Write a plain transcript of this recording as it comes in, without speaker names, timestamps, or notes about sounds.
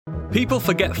People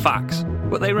forget facts,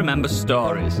 but they remember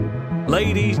stories.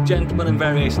 Ladies, gentlemen, and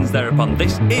variations thereupon,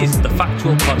 this is the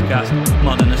Factual Podcast,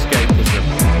 Modern Escapism.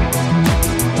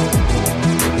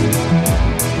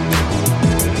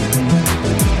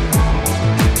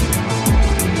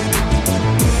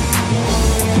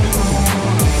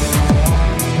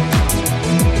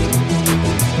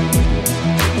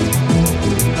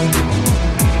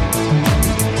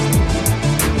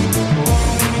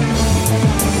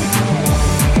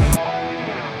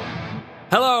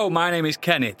 Hello, my name is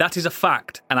Kenny. That is a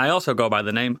fact, and I also go by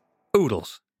the name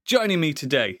Oodles. Joining me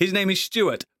today, his name is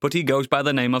Stuart, but he goes by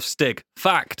the name of Stig.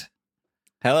 Fact.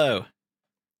 Hello.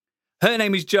 Her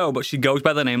name is Jo, but she goes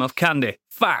by the name of Candy.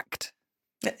 Fact.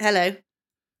 Hello.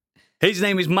 His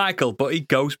name is Michael, but he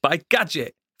goes by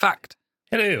Gadget. Fact.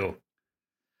 Hello.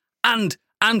 And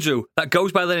Andrew, that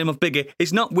goes by the name of Biggie,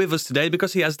 is not with us today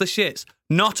because he has the shits.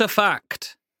 Not a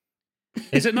fact.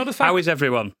 Is it not a fact? How is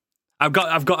everyone? I've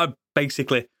got to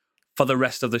basically, for the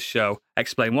rest of the show,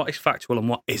 explain what is factual and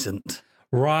what isn't.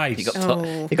 Right. He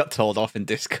got told off in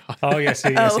Discord. Oh, yes, he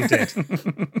did.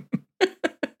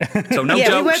 So no yeah,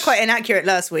 jokes. we were quite inaccurate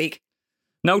last week.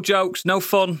 No jokes, no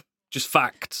fun, just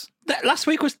facts. Last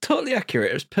week was totally accurate.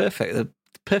 It was perfect. The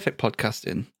perfect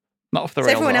podcasting. Not off the It's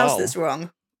rails everyone at else all. that's wrong.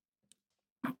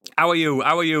 How are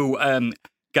you,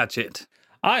 Gadget?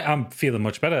 I am feeling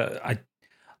much better.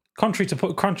 Contrary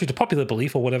to popular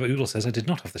belief, or whatever Oodle says, I did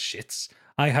not have the shits.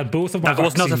 I had both of my That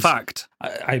was vaccines. not a fact.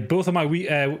 I had both of my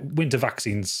winter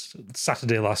vaccines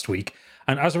Saturday last week,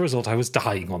 and as a result, I was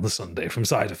dying on the Sunday from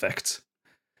side effects.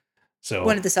 So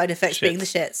One of the side effects being the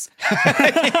shits.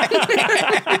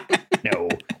 no,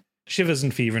 shivers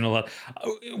and fever and all that.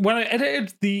 When I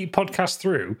edited the podcast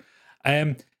through,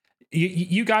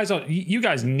 you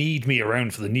guys need me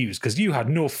around for the news because you had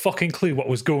no fucking clue what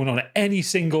was going on at any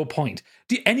single point.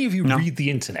 Do any of you read the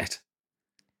internet?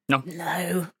 No.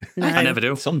 I never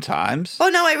do. Sometimes. Oh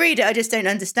no, I read it. I just don't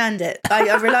understand it.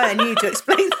 I rely on you to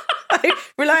explain. I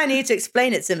rely on you to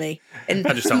explain it to me in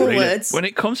I just don't small read it. words. When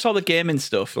it comes to all the gaming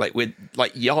stuff,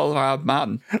 y'all are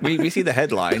man. We see the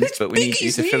headlines, but we need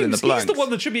you to fill in the blanks. He's the one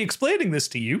that should be explaining this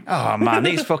to you. Oh man,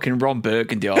 he's fucking Ron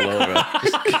Burgundy all over.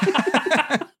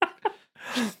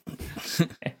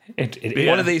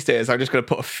 One of these days, I'm just going to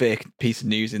put a fake piece of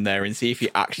news in there and see if he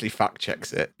actually fact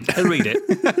checks it. I'll read it.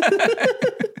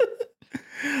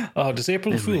 Oh, does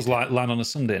April Fool's land on a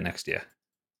Sunday next year?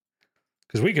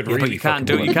 Because we could Yeah, really. but you can't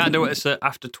do it. You can't do it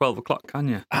after 12 o'clock, can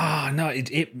you? No.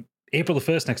 April the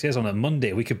 1st next year is on a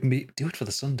Monday. We could do it for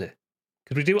the Sunday.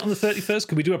 Could we do it on the 31st?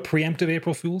 Could we do a preemptive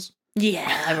April Fool's?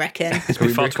 Yeah, I reckon. It's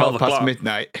before 12 past o'clock.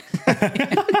 midnight.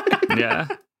 Yeah.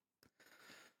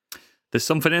 There's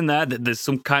something in there. There's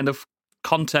some kind of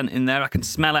content in there. I can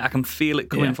smell it. I can feel it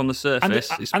coming from the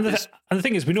surface. And the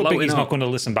thing is, we know floating Biggie's up. not going to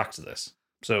listen back to this.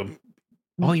 So,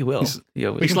 Oh, you will.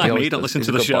 He's like me. He don't listen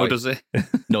to the show, does he?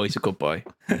 No, he's a good boy.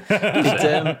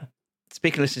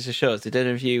 Speaking of listening to shows, did any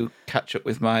of you catch up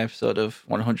with my episode of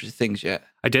 100 Things yet?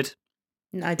 I did.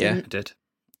 No, I I didn't.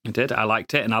 did. I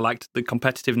liked it, and I liked the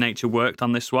competitive nature worked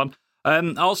on this one.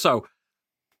 Also,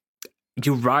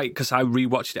 you're right, because I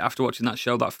rewatched it after watching that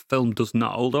show. That film does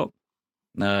not hold up.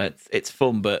 No, it's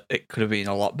fun, but it could have been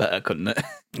a lot better, couldn't it?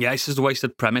 Yeah, it's just a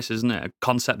wasted premise, isn't it? A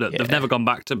concept that they've never gone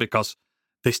back to because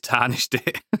this tarnished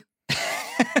it.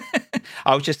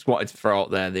 I just wanted to throw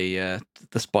out there the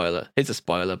spoiler. It's a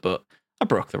spoiler, but I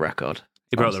broke the record.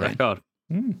 He broke the record.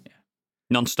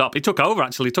 Non-stop. He took over,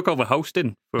 actually. He took over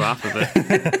hosting for half of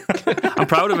it. I'm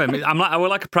proud of him. I was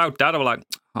like a proud dad. I was like,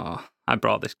 oh, I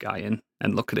brought this guy in,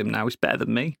 and look at him now. He's better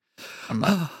than me.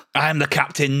 I'm the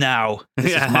captain now.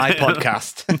 This is my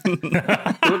podcast.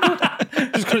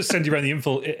 just going to send you around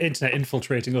the internet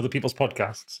infiltrating other people's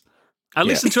podcasts. I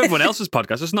listen to everyone else's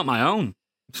podcast. It's not my own.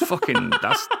 It's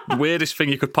that's the weirdest thing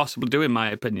you could possibly do, in my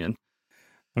opinion.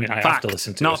 I mean, I Fact, have to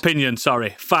listen to not it. opinion,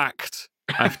 sorry. Fact.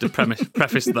 I have to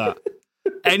preface that.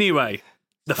 Anyway,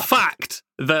 the fact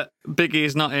that Biggie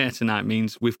is not here tonight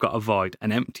means we've got a void,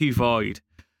 an empty void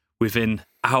within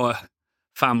our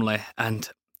family. And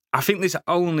I think there's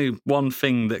only one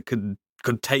thing that could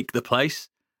take the place.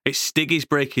 It's Stiggy's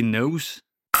breaking news.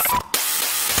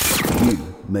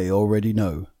 You may already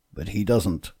know, but he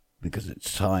doesn't, because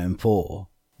it's time for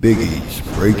Biggie's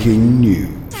Breaking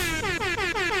News.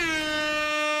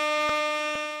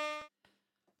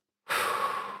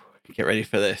 Get ready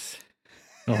for this.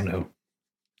 Oh, no.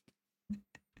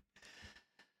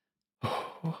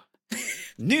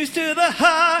 News to the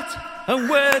heart, and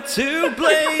we're to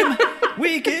blame.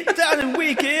 We get down and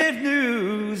we give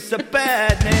news a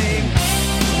bad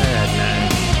name.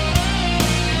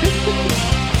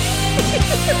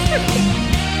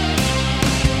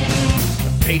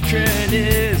 Patreon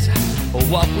is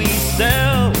what we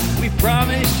sell. We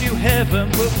promise you heaven,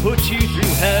 but put you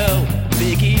through hell.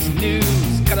 Biggie's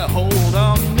news got a hold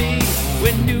on me.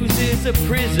 When news is a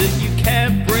prison, you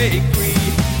can't break free.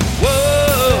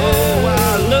 Whoa,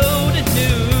 I loaded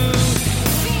news.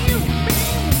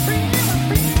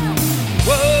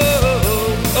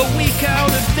 Whoa, a week out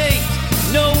of date.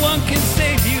 No one can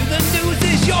save you. The news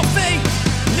is your fate.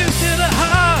 New to the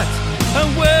heart,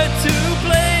 and word to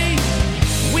blame.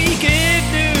 We give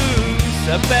news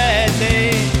a bad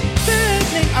name. Bad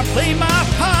name. I play my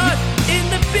part in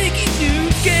the Biggie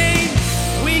news game.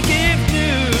 We give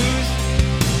news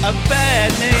a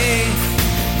bad name.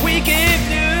 We give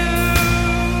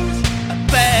news a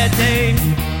bad name.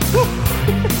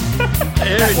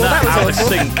 Hearing Well, that that was out of awful.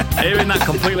 sync. Hearing that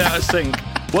completely out of sync.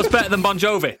 What's better than Bon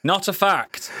Jovi? Not a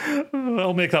fact.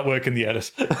 I'll make that work in the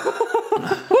edit.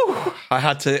 I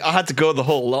had to go the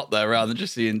whole lot there rather than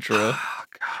just the intro.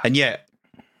 And yet,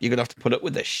 you're gonna have to put up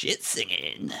with the shit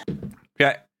singing.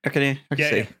 Yeah, I can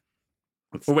see.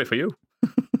 We'll wait for you.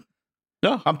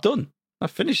 No, I'm done. I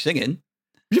finished singing.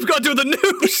 You've got to do the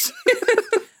news.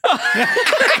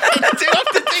 I do have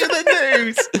to do the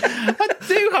news. I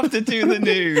do have to do the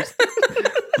news.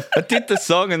 I did the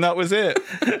song and that was it.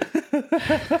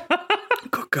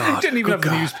 Good God. You didn't even have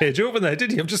the news page open there,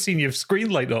 did you? I've just seen your screen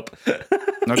light up.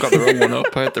 I got the wrong one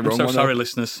up. I had the I'm wrong so one sorry, up.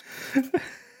 listeners.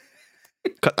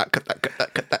 Cut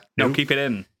that. No, Nope. keep it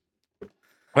in.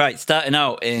 Right, starting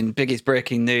out in biggest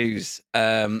breaking news.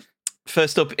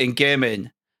 First up in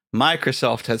gaming,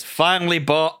 Microsoft has finally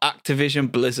bought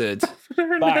Activision Blizzard.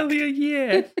 For nearly a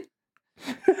year.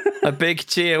 A big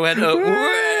cheer went up.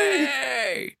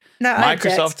 Way! No, I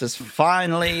Microsoft object. has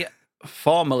finally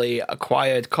formally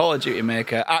acquired Call of Duty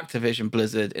maker Activision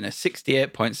Blizzard in a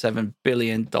 $68.7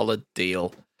 billion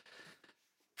deal.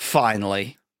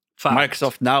 Finally. Fact.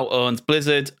 Microsoft now owns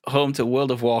Blizzard, home to World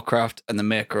of Warcraft and the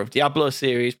maker of Diablo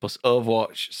series, plus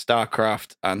Overwatch,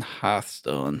 StarCraft, and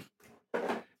Hearthstone.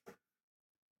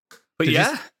 But Did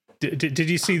yeah. Did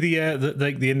you see the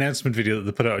announcement video that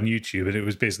they put out on YouTube? And it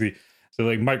was basically so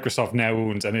like Microsoft now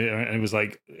owns, and it was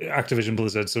like Activision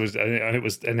Blizzard. So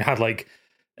it had like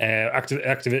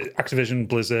Activision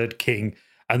Blizzard King,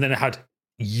 and then it had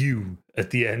you at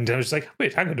the end. I was like,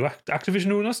 wait, hang on, do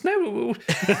Activision own us now?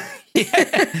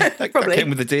 That Probably. came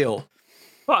with the deal.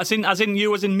 What, as in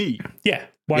you, as in me? Yeah,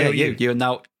 why Yeah,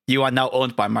 not you? you are now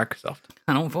owned by Microsoft.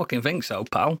 I don't fucking think so,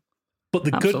 pal. But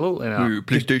the Absolutely not.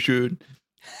 PlayStation.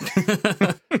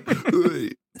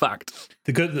 Fact.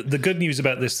 The good news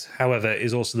about this, however,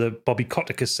 is also that Bobby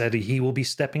Kotick has said he will be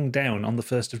stepping down on the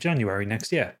 1st of January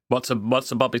next year. What's a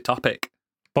Bobby topic?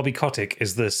 Bobby Kotick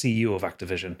is the CEO of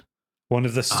Activision, one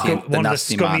of the the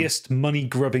nasty scummiest money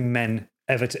grubbing men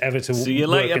ever to See you work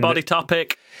later, in body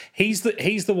topic. He's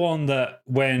the one that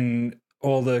when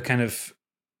all the kind of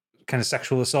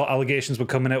sexual assault allegations were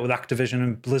coming out with Activision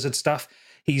and Blizzard stuff,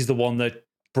 he's the one that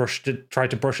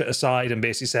tried to brush it aside and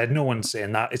basically said, no one's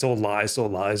saying that, it's all lies,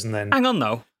 and then Hang on,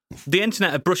 though. The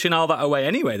internet are brushing all that away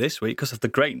anyway this week because of the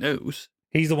great news.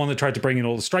 he's the one that tried to bring in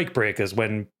all the strike breakers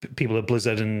when people at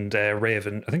Blizzard and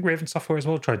Raven, I think Raven Software as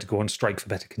well, tried to go on strike for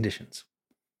better conditions.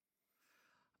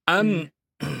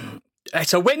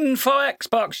 It's a win for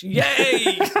Xbox.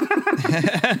 Yay!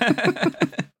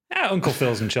 Uncle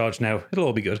Phil's in charge now. It'll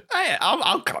all be good.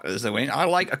 I'll call it as a win. I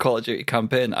like a Call of Duty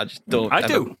campaign. I just don't. I ever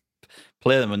do.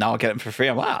 play them, and now I get them for free.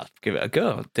 I'm like, I'll give it a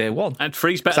go. Day one. And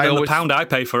free's better So I than always- the pound I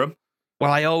pay for them.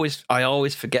 Well, I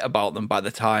always forget about them by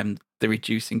the time they're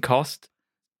reducing cost.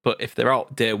 But if they're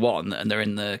out day one and they're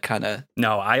in the kind of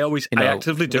No, I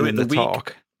actively do it the the week.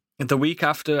 talk. The week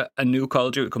after a new Call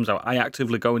of Duty comes out, I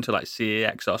actively go into like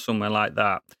CEX or somewhere like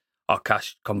that, or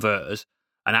cash converters,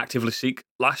 and actively seek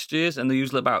last year's, and they're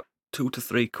usually about £2 to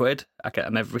 £3. I get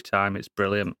them every time. It's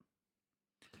brilliant.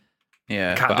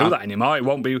 Yeah, Can't do that anymore. It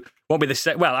won't be the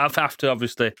same. Well, after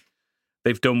obviously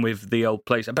they've done with the old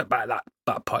place, but by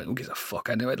that point, who gives a fuck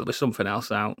anyway? It'll be something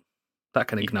else out that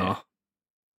can ignore.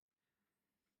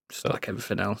 Just like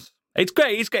everything else. It's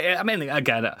great. It's great. I mean,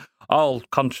 again, all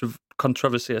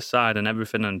controversy aside and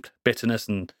everything, and bitterness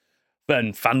and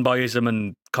fanboyism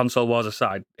and console wars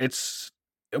aside, I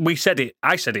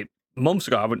said it months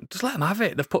ago. I went, just let them have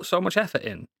it. They've put so much effort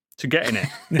in to getting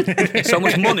it, so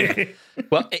much money.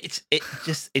 Well,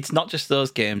 it's not just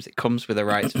those games. It comes with the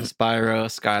rights for Spyro,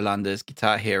 Skylanders,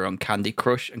 Guitar Hero, and Candy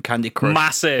Crush. And Candy Crush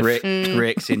Massive.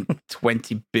 rakes in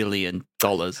 $20 billion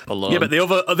alone. Yeah, but the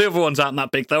other ones aren't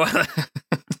that big though.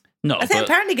 no, I think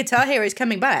apparently Guitar Hero is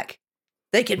coming back.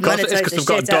 They could Of course it is, monetize because the they've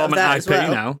got a shit out of dormant that IP as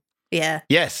well. now. Yeah.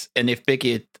 yes, and if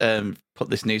Biggie put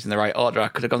this news in the right order, I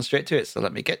could have gone straight to it. So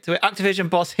let me get to it. Activision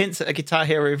boss hints at a Guitar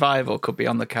Hero revival could be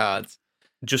on the cards.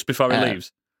 Just before he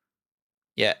leaves.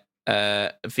 Yeah.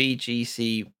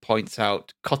 VGC points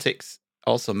out Kotick's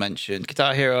also mentioned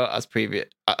Guitar Hero as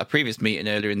a previous meeting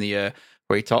earlier in the year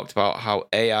where he talked about how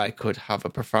AI could have a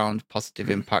profound positive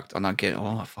impact on our game.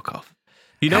 Oh, fuck off.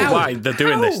 You know why they're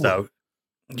doing this though?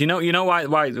 You know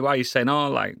why he's saying, oh,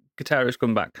 like Guitar Hero's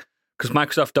come back? Because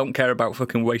Microsoft don't care about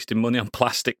fucking wasting money on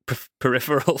plastic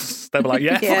peripherals. They're like,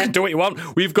 yeah, fucking do what you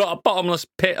want. We've got a bottomless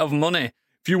pit of money.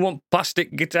 If you want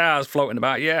plastic guitars floating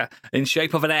about, in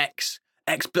shape of an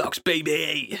Xbox,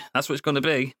 baby. That's what it's going to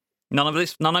be. None of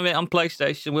it on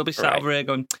PlayStation. We'll be sat over here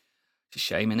going, it's a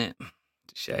shame, innit?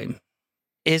 It's a shame.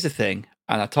 Here's the thing,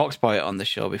 and I talked about it on the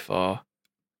show before.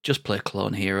 Just play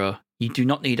Clone Hero. You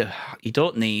don't need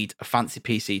a fancy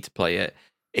PC to play it.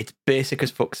 It's basic as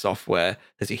fuck software.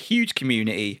 There's a huge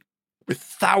community with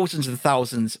thousands and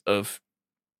thousands of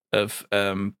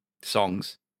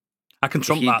songs. I can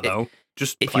trump that though.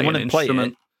 Just if play you want an to play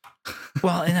instrument. it.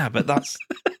 Well, yeah, but that's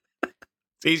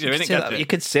it's easier, isn't it? You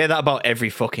could say that about every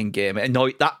fucking game.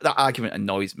 That argument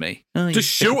annoys me. Just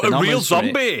shoot a real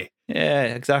zombie. Yeah,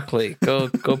 exactly. Go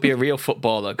be a real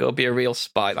footballer. Go be a real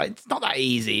spy. Like, it's not that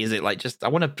easy, is it? Like, I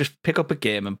want to just pick up a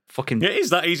game and fucking. It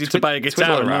is that easy to buy a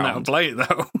guitar and learn how to play it,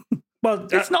 though. Well,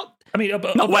 it's not. I mean, up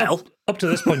to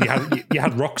this point, you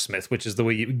had Rocksmith, which is the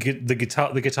way you get the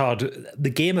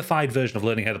gamified version of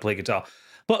learning how to play guitar.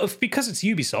 But because it's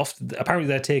Ubisoft, apparently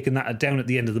they're taking that down at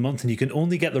the end of the month, and you can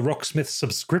only get the Rocksmith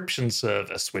subscription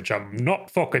service, which I'm not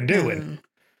fucking doing.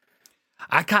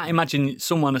 I can't imagine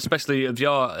someone, especially of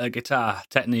your guitar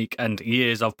technique and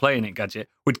years of playing it, Gadget,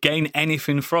 would gain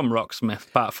anything from Rocksmith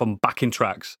apart from backing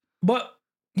tracks. But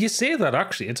you say that,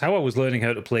 actually. It's how I was learning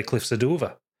how to play Cliffs of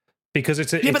Dover. Because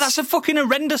but that's a fucking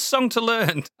horrendous song to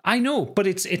learn. I know, but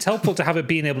it's helpful to have it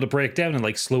being able to break down and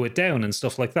like slow it down and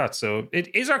stuff like that. So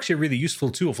it is actually a really useful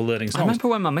tool for learning songs. I remember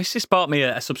when my missus bought me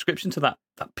a subscription to that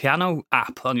piano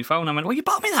app on your phone. I went, "Well, you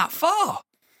bought me that for?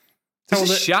 This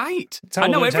is shite. I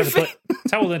know everything."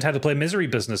 That's how I learned how to play Misery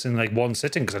Business in like one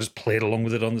sitting because I just played along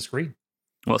with it on the screen.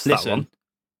 What's that one?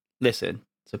 Listen,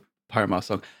 it's a Paramount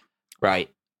song, right?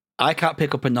 I can't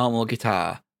pick up a normal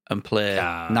guitar and play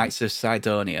Knights of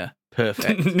Sidonia.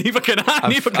 Perfect. Neither can I.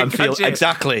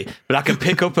 Exactly. But I can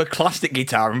pick up a classic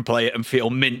guitar and play it and feel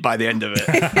mint by the end of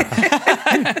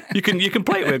it. You can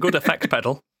play it with a good effect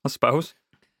pedal, I suppose.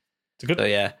 It's good. So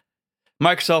yeah.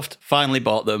 Microsoft finally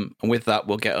bought them, and with that,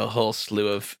 we'll get a whole slew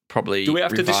of probably. Do we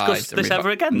have to discuss this ever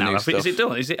again now? Is it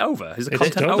done? Is it over? Is the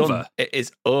content over? It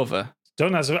is over. It's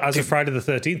done as of Friday the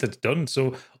 13th. It's done.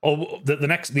 So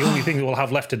the only thing that we'll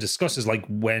have left to discuss is like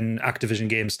when Activision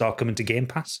games start coming to Game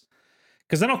Pass.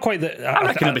 Because they're not quite there. I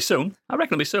reckon it'll be soon.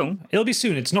 It'll be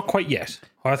soon. It's not quite yet.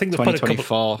 I think they've put a couple.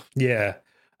 2024. Yeah.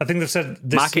 I think they've said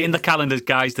this. Mark it in the calendars,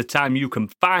 guys. The time you can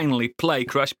finally play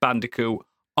Crash Bandicoot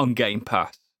on Game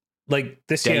Pass. Like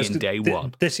this day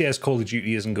one. This year's Call of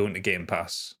Duty isn't going to Game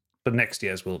Pass, but next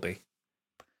year's will be.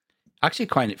 I actually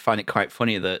find it quite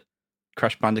funny that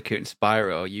Crash Bandicoot and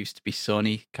Spyro used to be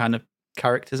Sony kind of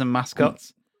characters and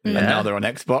mascots, and now they're on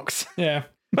Xbox. Yeah.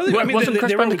 Wasn't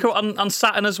Crash Bandicoot on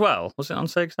Saturn as well? Was it on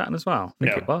Sega Saturn as well? I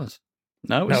think it was.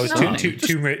 No, it was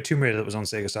Tomb Raider that was on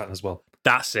Sega Saturn as well.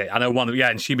 That's it. I know one. Yeah,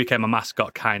 and she became a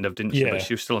mascot, kind of, didn't she? Yeah. But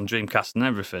she was still on Dreamcast and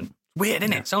everything. Weird,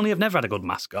 isn't it? It's only I've never had a good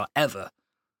mascot ever.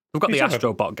 We've got the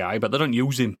Astrobot guy, but they don't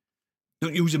use him.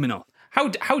 Don't use him enough. How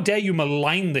dare you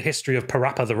malign the history of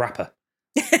Parappa the Rapper?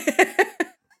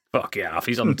 Fuck yeah, if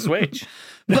he's on Switch.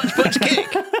 punch,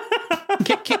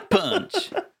 kick, kick,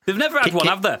 punch. They've never had one,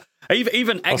 have they?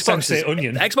 Even Xbox.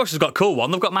 Onion. Xbox has got a cool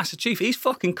one. They've got Master Chief. He's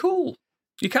fucking cool.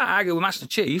 You can't argue with Master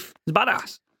Chief. He's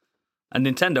badass. And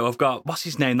Nintendo have got, what's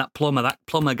his name? That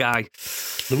plumber guy.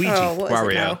 Luigi. Oh, what is it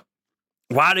Wario. now?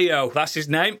 Wario, that's his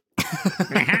name.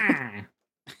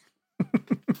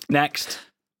 Next.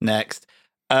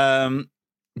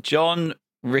 John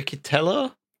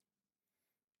Riccitello.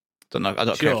 I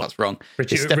don't care if that's wrong. I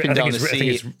think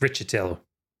it's Riccitello.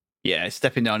 Yeah,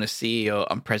 stepping down as CEO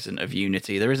and president of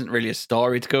Unity. There isn't really a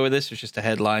story to go with this. It's just a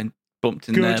headline bumped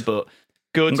in there, but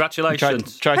good.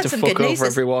 Congratulations. Tried to fuck over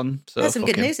everyone. So had some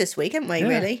good news this week, haven't we,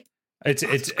 really? It's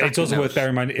also worth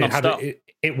bearing in mind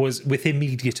it was with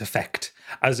immediate effect,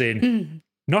 as in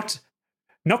not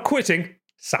quitting,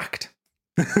 sacked.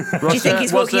 Do you think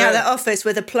he's walking out of the office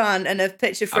with a plant and a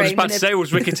picture frame? I was about to say,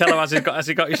 was Riccitello has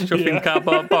he got his stuff in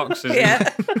cardboard boxes?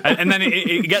 Yeah. And then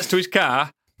he gets to his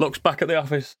car, looks back at the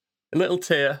office, a little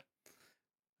tear,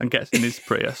 and gets in his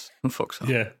Prius and fucks off.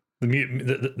 Yeah,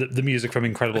 the music from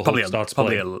Incredible Hulk starts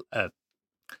playing. Probably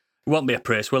won't be a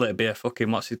Prius, will it? It'll be a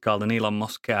fucking, what's it called? An Elon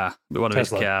Musk car. It'll be one of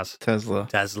Tesla. his cars.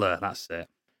 Tesla, that's it.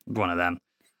 One of them.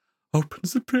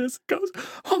 Opens the Prius and goes,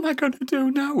 what am I going to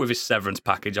do now? With his severance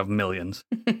package of millions.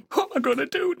 What am I going to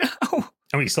do now?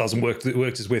 I mean, he still hasn't worked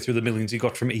his way through the millions he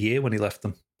got from EA when he left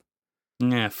them.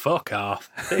 Yeah, fuck off.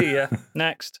 See ya.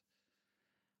 Next.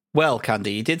 Well,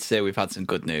 Candy, you did say we've had some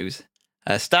good news.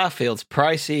 Starfield's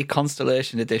pricey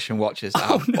Constellation Edition watches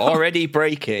are already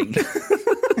breaking.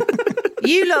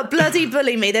 You lot bloody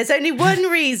bully me. There's only one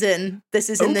reason this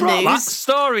is in the brought that news.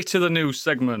 story to the news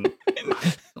segment?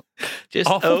 Just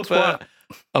Awful over twat.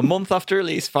 a month after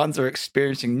release, fans are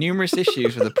experiencing numerous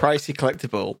issues with the pricey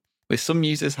collectible, with some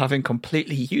users having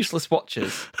completely useless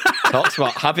watches. Talk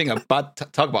about having a bad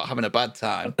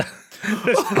time.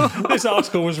 This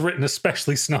article was written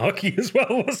especially snarky as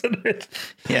well, wasn't it?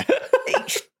 Yeah.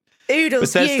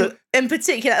 Oodles, you in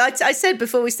particular. I said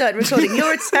before we started recording,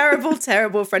 you're a terrible,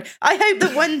 terrible friend. I hope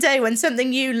that one day when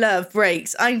something you love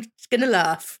breaks, I'm going to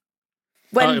laugh.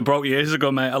 It broke years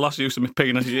ago, mate. I lost use of my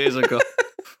penis years ago.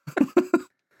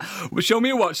 Well, show me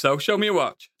a watch, though. Show me a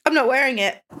watch. I'm not wearing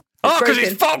it. Because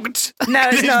it's fucked. No,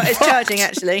 it's not. It's charging,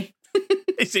 actually.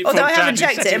 Is it Although I fucked, haven't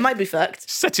Andy? checked it. It might be fucked.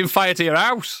 Setting fire to your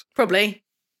house. Probably.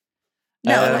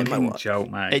 No, I like my Fucking watch.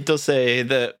 joke, mate. It does say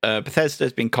that Bethesda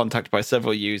has been contacted by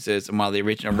several users, and while the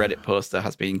original Reddit poster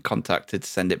has been contacted to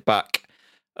send it back,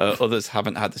 others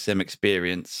haven't had the same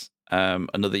experience.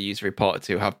 Another user reported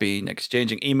to have been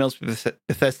exchanging emails with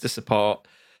Bethesda support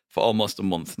for almost a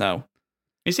month now.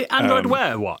 Is it Android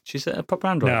Wear watch? Is it a proper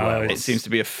Android No, Wear watch? It seems to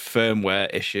be a firmware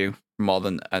issue more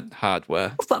than a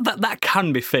hardware. That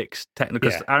can be fixed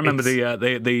technically. Yeah, I remember the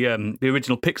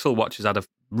original Pixel watches had a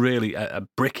really a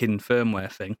bricking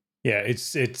firmware thing. Yeah,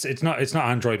 it's not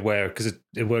Android Wear because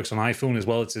it works on iPhone as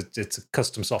well. It's a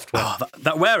custom software. Oh,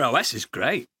 that Wear OS is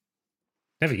great.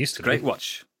 Never used to. Great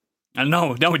watch. And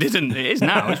no, it didn't. It is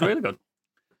now. It's really good.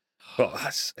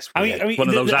 But it's weird. I mean, one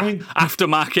of those I mean-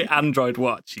 aftermarket Android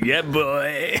watch. Yeah,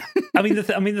 boy. I mean,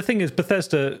 the thing is,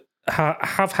 Bethesda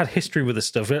have had history with this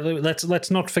stuff. Let's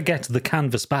not forget the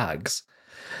canvas bags.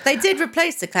 They did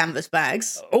replace the canvas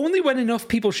bags. Only when enough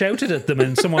people shouted at them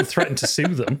and someone threatened to sue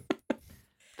them.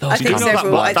 I think you know that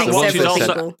several. watch- I think that watch is several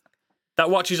also- people. That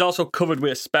watch is also covered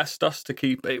with asbestos to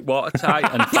keep it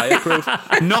watertight and fireproof.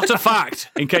 Not a fact,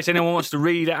 in case anyone wants to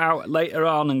read it out later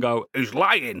on and go, who's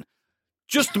lying?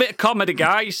 Just a bit of comedy,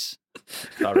 guys.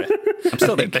 Sorry. I'm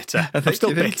still a bit bitter. I'm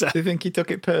still bitter. Do you think he took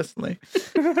it personally?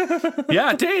 Yeah,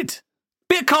 I did.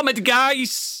 Bit of comedy,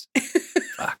 guys.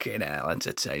 Fucking hell,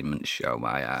 entertainment show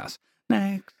my ass.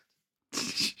 Next.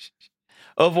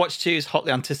 Overwatch 2's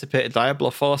hotly anticipated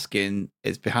Diablo 4 skin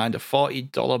is behind a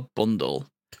 $40 bundle.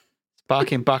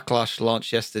 Sparking Backlash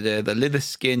launched yesterday. The Lilith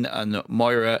skin and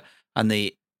Moira and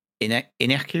the Inarius.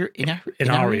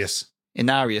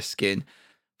 Inarius skin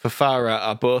for Farah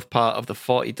are both part of the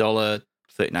 $40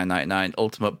 $39.99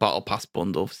 Ultimate Battle Pass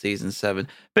bundle for Season 7.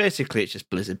 Basically, it's just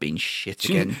Blizzard being shit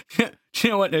again. Do you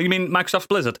know what? You mean Microsoft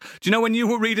Blizzard? Do you know when you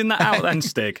were reading that out then,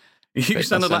 Stig? You Made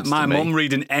sounded no like sense my to me. mum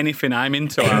reading anything I'm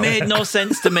into. It made no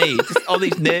sense to me. Just all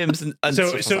these names and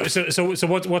So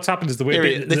stuff. what's happened is the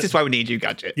way This is why we need you,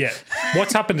 Gadget. yeah.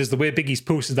 What's happened is the way Biggie's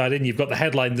posted that in. You've got the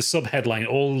headline, the sub-headline,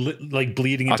 all like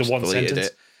bleeding I into just one deleted sentence.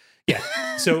 it.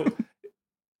 Yeah. So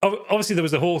obviously there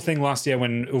was the whole thing last year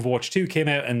when Overwatch 2 came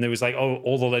out, and there was like, oh,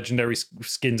 all the legendary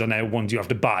skins are now ones you have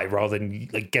to buy rather than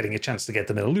like getting a chance to get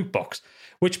them in a loot box,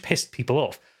 which pissed people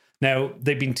off. Now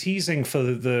they've been teasing for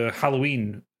the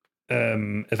Halloween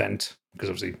event, because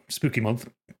obviously spooky month,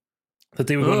 that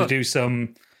they were going to do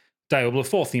some Diablo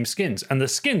 4 themed skins, and the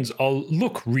skins all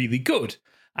look really good,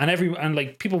 and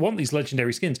like people want these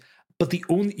legendary skins, but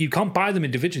you can't buy them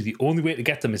individually. The only way to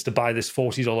get them is to buy this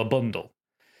 $40 bundle,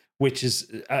 which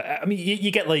is I mean you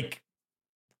get like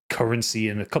currency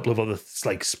and a couple of other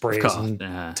like sprays and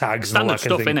tags and all standard that stuff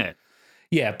kind of in thing. it.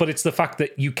 Yeah, but it's the fact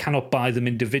that you cannot buy them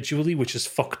individually, which has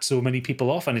fucked so many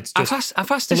people off, and it's just I've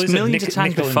asked this Blizzard millions of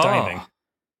times nickel and before.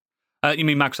 diming. You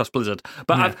mean Microsoft Blizzard?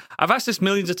 But Yeah. I've asked this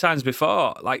millions of times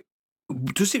before. Like,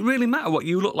 does it really matter what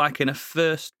you look like in a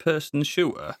first-person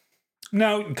shooter?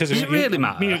 No, because Does it really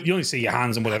matter? You only see your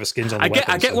hands and whatever skins on the I get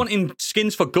weapons, so- wanting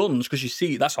skins for guns because you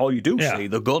see that's all you do Yeah. see,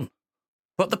 the gun.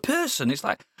 But the person, it's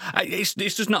like it's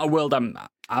just not a world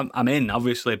I'm in,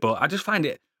 obviously. But I just find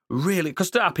it really,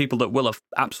 because there are people that will have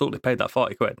absolutely paid that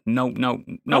 40 quid. No Oh,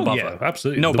 bother. yeah,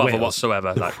 absolutely. No The bother whales.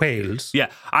 whatsoever. The Like, whales. yeah,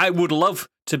 I would love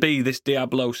to be this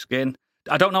Diablo skin.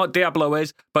 I don't know what Diablo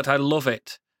is, but I love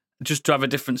it. Just to have a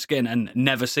different skin and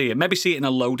never see it. Maybe see it in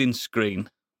a loading screen.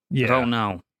 Yeah. I don't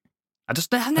know. I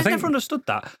think- never understood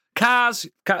that.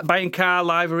 Buying car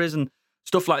liveries and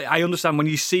stuff like that. I understand when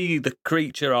you see the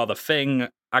creature or the thing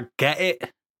I get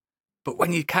it. But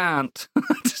when you can't,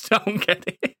 I just don't get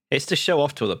it. It's to show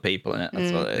off to other people, isn't it?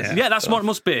 That's what it is. Yeah, that's what it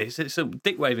must be. It's a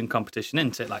dick-waving competition,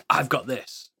 isn't it? Like, I've got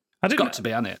this. It's got to be,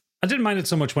 hasn't it? I didn't mind it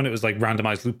so much when it was like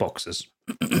randomized loot boxes.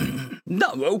 No,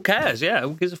 who cares? Yeah,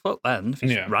 who gives a fuck then? If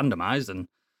it's randomised and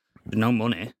no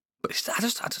money. But I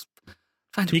just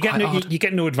find it quite odd. You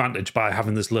get no advantage by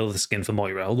having this Lilith skin for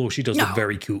Moira, although she does look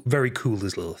very cool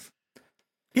as Lilith.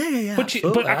 Yeah.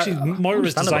 But actually,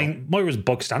 Moira's design, Moira's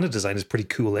bog standard design is pretty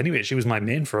cool. Anyway, she was my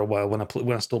main for a while when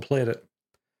I still played it.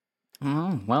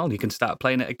 Oh well, you can start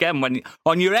playing it again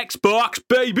on your Xbox,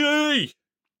 baby.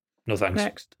 No thanks.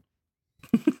 Next.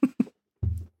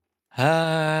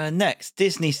 Next,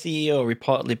 Disney CEO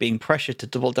reportedly being pressured to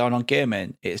double down on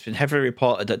gaming. It has been heavily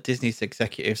reported that Disney's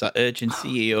executives are urging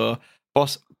CEO Bob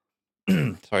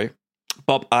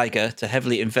Iger to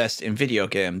heavily invest in video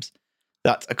games.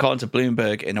 That, according to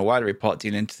Bloomberg, in a wider report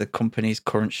dealing into the company's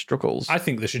current struggles. I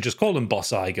think they should just call him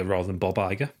Boss Iger rather than Bob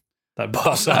Iger. That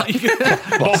Boss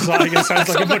Iger. Boss Iger sounds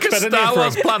like a much better name for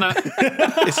him. Planet.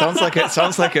 It sounds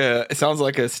like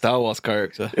a Star Wars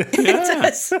character. It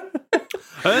does.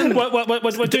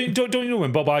 Don't you know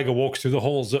when Bob Iger walks through the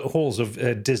halls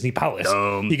of Disney Palace?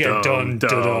 You get dun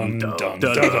dun dun dun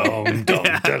dun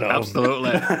dun.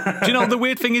 Absolutely. Do you know the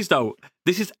weird thing is though?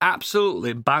 This is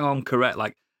absolutely bang on correct.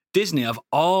 Like Disney, of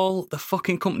all the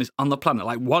fucking companies on the planet,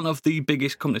 like one of the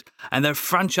biggest companies, and they've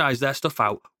franchised their stuff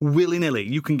out willy-nilly.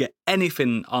 You can get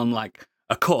anything on like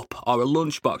a cup or a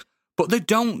lunchbox, but they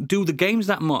don't do the games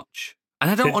that much. And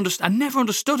I don't understand. I never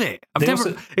understood it.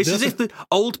 It's as if the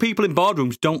old people in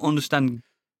boardrooms don't understand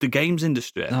the games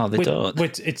industry. No, they don't.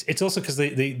 It's also because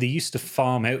they used to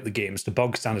farm out the games to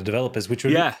bog standard developers, which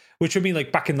would mean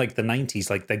like back in like the 90s,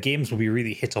 like their games would be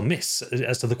really hit or miss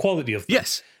as to the quality of them.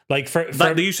 Yes. Like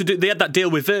they used to do. They had that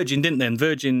deal with Virgin, didn't they? And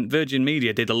Virgin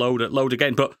Media did a load of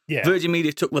games, but Virgin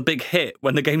Media took the big hit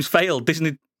when the games failed.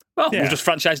 Disney, we just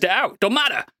franchised it out. Don't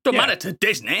matter matter to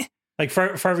Disney. Like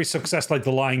for every success, like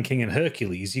The Lion King and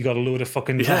Hercules, you got a load of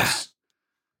fucking dross.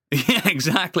 Yeah,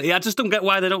 exactly. I just don't get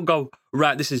why they don't go,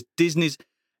 right, this is Disney's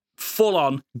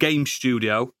full-on game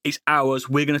studio. It's ours.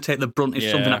 We're going to take the brunt if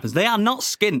something happens. They are not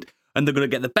skint, and they're going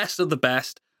to get the best of the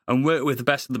best and work with the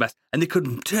best of the best. And they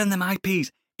could turn them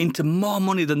IPs into more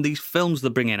money than these films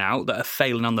they're bringing out that are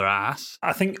failing on their ass.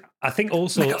 I think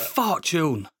also... Make a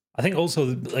fortune. I think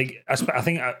also, like, I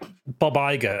think Bob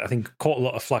Iger, caught a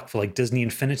lot of flack for, like, Disney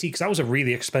Infinity, because that was a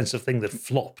really expensive thing that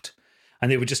flopped.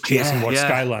 And they were just chasing what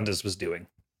Skylanders was doing.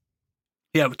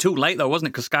 Yeah, but too late, though, wasn't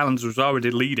it? Because Skylanders was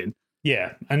already leading.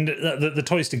 Yeah, and the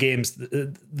Toys to Games,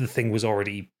 the thing was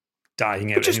already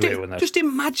dying out anyway. Just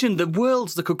imagine the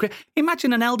worlds that could create.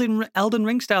 Imagine an Elden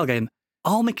Ring style game,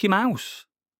 all Mickey Mouse.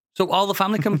 So all the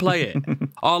family can play it.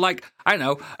 Or like, I don't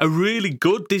know, a really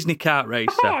good Disney kart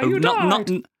racer.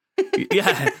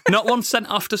 Not one sent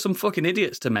off to some fucking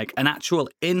idiots to make an actual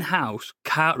in-house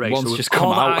kart racer. One's with just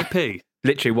come out. IP.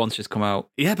 Literally once just come out.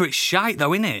 Yeah, but it's shite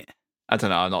though, isn't it? I don't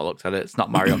know. I've not looked at it. It's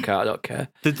not Mario Kart. I don't care.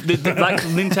 Like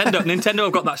Nintendo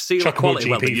have got that seal of quality.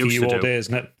 Chocobo GP for you all day,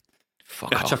 isn't it?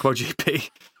 Fuck off. Chocobo GP.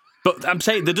 But I'm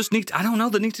saying they just need. I don't know.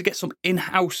 They need to get some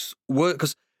in-house work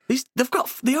because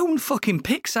they own fucking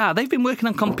Pixar. They've been working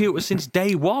on computers since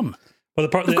day one. Well,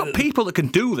 they've got people that can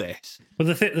do this. Well,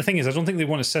 the thing is, I don't think they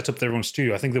want to set up their own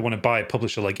studio. I think they want to buy a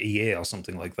publisher like EA or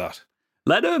something like that.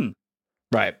 Let them.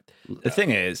 Right. The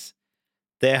thing is,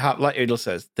 they have, like Udall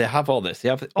says, they have all this. They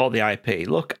have all the IP.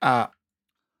 Look at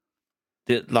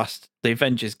the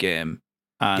Avengers game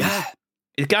and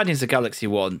the Guardians of the Galaxy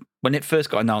one. When it first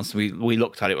got announced, we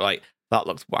looked at it like, that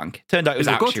looks wank. Turned out it was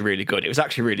actually really good. It was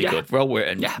actually really good. Well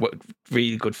written,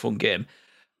 really good fun game.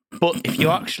 But if you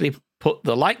actually put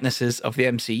the likenesses of the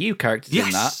MCU characters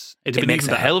in that, it makes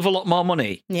a hell of a lot more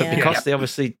money. Yeah. But because they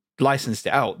obviously licensed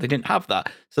it out, they didn't have that.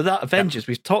 So that Avengers,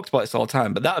 we've talked about this all the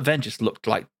time, but that Avengers looked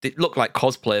like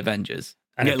cosplay Avengers.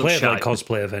 And it played like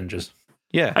cosplay Avengers.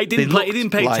 Yeah. It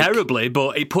didn't play terribly,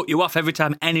 but it put you off every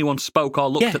time anyone spoke or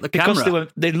looked at the camera. Because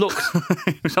they looked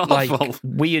it was like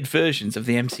weird versions of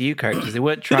the MCU characters. They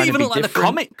weren't trying to be different. They didn't even look like the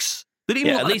comics. They didn't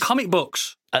even look like the comic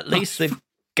books. At least the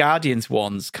Guardians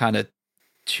ones kind of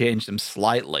changed them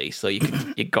slightly, so you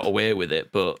got away with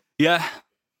it. But yeah,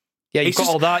 you've got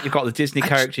all that. You've got the Disney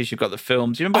characters. You've got the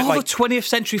films. You remember all the 20th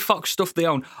Century Fox stuff they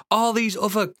own, all these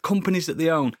other companies that they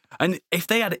own, and if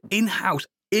they had in-house,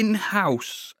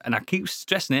 and I keep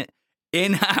stressing it,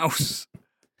 in-house,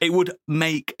 it would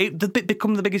make it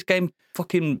become the biggest game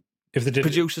fucking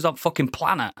producers on fucking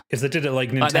planet. If they did it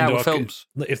like Nintendo or films,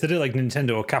 if they did like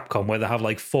Nintendo or Capcom, where they have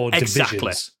like 4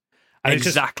 divisions. And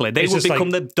exactly. They would become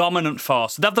the dominant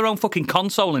force. They'd have their own fucking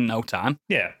console in no time.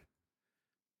 Yeah.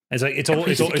 It's like it's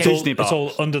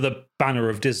all under the banner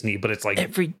of Disney, but it's like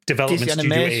every development Disney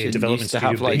studio A, animation development used to studio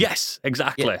have, B. like- Yes,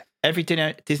 exactly. Yeah, every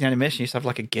Disney animation used to have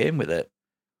like a game with it.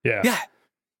 Yeah. Yeah.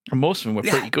 And most of them were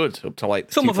pretty good up to like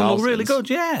the Some of them were really 2000s. good,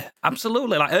 yeah.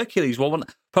 Absolutely. Like Hercules,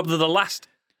 probably the last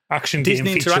Action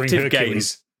Disney game featuring interactive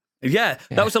Hercules. game. Yeah,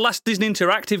 that was the last Disney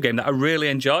interactive game that I really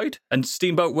enjoyed. And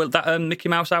Steamboat, that Mickey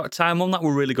Mouse Out of Time one, that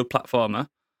were a really good platformer.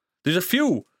 There's a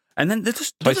few. And then they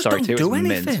just Story 2 don't do was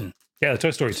mint. anything. Yeah, the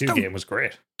Toy Story 2 game was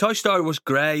great. Toy Story was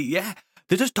great, yeah.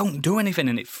 They just don't do anything,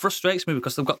 and it frustrates me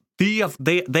because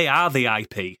they are the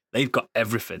IP. They've got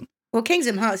everything. Well,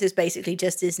 Kingdom Hearts is basically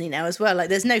just Disney now as well. Like,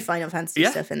 there's no Final Fantasy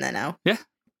Yeah. stuff in there now. Yeah.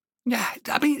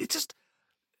 I mean, just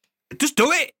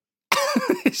do it.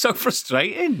 It's so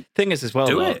frustrating. Thing is, as well,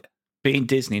 Do though, it. being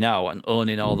Disney now and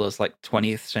owning all those like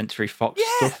 20th Century Fox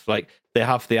stuff, like they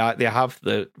have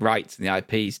the rights and the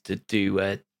IPs to do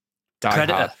a Die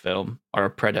Predator. Hard film or a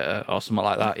Predator or something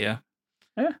like that. Yeah,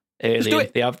 Yeah. Alien. do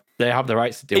it. They have the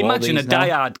rights to do. Imagine all a these now. Die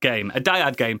Hard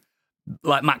game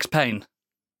like Max Payne.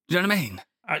 Do you know what I mean?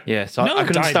 Yeah, so I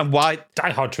can understand why.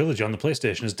 Die Hard trilogy on the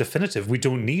PlayStation is definitive. We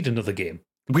don't need another game.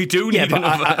 We do need Yeah, but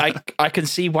another. I can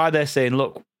see why they're saying,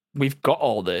 look, we've got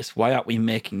all this. Why aren't we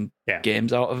making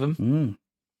games out of them? Mm.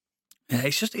 Yeah,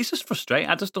 it's just frustrating.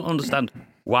 I just don't understand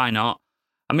why not.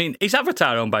 I mean, is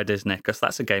Avatar owned by Disney? Because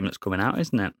that's a game that's coming out,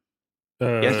 isn't it?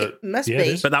 Yes. Must yeah, be. it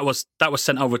is. But that was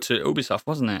sent over to Ubisoft,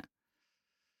 wasn't it?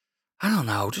 I don't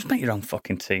know. Just make your own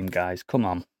fucking team, guys. Come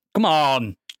on.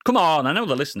 I know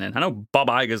they're listening. I know Bob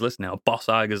Iger's listening or Boss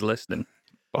Iger's listening.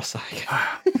 Boss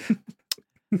Iger.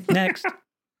 Next.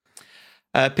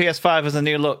 PS5 has a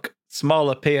new look.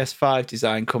 Smaller PS5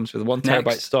 design comes with 1 terabyte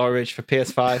Next. storage for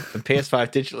PS5 and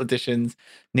PS5 digital editions.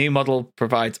 New model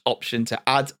provides option to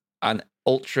add an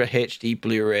Ultra HD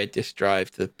Blu-ray disc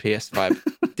drive to the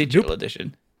PS5 digital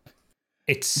edition.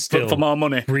 It's still For more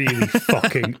money. really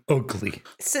fucking ugly.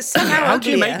 So somehow How would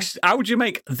uglier. you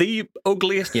make the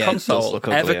ugliest Yeah, it does console look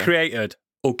ever uglier. created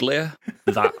uglier?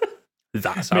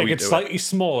 That's how Make you it do slightly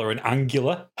smaller and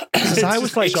angular. Because I It's was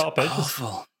just like, sharp edges.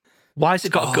 Awful. why has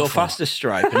it got to go awful. faster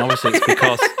stripe? And obviously it's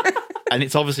because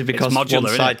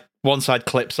modular, one side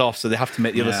clips off, so they have to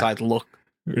make the other Yeah. side look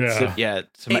Yeah.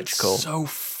 symmetrical. It's so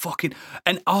fucking.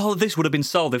 And all of this would have been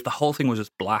solved if the whole thing was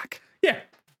just black. Yeah.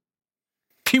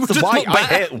 People So just why look I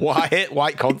better. hate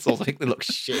white consoles. I think they look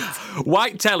shit.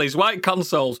 White tellies, white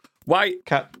consoles, white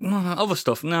Cat. other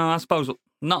stuff. No, I suppose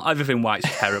not everything white's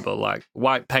terrible. Like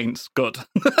white paint's good.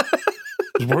 I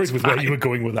was worried with where you were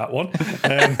going with that one.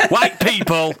 White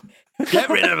people, get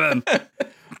rid of them.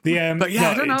 But yeah, no,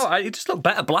 I don't it's- know. It just looked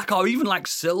better black or even like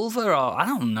silver or I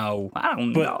don't know. But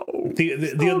know.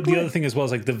 the other thing as well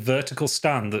is like the vertical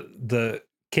stand that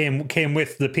came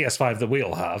with the PS5 that we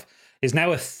all have is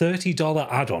now a $30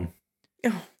 add-on.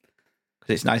 Because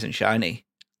it's nice and shiny.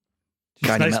 It's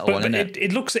Shiny nice, metal but one, isn't it?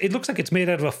 it looks like it's made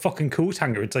out of a fucking coat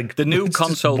hanger. It's like The new it's just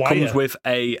console comes wire. with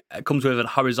a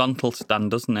horizontal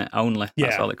stand, doesn't it? Only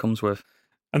that's Yeah. all it comes with.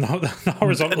 and the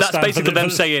horizontal That's stand. basically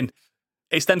them saying.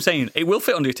 It's them saying it will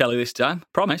fit under your telly this time.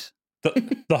 Promise.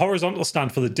 the horizontal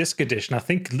stand for the disc edition. I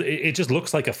think it just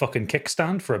looks like a fucking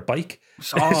kickstand for a bike.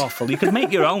 It's awful. You could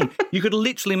make your own. You could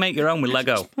literally make your own with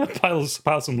Lego. pile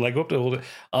some Lego up to hold it.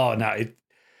 Oh no!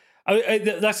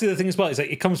 That's the other thing as well. Is like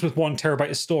it comes with 1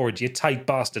 terabyte of storage. You tight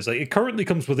bastards! Like it currently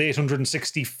comes with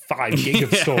 865 gig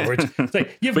of storage. It's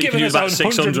like you've But you given can us use about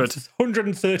out 600.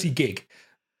 130 gig.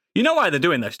 You know why they're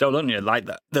doing this, though, don't you? Like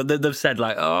that, they've said,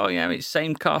 like, oh yeah, it's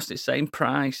same cost, it's same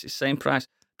price, it's same price.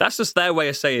 That's just their way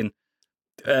of saying,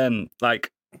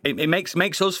 like, it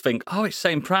makes us think, oh, it's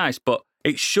same price, but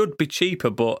it should be cheaper.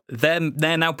 But they're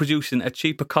now producing a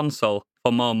cheaper console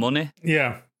for more money.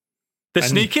 Yeah. The And-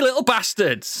 sneaky little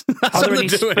bastards. That's Are what there,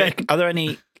 they're any doing. are there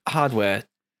any hardware?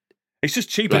 It's just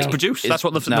cheaper. It's Well, produced. it's- That's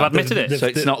what they've no, admitted it. So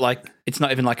it's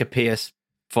not even like a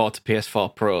PS4 to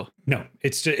PS4 Pro. No,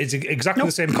 it's exactly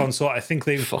the same console. I think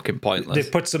they've Fucking pointless.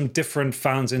 They've put some different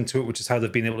fans into it, which is how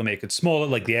they've been able to make it smaller.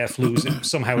 Like the airflows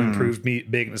somehow improved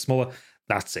making it smaller.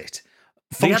 That's it.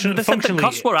 They said the Functionally,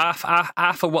 costs were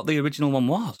half of what the original one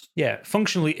was. yeah,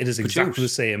 functionally, it is exactly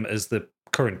Produced. the same as the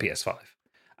current PS5,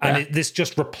 and this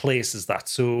just replaces that.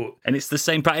 So And it's the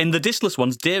same price. And the discless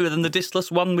one's dearer than the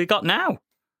discless one we got now.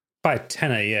 by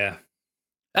tenner, yeah,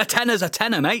 A tenner's a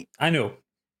tenner, mate. I know.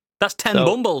 That's 10 So-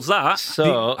 bumbles, that.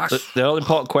 So That's- the all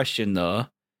important question though,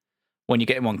 when you're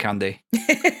getting one candy, Yeah,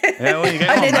 well, you get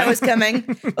I one, knew that mate. was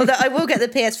coming. Although I will get the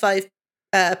PS5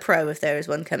 Pro if there is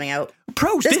one coming out.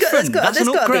 Pro's There's different. That's an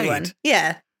gotta be upgrade. one.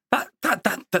 Yeah.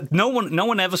 That no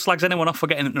one ever slags anyone off for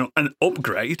getting an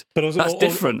upgrade. But also, That's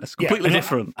different. It's completely and-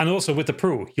 different. And also with the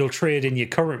Pro, you'll trade in your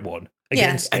current one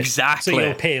against it. Exactly. So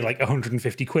you'll pay like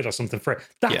 150 quid or something for it.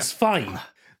 That's fine.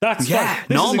 That's fine.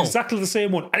 This normal. is exactly the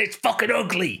same one, and it's fucking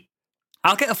ugly.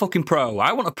 I'll get a fucking Pro.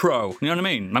 I want a Pro. You know what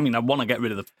I mean? I want to get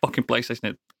rid of the fucking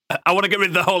PlayStation. I want to get rid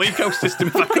of the whole ecosystem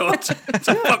if I could. It's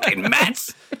a fucking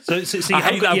mess. So I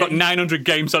hate that I've got 900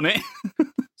 games on it.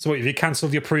 So what, have you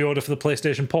cancelled your pre-order for the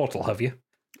PlayStation Portal, have you?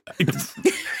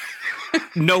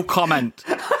 No comment.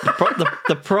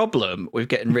 The problem with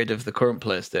getting rid of the current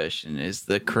PlayStation is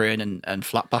the crane and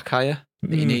flatback hire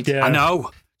that you need. Yeah. I know.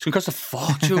 It's going to cost a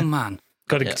fortune, man.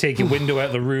 Got to take your window out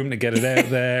of the room to get it out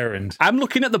there. And I'm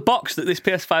looking at the box that this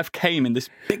PS5 came in, this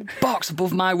big box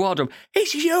above my wardrobe.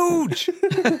 It's huge.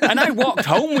 And I walked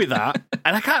home with that,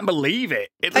 and I can't believe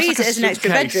it. It I looks use like it as an extra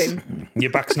bedroom.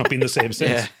 your back's not been the same since.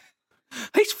 Yeah.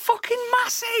 It's fucking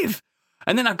massive.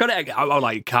 And then I got it. I was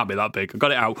like, it can't be that big. I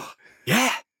got it out.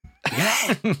 Yeah,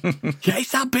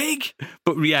 it's that big.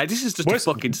 But yeah, this is just a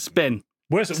fucking spin.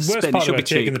 Worst part about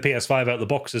taking the PS5 out of the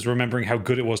box is remembering how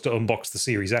good it was to unbox the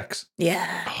Series X.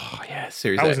 Yeah. Oh yeah,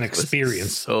 Series That X was an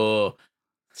experience. So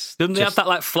Didn't they have that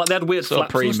like flat? They had weird flaps and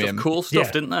premium. stuff, cool stuff,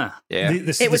 Yeah. didn't they? yeah.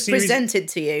 It was presented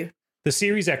to you. The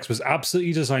Series X was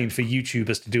absolutely designed for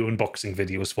YouTubers to do unboxing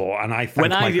videos for, and I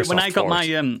thank Microsoft when I got for my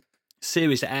it.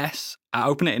 Series S, I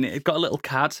opened it and it got a little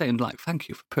card saying like "Thank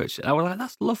you for purchasing." I was like,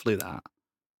 "That's lovely, that."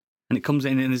 And it comes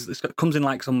in and it comes in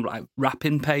like some like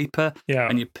wrapping paper, Yeah.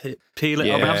 and you peel it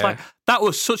up. And I was like, "That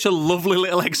was such a lovely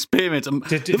little experience." And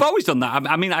they've always done that.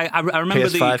 I mean, I remember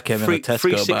PS5 came in a Tesco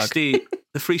 360,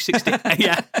 the 360,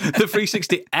 yeah, the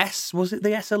 360S, was it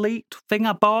the S Elite thing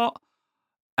I bought?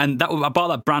 And I bought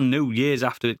that brand new years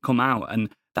after it come out, and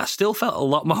that still felt a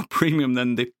lot more premium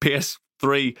than the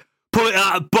PS3. Pull it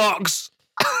out of the box,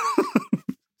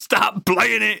 start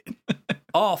playing it.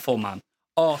 Awful, man,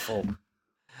 awful.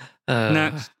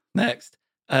 Next.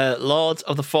 Lords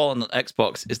of the Fallen on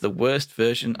Xbox is the worst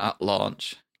version at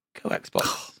launch. Go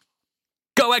Xbox.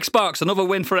 Go Xbox! Another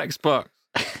win for Xbox.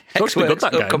 Xbox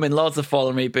upcoming Lords of the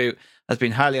Fallen reboot has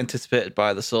been highly anticipated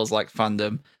by the Souls-like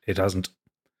fandom. It hasn't.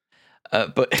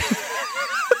 But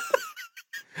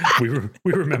we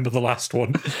remember the last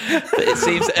one. it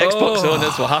seems Xbox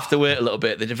owners will have to wait a little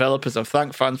bit. The developers have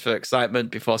thanked fans for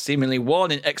excitement before seemingly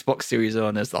warning Xbox Series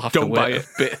owners they'll have to wait a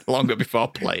bit longer before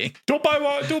playing. Don't buy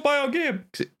our game.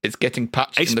 It's getting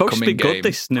patched It's in the supposed to be coming good,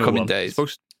 this new coming one. days.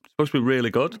 It's supposed to be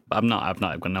really good. But I've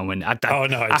not got no win.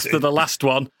 After the last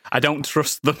one, I don't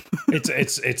trust them.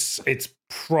 It's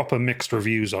proper mixed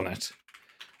reviews on it.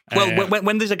 Well,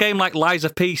 when there's a game like Lies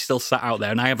of P still sat out there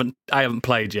and I haven't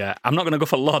played yet, I'm not going to go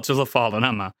for Lords of the Fallen,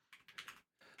 am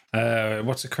I?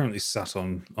 What's it currently sat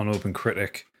on Open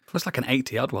Critic? It was like an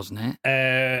 80 odd, wasn't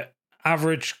it?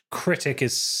 Average critic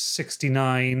is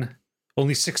 69.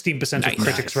 Only 16% of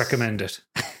critics recommend it.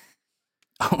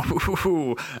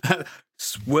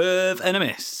 Swerve and a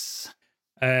miss.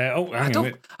 I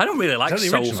don't really like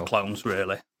Souls original? clones,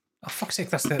 really. Oh, fuck's sake!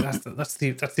 That's the original. That's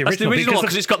the original one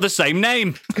because it's got the same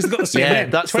name. Because it's got the same name.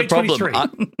 That's the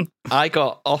problem. I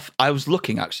got off. I was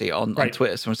looking actually on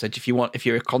Twitter. Someone said, if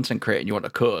you're a content creator and you want a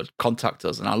code, contact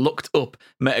us. And I looked up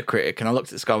Metacritic and I looked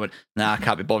at the score and went, nah, I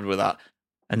can't be bothered with that.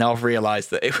 And now I've realised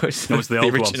that it was the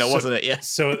original, one. Wasn't it? Yes.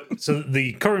 So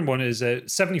the current one is a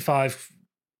 75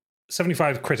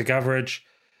 critic average.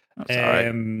 That's all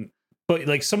right. But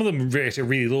like some of them rate it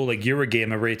really low. Like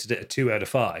Eurogamer rated it a 2 out of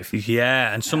 5.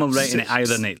 Yeah, and some are rating it higher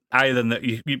than that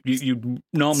you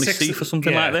normally see for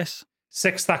something like this.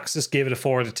 Sixth Axis gave it a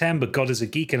 4 out of 10, but God is a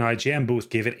Geek and IGN both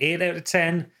gave it 8 out of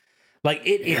 10. Like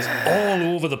it is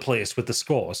all over the place with the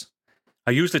scores.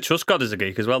 I usually trust God is a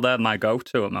Geek as well. They're my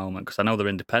go-to at the moment because I know they're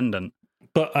independent,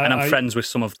 but and I'm friends with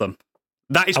some of them.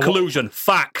 That is collusion.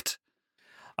 Fact.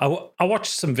 I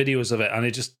watched some videos of it, and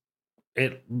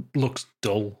it looks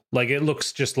dull. Like it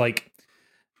looks just like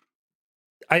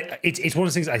it's one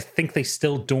of the things I think they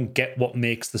still don't get what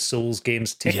makes the Souls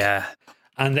games tick. Yeah,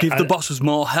 and give the bosses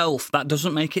more health. That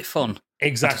doesn't make it fun.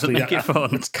 Exactly, that doesn't make it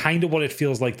fun. It's kind of what it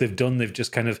feels like they've done. They've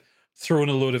just kind of thrown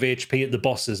a load of HP at the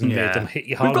bosses and made them hit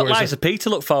you hard. We've got Lies of P to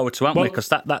look forward to, haven't we? Because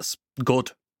that's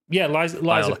good. Yeah, Lies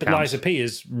of P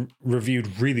is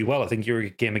reviewed really well. I think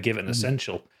Eurogamer gave it an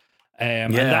essential.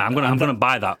 I'm gonna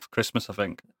buy that for Christmas, I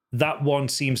think. That one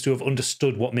seems to have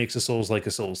understood what makes a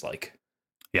Souls-like.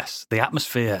 Yes, the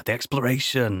atmosphere, the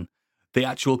exploration, the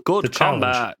actual good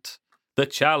combat, the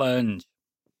challenge.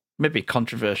 Maybe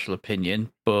controversial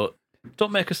opinion, but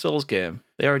don't make a Souls game.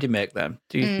 They already make them.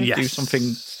 Do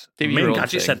something. Me and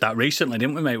Gadget said that recently,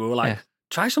 didn't we, mate? We were like,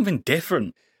 try something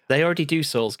different. They already do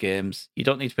Souls games. You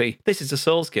don't need to be. This is a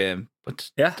Souls game,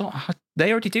 but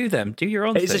They already do them. Do your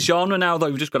own It's thing. a genre now, though.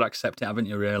 You've just got to accept it, haven't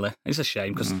you, really? It's a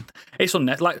shame because it's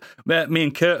unnet. Like, me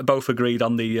and Kurt both agreed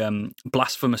on the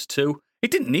Blasphemous 2.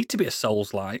 It didn't need to be a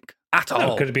Souls-like at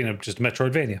all. It could have been just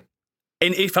Metroidvania.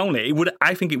 And if only, it would.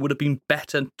 I think it would have been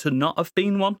better to not have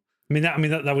been one.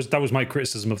 That was my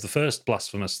criticism of the first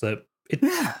Blasphemous, that it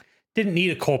didn't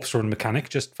need a corpse run mechanic,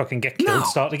 just fucking get killed,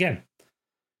 start again.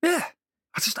 Yeah.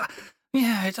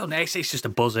 I don't know. It's just a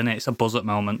buzz, innit? It's a buzz at the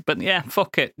moment. But yeah,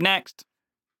 fuck it. Next,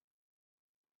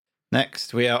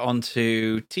 we are on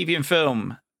to TV and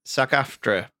film.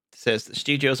 SAG-AFTRA says that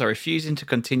studios are refusing to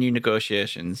continue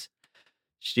negotiations.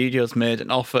 Studios made an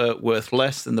offer worth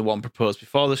less than the one proposed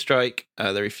before the strike.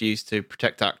 They refused to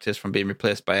protect actors from being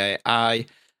replaced by AI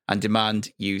and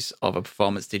demand use of a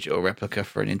performance digital replica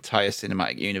for an entire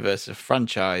cinematic universe of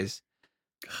franchise.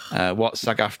 What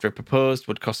SAG-AFTRA proposed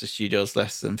would cost the studios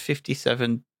less than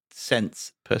 57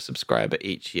 cents per subscriber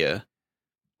each year.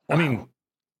 Wow. I mean,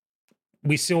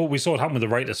 we saw it happen with the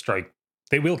writer's strike.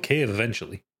 They will cave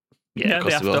eventually. Yeah,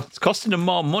 they have to. It's costing them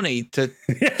more money to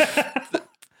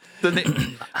than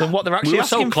what they're actually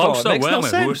asking so close, for. though, It makes weren't no we?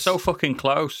 sense. We were so fucking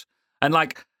close. And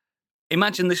like,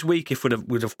 imagine this week if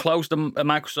we'd have closed a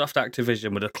Microsoft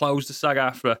Activision, would have closed the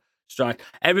SAG-AFTRA strike.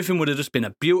 Everything would have just been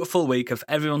a beautiful week of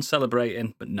everyone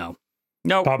celebrating. But no,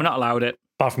 we're not allowed it.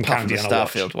 Apart from Candy the and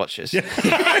Starfield watchers.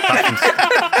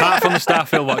 Apart from the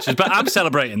Starfield watchers. But I'm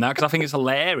celebrating that because I think it's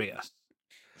hilarious.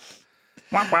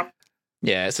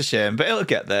 Yeah, it's a shame, but it'll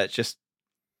get there.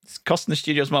 It's costing the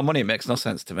studios more money. It makes no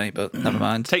sense to me, but never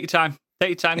mind. Take your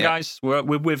time, guys. We're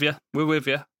with you. We're with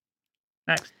you.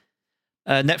 Next.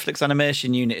 Netflix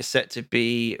animation unit is set to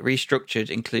be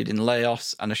restructured, including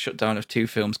layoffs and a shutdown of 2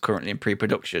 films currently in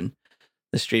pre-production.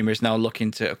 The streamer is now looking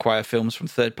to acquire films from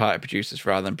third-party producers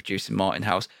rather than producing more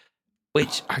in-house,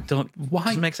 which I don't. Why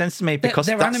doesn't make sense to me because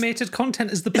their animated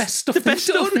content is the best stuff. The best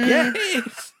stuff, yeah,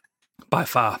 by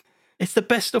far. It's the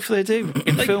best stuff they do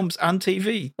in films and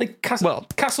TV. Like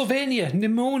Castlevania,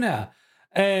 Nimona.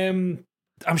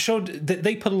 I'm sure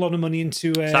they put a lot of money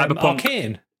into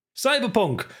Arcane.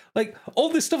 Cyberpunk. Like, all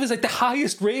this stuff is like the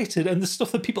highest rated and the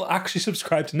stuff that people actually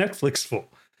subscribe to Netflix for.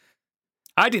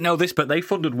 I didn't know this, but they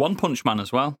funded One Punch Man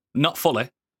as well. Not fully,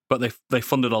 but they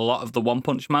funded a lot of the One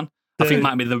Punch Man. I think it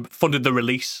might be they funded the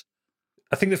release.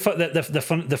 I think they're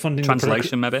funding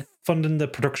translation, maybe funding the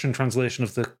production translation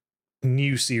of the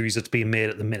new series that's being made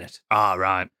at the minute. Ah,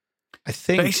 right. I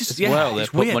think they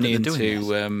put money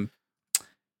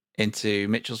into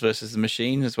Mitchell's versus the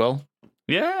Machine as well.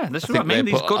 Yeah, that's what I mean.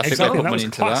 These good. Exactly, that was a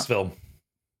class film.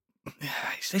 Yeah,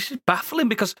 this is baffling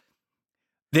because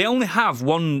they only have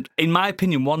one, in my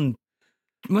opinion,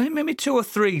 maybe 2 or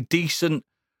 3 decent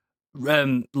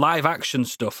live action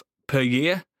stuff per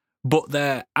year, but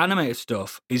their animated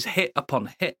stuff is hit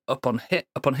upon hit upon hit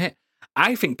upon hit.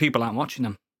 I think people aren't watching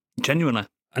them, genuinely.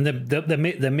 And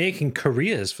they're making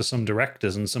careers for some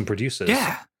directors and some producers.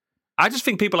 Yeah. I just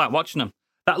think people aren't watching them.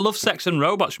 That Love, Sex and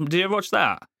Robots, did you ever watch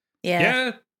that?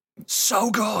 Yeah.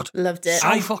 So good. Loved it.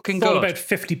 So fucking good. I thought good. about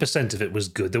 50% of it was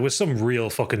good. There was some real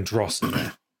fucking dross in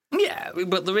there. Yeah,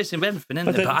 but there isn't everything in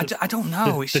there. But I don't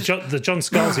know. The John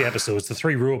Scalzi episodes, the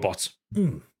 3 robots.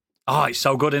 Oh, it's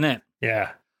so good, isn't it?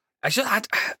 Yeah.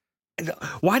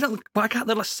 Why can't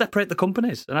they separate the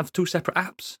companies and have 2 separate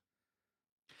apps?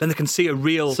 Then they can see a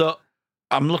real. So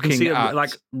I'm looking at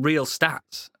like real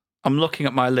stats. I'm looking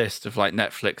at my list of like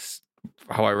Netflix,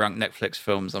 how I rank Netflix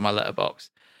films on my letterbox,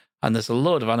 and there's a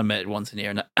load of animated ones in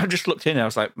here. And I just looked in and I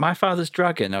was like, My Father's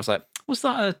Dragon. I was like, was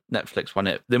that a Netflix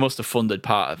one? They must have funded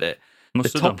part of it.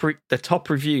 The top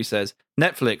review says,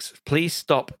 Netflix, please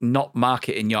stop not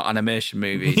marketing your animation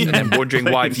movies, and then wondering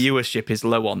why viewership is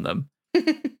low on them.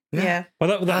 Yeah.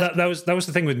 Well, that was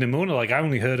the thing with Nimona. Like, I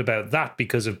only heard about that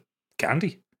because of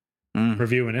Candy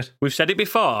reviewing it. We've said it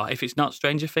before. If it's not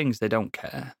Stranger Things, they don't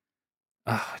care.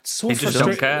 It's so they just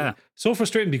don't care. So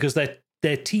frustrating because their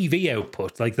TV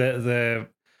output, like the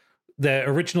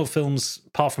original films,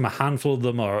 apart from a handful of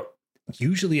them, are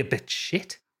usually a bit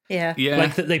shit. Yeah.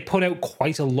 Like that they put out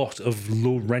quite a lot of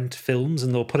low rent films,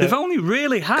 and they've only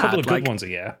really had a couple of good ones a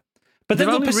year. But then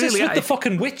they'll persist with the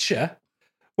fucking Witcher,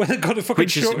 where they've got a fucking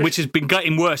which has been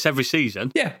getting worse every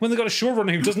season. Yeah, when they've got a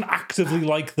showrunner who doesn't actively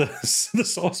like the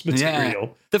source material. Yeah.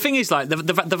 The thing is, like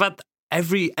they've had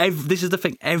every this is the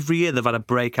thing. Every year they've had a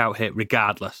breakout hit,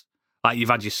 regardless. Like you've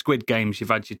had your Squid Games, you've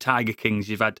had your Tiger Kings,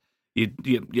 you've had your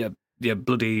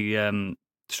bloody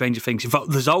Stranger Things.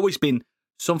 There's always been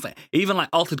something. Even like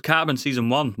Altered Carbon season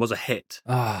 1 was a hit.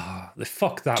 They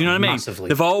fucked that. Do you know what massively. I mean?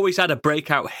 They've always had a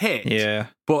breakout hit. Yeah,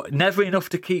 but never enough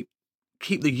to keep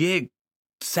the year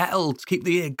settled, keep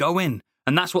the year going.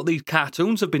 And that's what these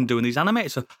cartoons have been doing. These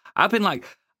animators. So I've been like,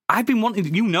 I've been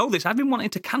wanting, you know this, I've been wanting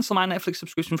to cancel my Netflix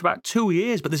subscription for about 2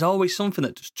 years, but there's always something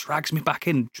that just drags me back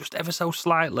in just ever so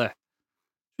slightly.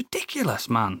 Ridiculous,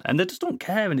 man. And they just don't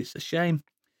care, and it's a shame.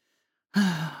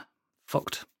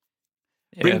 Fucked.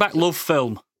 Yeah. Bring back Love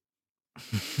Film.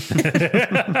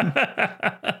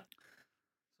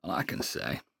 All I can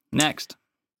say. Next.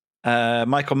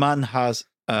 Michael Mann has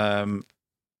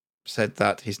said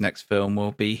that his next film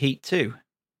will be Heat 2.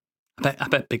 I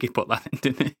bet Biggie put that in,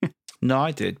 didn't he? No,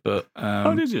 I did, but...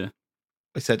 oh, did you?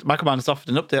 He said Michael Mann has offered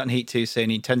an update on Heat 2, saying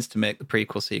he intends to make the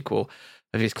prequel sequel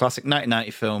of his classic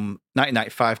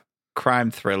 1995 crime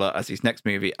thriller as his next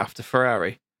movie after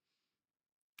Ferrari.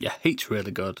 Yeah, Heat's really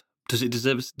good. Does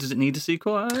it need a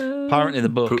sequel? Apparently the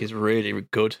book is really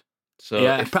good. So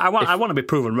yeah, I want to be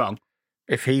proven wrong.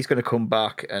 If he's going to come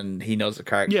back and he knows the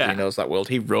character, he knows that world,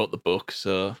 he wrote the book,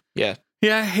 so yeah.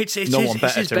 Yeah, it's no one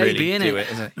better his to baby, really do it,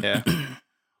 is it? Yeah.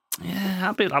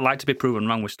 Yeah, I'd like to be proven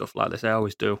wrong with stuff like this. I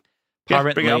always do.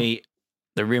 Apparently,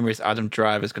 the rumor is Adam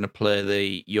Driver's going to play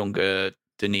the younger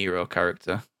De Niro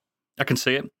character. I can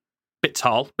see it. Bit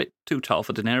tall, bit too tall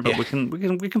for De Niro, but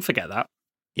we can forget that.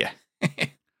 Yeah.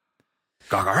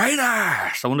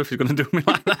 Gagarinus! I wonder if he's going to do me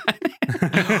like that.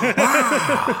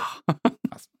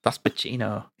 That's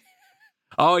Pacino.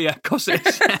 Oh yeah, of course it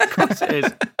is. Of course it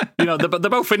is. You know, they're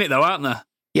both in it though, aren't they?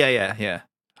 Yeah.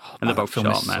 Oh, and they're both film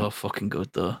short, is man. so fucking good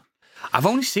though. I've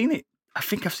only seen it. I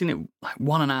think I've seen it like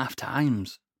 1.5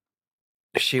 times.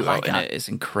 The shootout in it is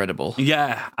incredible.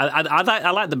 Yeah,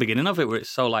 I like the beginning of it where it's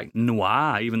so like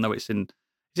noir, even though it's in.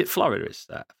 Is it Florida?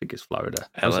 I think it's Florida.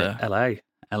 LA.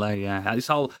 LA. Yeah, it's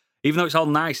all. Even though it's all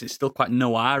nice, it's still quite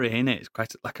noir in it. It's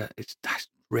quite like that's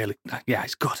really. Yeah,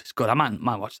 it's good. It's good. I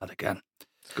might watch that again.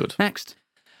 It's good. Next.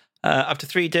 After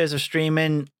 3 days of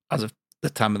streaming, as of the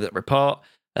time of that report,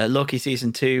 Loki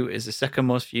Season 2 is the second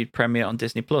most viewed premiere on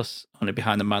Disney+, only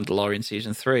behind The Mandalorian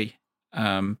Season 3.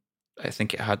 I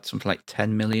think it had something like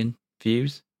 10 million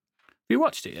views. Have you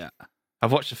watched it yet?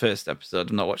 I've watched the first episode.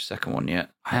 I've not watched the second one yet.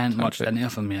 I haven't watched any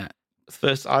of them yet.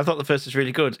 I thought the first was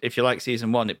really good. If you like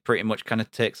Season 1, it pretty much kind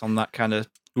of takes on that kind of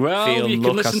feel, you can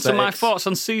look, listen aesthetics. to my thoughts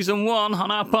on Season 1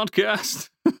 on our podcast.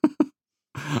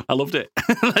 I loved it.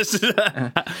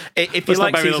 If you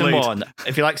like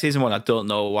Season 1, I don't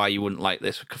know why you wouldn't like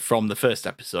this from the first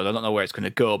episode. I don't know where it's going to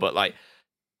go, but like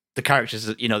the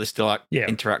characters, you know, they're still like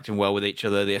interacting well with each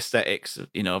other. The aesthetics,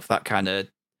 you know, of that kind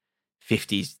of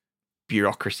 50s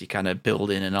bureaucracy kind of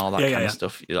building and all that kind of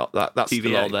stuff. You know, that's TVA.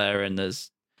 still all there. And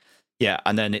there's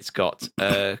and then it's got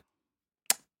what's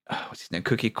his name?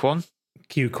 Cookie Kwan.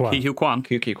 Q Kwan.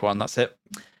 Cookie Kwan. That's it.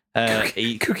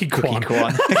 Cookie Kwan.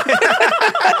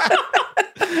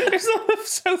 It's not a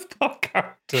South Park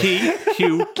character.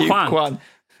 Q Kwan.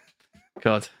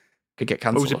 God, could get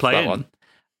cancelled. Who's he playing? That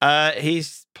one.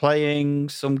 He's playing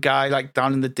some guy like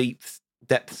down in the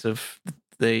depths of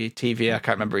the TV. I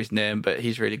can't remember his name, but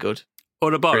he's really good.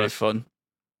 Ouroboros. Really fun.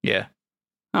 Yeah.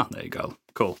 Oh, there you go.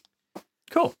 Cool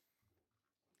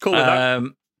with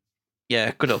that.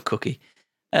 Yeah, good old Cookie.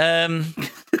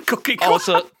 Cookie Kwan.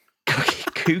 Also,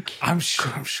 Cookie. I'm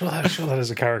sure that is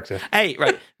a character. Hey,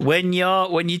 right. When you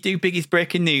do Biggie's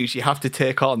breaking news, you have to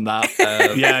take on that.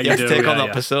 you have to take on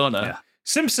that persona. Yeah.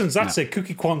 Simpsons. That's it.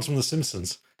 Cookie Kwan's from The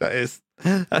Simpsons. That is.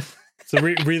 It's a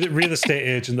real estate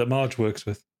agent that Marge works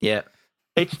with. Yeah,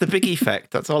 it's the Big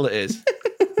effect. That's all it is.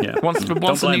 Yeah. Once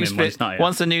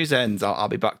the news ends, I'll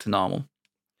be back to normal.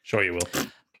 Sure, you will.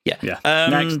 Yeah.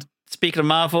 Next. Speaking of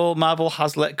Marvel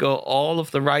has let go all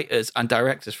of the writers and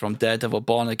directors from Daredevil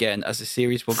Born Again as the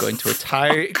series will go into a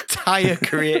entire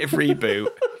creative reboot.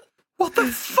 What the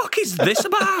fuck is this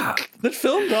about? They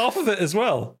filmed half of it as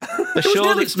well. The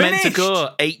show that's meant to go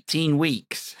 18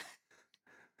 weeks.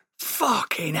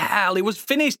 Fucking hell, it was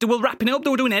finished. They were wrapping it up. They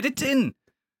were doing editing.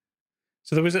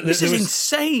 So this is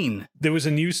insane. There was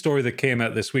a news story that came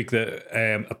out this week that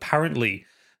apparently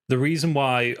the reason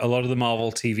why a lot of the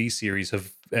Marvel TV series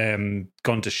have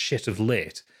gone to shit of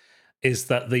late is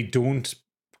that they don't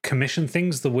commission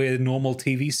things the way normal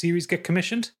TV series get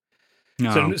commissioned.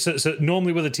 No. So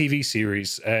normally with a TV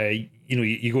series,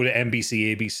 you go to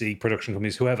NBC, ABC, production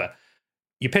companies, whoever.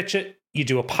 You pitch it, you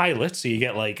do a pilot, so you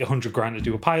get like $100,000 to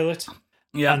do a pilot.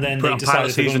 Yeah, and then put they on decide pilot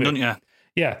if they're season, gonna don't you?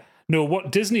 Yeah. No,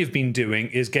 what Disney have been doing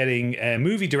is getting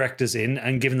movie directors in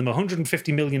and giving them a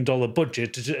 $150 million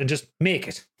budget and just make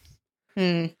it.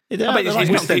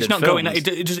 It's not going.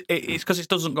 It's because it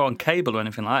doesn't go on cable or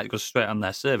anything like that. It goes straight on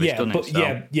their service, doesn't it? So.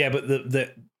 But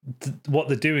the what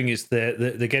they're doing is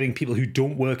they're getting people who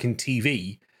don't work in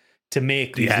TV to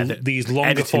make these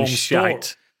longer form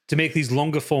stories. To make these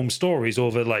longer form stories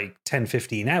over like 10,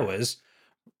 15 hours,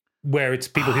 where it's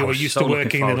people who are used to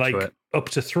working in like up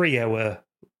to 3 hour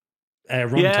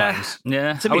runtimes.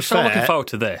 Yeah. To I be was so looking fair- forward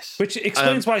to this. Which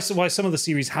explains why some of the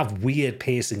series have weird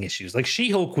pacing issues. Like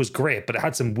She-Hulk was great, but it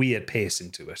had some weird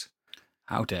pacing to it.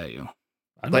 How dare you?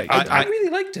 I I really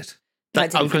liked it. I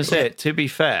was going to say, to be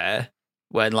fair,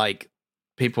 when like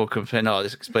people complain, "Oh,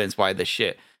 this explains why this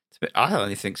shit," I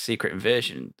only think Secret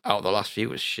Invasion out of the last few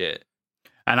was shit.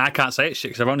 And I can't say it's shit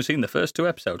because I've only seen the first 2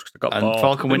 episodes because I got And bored.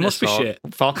 Falcon It Winter must be shit.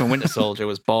 Falcon Winter Soldier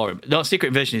was boring. No, Secret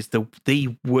Invasion is the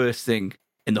worst thing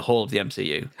in the whole of the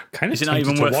MCU. Kind of Is it not tempted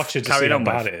even to worth watch it to see carrying how on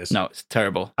bad with? it is. No, it's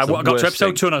terrible. I It's the got to worst episode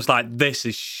thing. 2 and I was like, this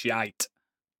is shite.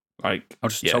 Like, I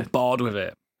was just yeah. so bored with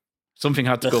it. Something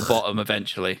had to go bottom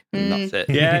eventually, and that's it.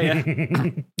 Yeah.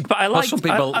 But I Well, like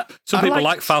some people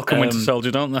like Falcon Winter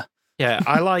Soldier, don't they? Yeah,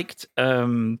 I liked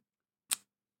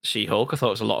She-Hulk. I thought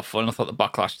it was a lot of fun. I thought the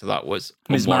backlash to that was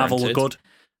Ms. Marvel were unwarranted. good.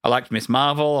 I liked Miss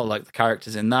Marvel. I liked the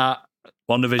characters in that.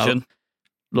 WandaVision.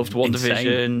 Loved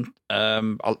WandaVision.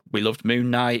 We loved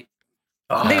Moon Knight.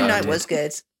 Moon Knight was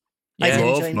good. I Yeah. did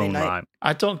Love enjoy Moon Moon Knight. Knight.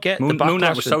 I don't get Moon the backlash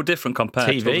Knight was to so different compared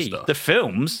to other TV. stuff. The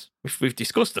films, we've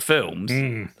discussed the films.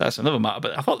 Mm. That's another matter.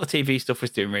 But I thought the TV stuff was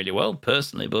doing really well,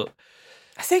 personally. But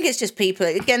I think it's just people.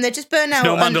 Again, they're just burnt out.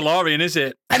 No on- Mandalorian, is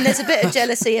it? And there's a bit of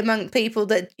jealousy among people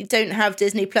that don't have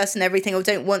Disney Plus and everything, or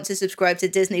don't want to subscribe to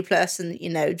Disney Plus, and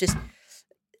just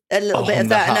a little bit hung of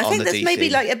the that. And hat I on think the that's maybe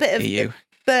DC like a bit of EU.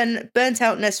 burnt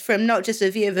outness from not just a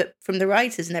view of it from the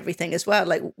writers and everything as well.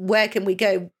 Like, where can we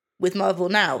go with Marvel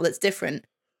now? That's different.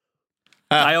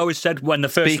 I always said when the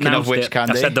first Speaking of announced which, it,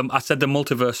 Candy. I said the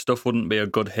multiverse stuff wouldn't be a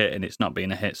good hit, and it's not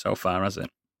been a hit so far, has it?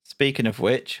 Speaking of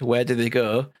which, where did they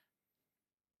go?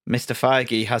 Mr.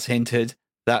 Feige has hinted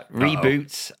that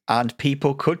reboots and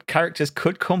characters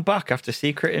could come back after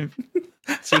Secret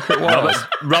Wars.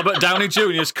 Robert Downey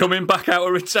Jr. is coming back out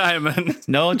of retirement.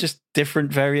 No, just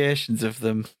different variations of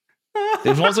them.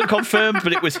 It wasn't confirmed,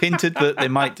 but it was hinted that they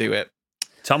might do it.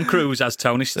 Tom Cruise as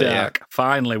Tony Stark. Yeah.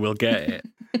 Finally, we'll get it.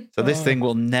 So this thing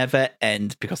will never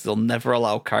end because they'll never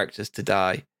allow characters to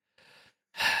die.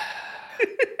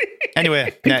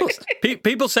 Anyway, next.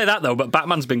 People say that though, but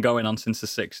Batman's been going on since the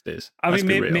 60s. I Let's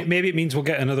mean, be real. maybe it means we'll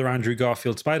get another Andrew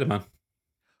Garfield Spider-Man.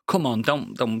 Come on,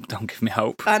 don't give me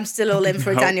hope. I'm still all in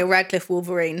for a Hope. Daniel Radcliffe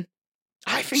Wolverine.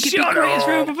 I think he'd be Shut great as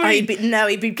up. Wolverine.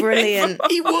 He'd be brilliant.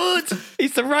 He would.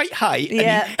 He's the right height. and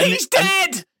Yeah. He's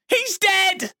dead. He's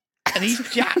dead. And he's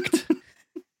jacked.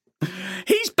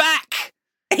 He's back.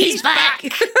 He's back.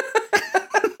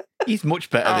 He's much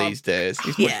better these days.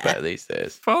 He's much better these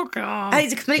days. Fuck off. And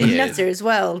he's a complete He is. nutter as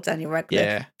well, Daniel Radcliffe.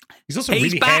 Yeah. He's also He's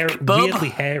really back, bub. weirdly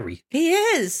hairy. He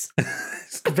is.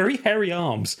 He's got very hairy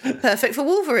arms. Perfect for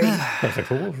Wolverine. Perfect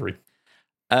for Wolverine.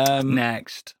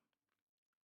 Next.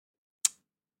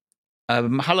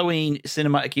 Halloween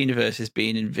cinematic universe is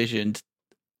being envisioned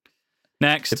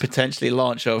Next. to potentially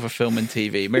launch over film and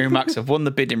TV. Miramax have won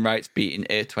the bidding rights, beating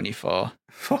A24.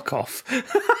 Fuck off.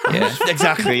 Yeah,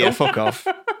 exactly. Yeah, fuck off.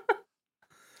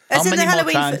 As in the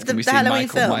Halloween, we the see Halloween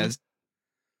Michael film. Myers?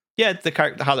 Yeah,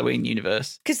 the Halloween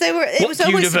universe. Because it What was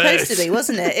always universe? supposed to be,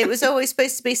 wasn't it? It was always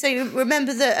supposed to be. So you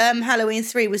remember that Halloween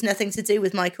 3 was nothing to do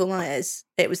with Michael Myers.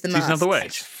 It was the mask. Season of the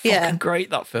Witch. Yeah. Fucking great,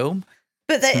 that film.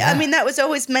 But I mean, that was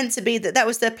always meant to be that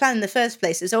was their plan in the first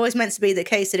place. It was always meant to be the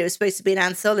case that it was supposed to be an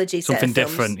anthology set Something of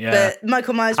films. different, yeah. But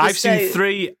Michael Myers was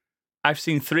I've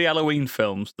seen three Halloween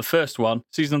films. The first one,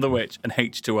 Season of the Witch, and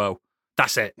H2O.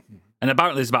 That's it. And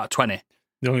there's about 20.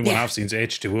 The only one Yeah. I've seen is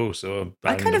H2O, so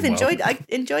I kind of enjoyed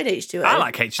H2O. I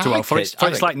like H2O for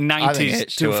its like 90s,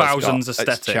 2000s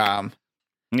aesthetic. Charm.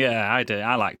 Yeah, I did.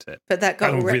 I liked it. But that I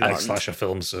got don't really like ripped. slasher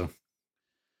films, so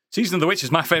Season of the Witch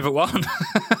is my favourite one.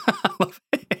 I love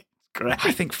it. It's great.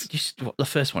 I think the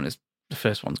first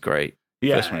one's great. The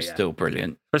Yeah, first one is yeah. still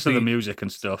brilliant. Especially the music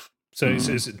and stuff. so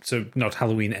so not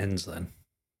Halloween ends then.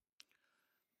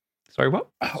 Sorry, what?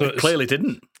 So It clearly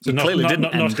didn't. So It not, clearly not, didn't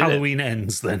not, end, not did it? Halloween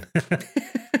ends then.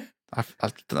 I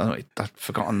don't know. I've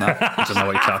forgotten that. I don't know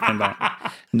what you're talking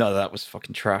about. No, that was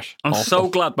fucking trash. I'm Awful. so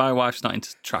glad my wife's not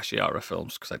into trashy horror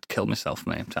films because I'd kill myself,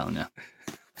 mate. I'm telling you.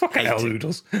 Fucking hell,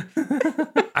 Oodles.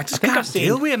 I just think can't I've seen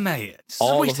deal with it, mate. It's a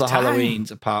all waste of the time.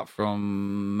 Halloweens apart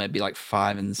from maybe like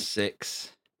 5 and 6.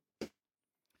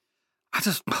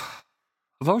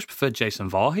 I've always preferred Jason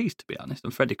Voorhees, to be honest,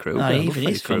 and Freddy Krueger. No, I love even Freddy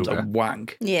his films are Krueger.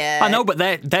 wank. Yeah. I know, but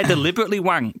they're deliberately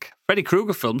wank. Freddy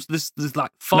Krueger films. There's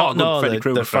like four good Freddy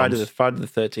Krueger the Friday films.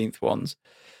 the 13th ones.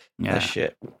 Yeah. They're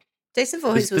shit. Jason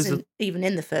Voorhees There's wasn't even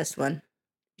in the first one.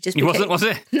 He wasn't, was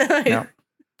it? No. No.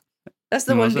 That's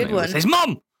the He one wasn't. good It one. was his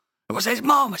mum. It was his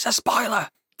mum. It's a spoiler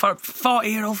for a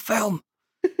 40-year-old film.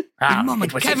 His mum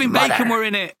and Kevin Bacon were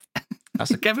in it.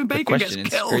 That's a Kevin good Bacon gets question in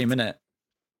killed. Scream, innit?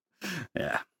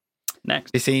 Yeah.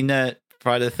 Next. You seen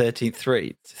Friday the 13th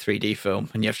 3. It's a 3D film,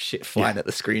 and you have shit flying at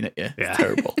the screen at you. Yeah. It's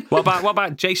terrible. What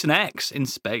about Jason X in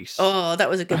space? Oh, that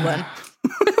was a good one.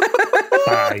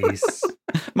 Nice.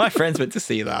 My friends went to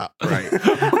see that, right?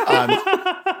 And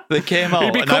they came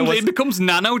out, He becomes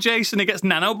Nano Jason. He gets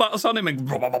nanobots on him, and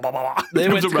they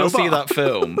went to go robot. see that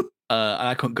film, and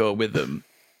I couldn't go with them.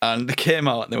 And they came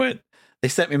out, and they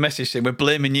sent me a message saying, "We're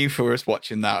blaming you for us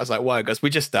watching that." I was like, "Why?" He goes, "We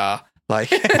just are." Like,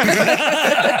 I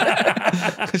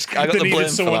got the blame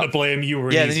someone for that. to blame. You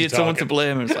were Yeah, they needed someone to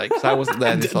blame. It was like, so I wasn't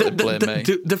there. And they thought they'd blame me.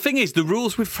 The thing is, the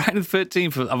rules with Friday the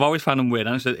 13th, I've always found them weird.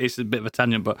 I know it's a bit of a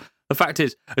tangent, but the fact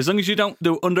is, as long as you don't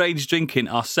do underage drinking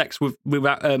or sex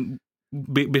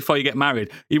before you get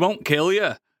married, he won't kill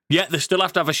you. Yet they still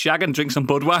have to have a shag and drink some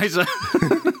Budweiser.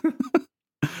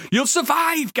 You'll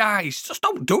survive, guys. Just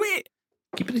don't do it.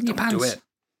 Keep it in your Don't do pants. it.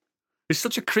 He's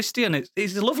such a Christian.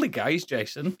 He's a lovely guy, he's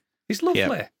Jason. He's lovely.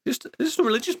 Yep. Just a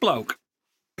religious bloke.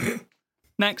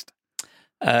 Next.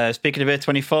 Speaking of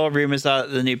A24, rumours are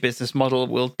that the new business model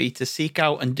will be to seek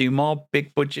out and do more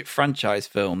big budget franchise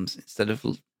films instead of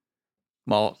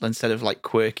like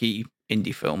quirky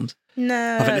indie films.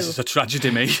 No. I think this is a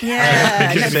tragedy, mate.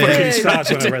 Yeah. This is no, fucking good.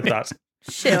 Starts when I read that.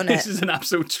 Shit on This it. is an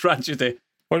absolute tragedy.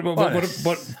 What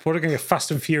are going to Fast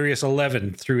and Furious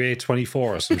 11 through A24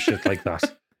 or some shit like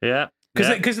that? Yeah.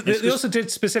 Because they also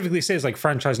did specifically say it's like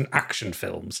franchise and action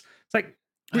films. It's like,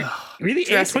 really?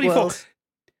 Jurassic A24? World.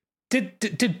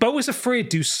 Did Beau is Afraid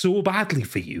do so badly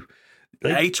for you?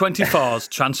 Like, A24's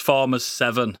Transformers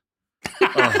 7.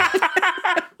 Oh.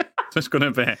 It's going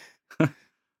to be The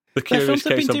Their Curious films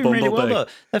have Case been of doing really Bumblebee. well,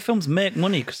 though. Their films make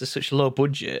money because they're such low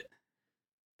budget.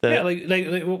 yeah,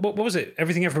 like what was it?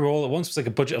 Everything Everywhere All at Once was like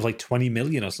a budget of like 20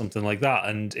 million or something like that,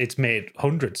 and it's made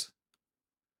hundreds.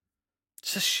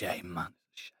 It's a shame, man.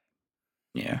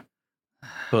 Yeah.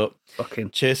 But Fucking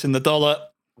chasing the dollar,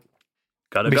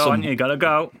 gotta Be go, some- ain't you? Gotta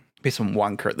go. be some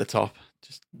wanker at the top.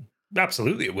 Just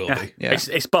Absolutely, it will be. Yeah.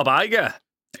 It's Bob Iger.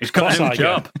 He's got Boss a new Iger.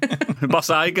 job. Boss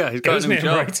Iger. He's Get got his a new name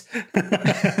job. right.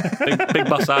 Big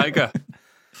Boss Iger.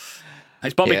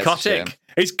 It's Bobby Yeah, it's a shame. Kotick.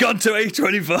 He's gone to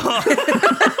A24.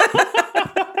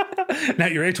 Now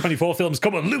your A24 films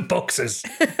come on loot boxes.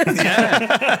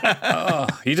 Oh,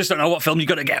 you just don't know what film you're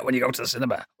going to get when you go to the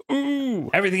cinema. Ooh.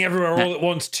 Everything Everywhere All at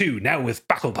Once 2, now with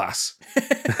Battle Pass.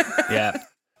 Yeah.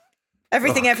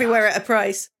 Everything everywhere at a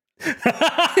price.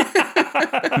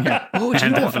 Yeah. Oh, do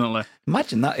you know what? Definitely.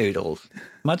 Imagine that, Oodles.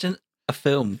 Imagine a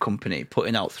film company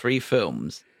putting out 3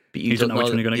 films, but you don't know which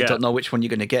one you're gonna you get. don't know which one you're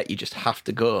going to get. You just have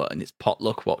to go, and it's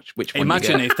potluck watch which one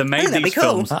Imagine you get. if they made that'd be these cool.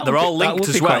 films. That They're would all be- that linked would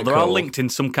as be well. quite They're all cool. linked in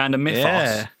some kind of mythos.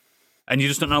 Yeah. And you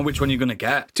just don't know which one you're going to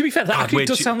get. To be fair, that God, actually we're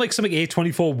does ju- sound like something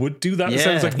A24 would do. That Yeah.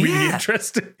 sounds like really Yeah.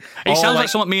 interesting. It Or sounds like like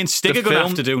something me and Stig The are going to have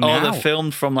film- to do or now. they're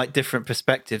filmed from like different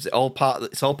perspectives. It's all part of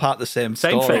the same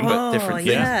Same story, thing. but different things.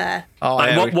 Yeah. Oh,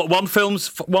 Like, yeah, one film's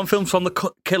from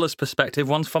the killer's perspective,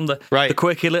 one's from the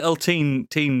quirky little teen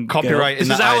girl. copyrighting This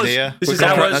that is ours. idea. This We're is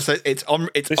copyrighting- ours. that's it. It's on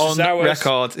This is on ours.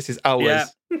 record. This is ours. Yeah.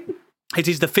 It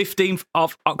is the 15th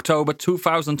of October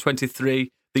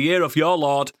 2023, the year of your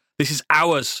Lord. This is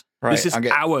ours. Right, This is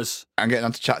ours. I'm getting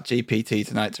onto ChatGPT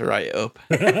tonight to write it up.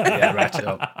 Yeah, write it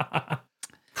up.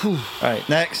 Right,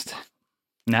 next.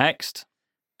 Next.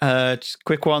 Just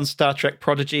quick one. Star Trek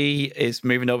Prodigy is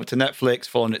moving over to Netflix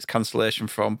following its cancellation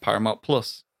from Paramount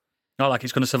Plus. Not like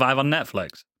it's going to survive on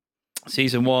Netflix.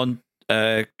 Season 1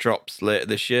 drops later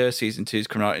this year. Season 2 is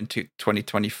coming out in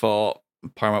 2024.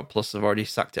 Paramount Plus have already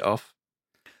sacked it off.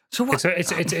 So what?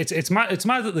 It's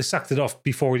mad that they sacked it off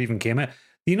before it even came out.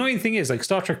 The annoying thing is, like,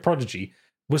 Star Trek Prodigy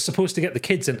was supposed to get the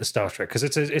kids into Star Trek because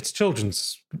it's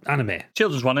children's anime.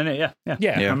 Children's one, innit? Yeah. Yeah,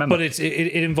 Yeah. I remember. but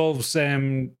it involves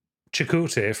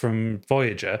Chakotay from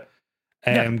Voyager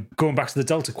going back to the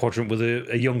Delta Quadrant with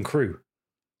a young crew.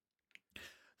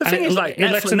 The And thing it- is, like,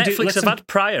 it lets them do- Netflix lets have them- had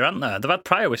prior, haven't they? They've had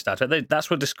prior with Star Trek. That's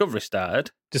where Discovery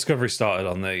started. Discovery started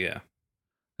on there, yeah.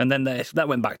 And then that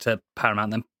went back to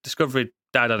Paramount. Then Discovery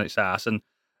died on its ass. And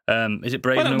is it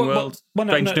Brave Well, no, New well, Worlds? well,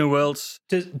 no, Strange no. New Worlds?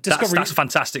 Discovery That's a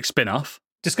fantastic spin-off.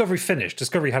 Discovery finished.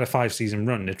 Discovery had a 5-season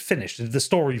run. It finished. The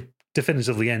story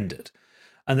definitively ended.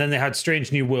 And then they had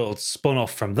Strange New Worlds spun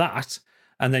off from that.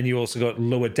 And then you also got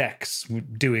Lower Decks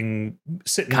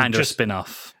sitting Kind of a just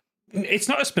spin-off. It's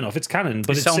not a spin-off, it's canon,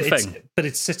 but Its own thing. but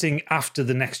it's sitting after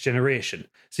the Next Generation.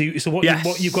 So what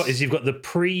Yes. you've got is you've got the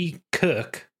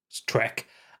pre-Kirk Trek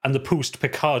and the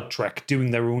post-Picard Trek doing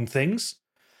their own things.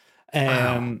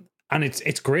 And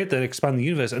it's great that they expand the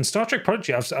universe. And Star Trek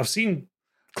Prodigy, I've seen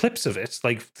clips of it,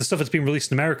 like the stuff that's been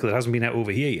released in America that hasn't been out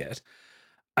over here yet.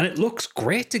 And it looks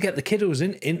great to get the kiddos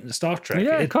in Star Trek.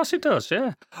 Yeah, of course it does,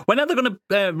 yeah. When are they going to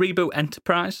reboot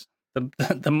Enterprise?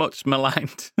 The much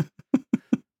maligned.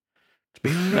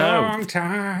 Been a long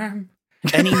time.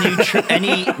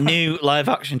 Any new live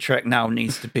action Trek now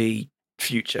needs to be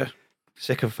future.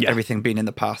 Sick of everything being in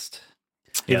the past.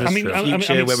 Yeah,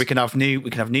 future where we can have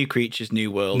new creatures,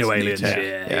 new worlds, new aliens. tech.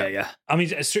 Yeah. I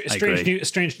mean,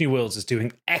 Strange New Worlds is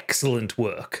doing excellent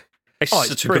work. It's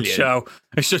such a good show.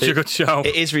 It's such a good show.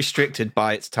 It is restricted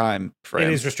by its time frame.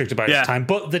 It is restricted by its time,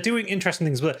 but they're doing interesting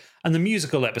things with it. And the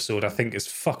musical episode, I think, is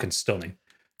fucking stunning.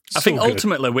 I think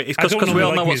ultimately, it's because we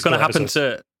all know what's going to happen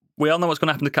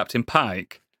to Captain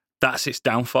Pike. That's its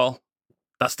downfall.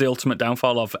 That's the ultimate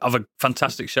downfall of a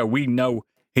fantastic show. We know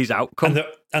his outcome,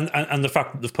 and the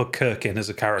fact that they've put Kirk in as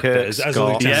a character, as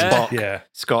Scott, a Spock,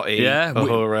 Scotty,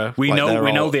 Uhura. We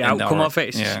know the outcome of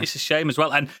it. It's a shame as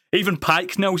well, and even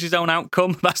Pike knows his own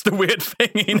outcome. That's the weird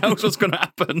thing. He knows what's going to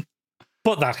happen.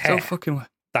 But that hair, on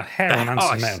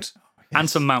Anson Mount.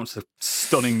 Anson Mount's a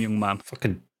stunning young man.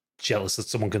 Fucking jealous that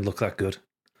someone can look that good.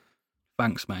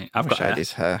 Thanks, mate. I've got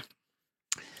his hair.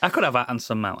 I could have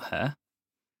Anson Mount hair.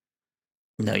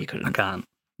 No, you couldn't. I can't.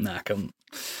 No, I couldn't.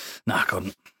 No, I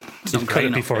couldn't. You've cut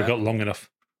it before it got long enough.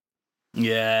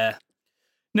 Yeah.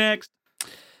 Next.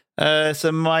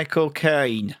 So Michael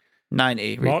Caine,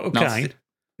 90.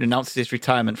 Announces his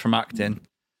retirement from acting.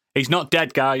 He's not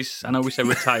dead, guys. I know we say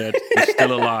retired. He's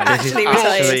still alive.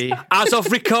 Actually, as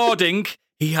of recording,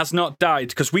 he has not died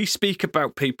because we speak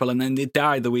about people and then they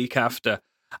die the week after.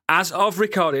 As of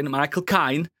recording, Michael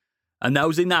Caine, a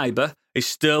nosy neighbour, is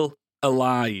still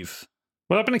alive.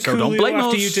 What happened to Coolio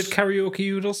after you did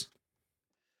karaoke oodles?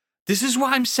 This is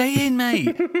what I'm saying,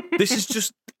 mate. This is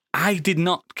just... I did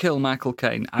not kill Michael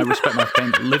Caine. I respect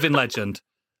Michael Caine. Living legend.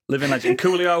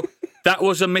 Coolio, that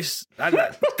was a miss...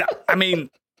 I mean,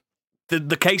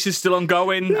 the case is still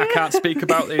ongoing. I can't speak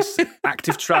about this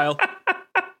active trial.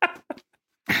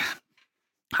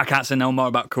 I can't say no more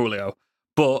about Coolio.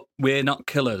 But we're not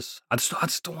killers. I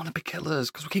just don't want to be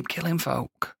killers because we keep killing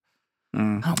folk.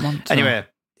 I don't want to. Anyway,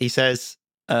 he says...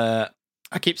 I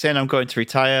keep saying I'm going to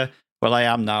retire. Well, I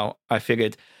am now. I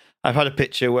figured I've had a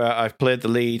picture where I've played the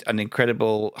lead and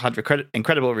incredible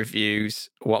reviews.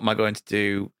 What am I going to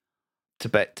do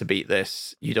to beat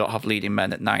this? You don't have leading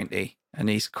men at 90. And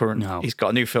he's got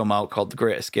a new film out called The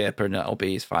Great Escaper, and that'll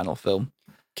be his final film.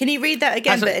 Can you read that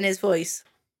again, but in his voice?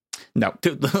 No.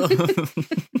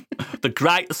 The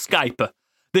Great Escaper.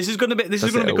 This is going to be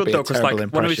good though,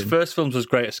 because one of his first films was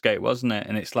Great Escape, wasn't it?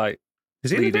 And it's like. Is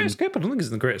he in The Great Escape? I don't think he's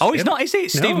in The Great Escape. Oh, he's not, is he?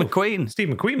 It's Steve McQueen. Steve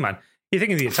McQueen, man. You're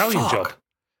thinking the Italian Job.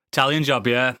 Italian Job,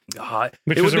 yeah.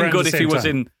 Which it would have been good if he was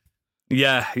in...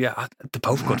 Yeah. They're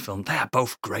both good films. They are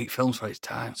both great films for its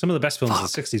time. Some of the best films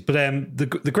of the 60s. But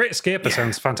the Great Escaper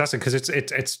sounds fantastic because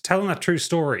it's telling a true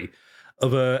story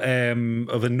of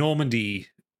a Normandy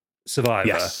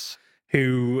survivor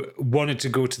who wanted to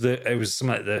go to it was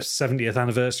something like the 70th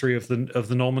anniversary of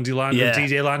the Normandy landing, the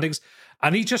D-Day landings.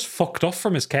 And he just fucked off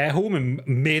from his care home and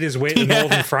made his way to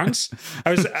northern France.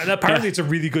 And apparently it's a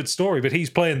really good story, but he's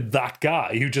playing that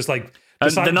guy who just like...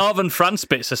 And the northern France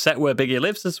bits are set where Biggie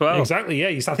lives as well. Exactly, yeah.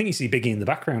 I think you see Biggie in the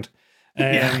background.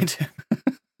 But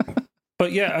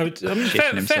yeah, I mean,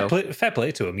 fair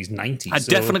play to him. He's 90. I'm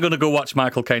definitely going to go watch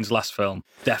Michael Caine's last film.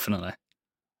 Definitely.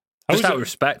 Just out of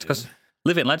respect, because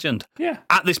living legend. Yeah.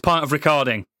 At this point of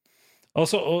recording.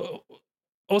 Also,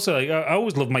 like, I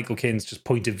always love Michael Caine's just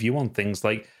point of view on things.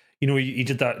 Like, you know, he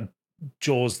did that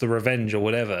Jaws: The Revenge or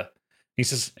whatever. He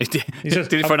says, he did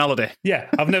it for an holiday. Yeah,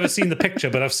 I've never seen the picture,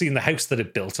 but I've seen the house that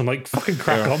it built. I'm like, fucking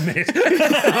crack on, mate.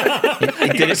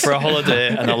 He did it for a holiday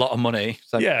and a lot of money.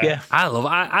 So, yeah. I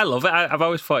love it. I've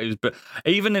always thought he was, but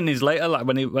even in his later, like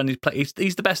when he's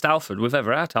the best Alfred we've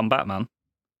ever had on Batman.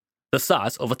 The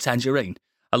size of a tangerine.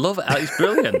 I love it. He's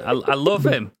brilliant. I love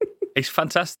him. He's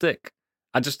fantastic.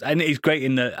 And he's great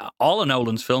in all of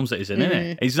Nolan's films that he's in, isn't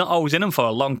it? He's not always in them for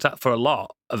a long time, for a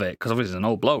lot of it, because obviously he's an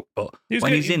old bloke. But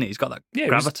when he's in it, he's got that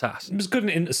gravitas. He was good in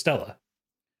Interstellar.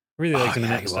 I really liked him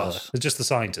in Interstellar. He's just the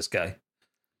scientist guy.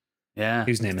 Yeah.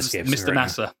 Whose name escapes Mr. me right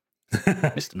NASA.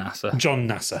 Mr. NASA. John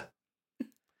NASA.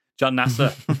 John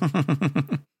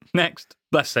NASA. Next.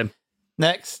 Bless him.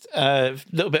 Next, a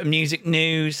little bit of music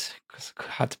news. I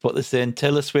had to put this in.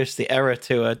 Taylor Swift's The Era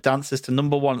Tour dances to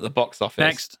 #1 at the box office.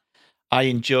 Next.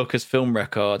 Eyeing Joker's film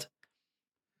record.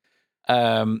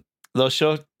 The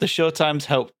showtimes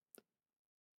helped.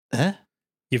 Huh?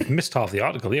 You've missed half the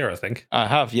article here, I think. I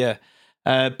have, yeah.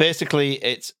 Basically,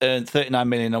 it's earned 39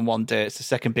 million on one day. It's the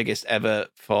second biggest ever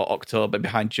for October,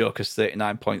 behind Joker's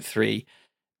 39.3.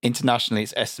 Internationally,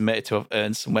 it's estimated to have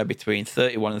earned somewhere between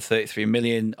 31 and 33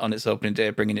 million on its opening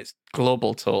day, bringing its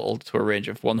global total to a range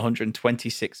of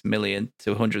 126 million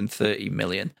to 130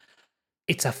 million.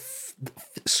 It's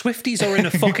Swifties are in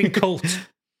a fucking cult.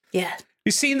 Yeah.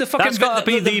 You've seen the fucking... That's got to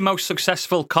be the most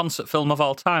successful concert film of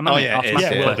all time, hasn't it?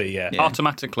 Automatically. it will be, yeah.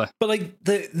 Automatically. But like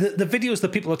the videos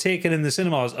that people are taking in the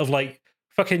cinemas of like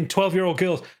fucking 12-year-old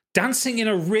girls dancing in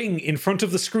a ring in front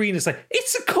of the screen, is like,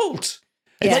 it's a cult.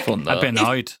 It's Yeah. fun, though. I'd be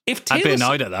annoyed. I'd be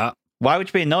annoyed at that. Why would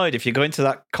you be annoyed if you're going to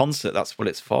that concert? That's what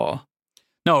it's for.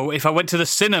 No, if I went to the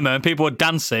cinema and people were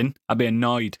dancing, I'd be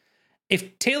annoyed.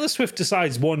 If Taylor Swift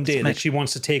decides one day that she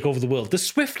wants to take over the world, the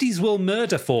Swifties will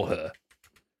murder for her.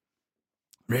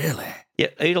 Really? Yeah,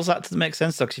 Eagles, that doesn't make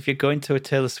sense, though, because if you're going to a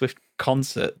Taylor Swift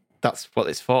concert, that's what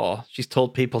it's for. She's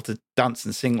told people to dance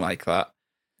and sing like that.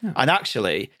 Yeah. And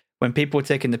actually, when people were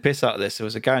taking the piss out of this, there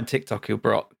was a guy on TikTok who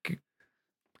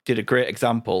did a great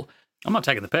example. I'm not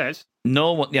taking the piss.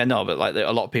 No one, but like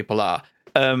a lot of people are.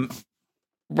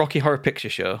 Rocky Horror Picture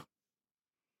Show.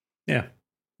 Yeah.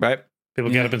 Right?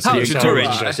 People get up and How sing. would you do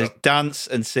it? Just dance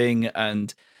and sing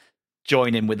and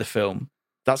join in with the film.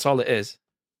 That's all it is.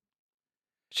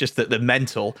 It's just that they're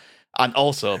mental, and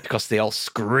also because they all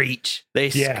screech. They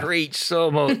screech so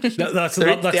much. That's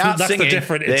the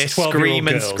difference. They It's 12-year-old scream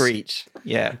and girls. screech.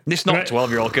 Yeah, it's not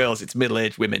 12-year-old girls. It's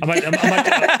middle-aged women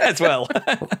as well.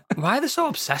 Why are they so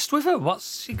obsessed with her?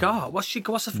 What's she got? What's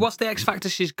the X factor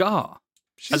she's got?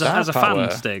 As a fan,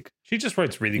 Stig. She just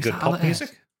writes really good pop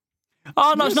music.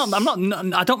 Oh no, it's not. I'm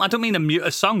not. I don't mean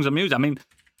a songs or music. I mean,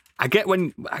 I get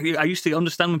when I used to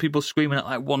understand when people screaming at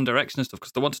like One Direction and stuff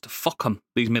because they wanted to fuck them.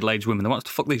 These middle-aged women, they wanted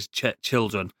to fuck these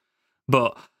children.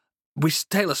 But with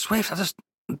Taylor Swift, I just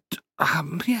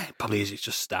it probably is. It's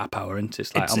just star power, isn't it?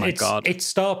 It's like, oh my god, it's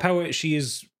star power. She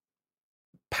is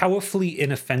powerfully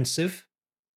inoffensive.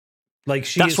 Like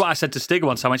that's what I said to Stig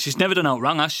once. I went, she's never done out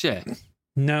wrong, has she?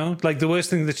 No, like the worst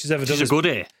thing that she's ever done. She's a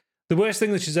goodie. The worst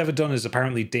thing that she's ever done is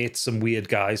apparently date some weird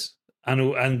guys.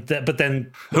 But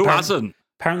then who hasn't?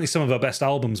 Apparently, some of her best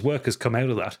albums work has come out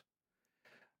of that.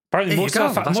 Apparently, most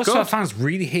of our fans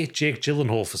really hate Jake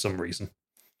Gyllenhaal for some reason.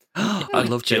 I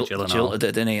love Jake Gyllenhaal. Jilted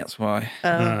it, didn't he? That's why.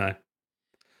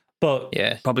 But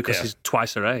yeah, probably because he's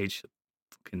twice her age.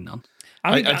 Fucking nonsense.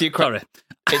 I do. Sorry.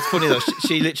 It's funny though.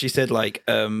 She literally said like,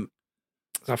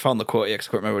 I found the quote. I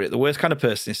can't remember it. The worst kind of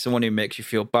person is someone who makes you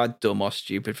feel bad, dumb, or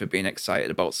stupid for being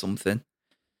excited about something.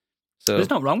 So there's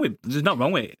not wrong with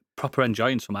proper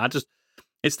enjoying something.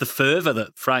 It's the fervour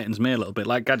that frightens me a little bit.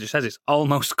 Like Gadget says, it's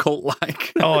almost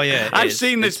cult-like. Oh, yeah. I've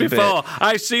seen this before.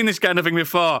 I've seen this kind of thing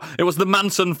before. It was the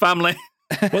Manson family.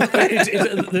 Well,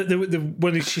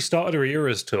 when she started her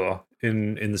Eras tour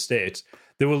in the States,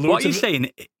 there were loads What are you saying?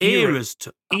 Eras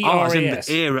tour? As in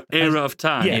the era of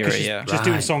time. Yeah, she's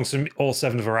doing songs from all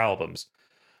 7 of her albums.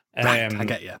 Right, I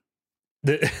get you.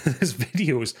 There's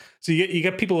videos. So you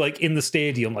get people like in the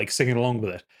stadium like singing along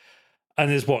with it. And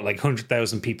there's like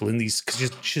 100,000 people in these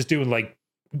because she's doing like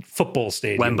football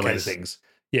stadium kind of things.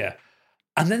 Yeah.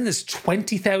 And then there's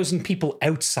 20,000 people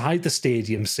outside the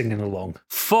stadium singing along.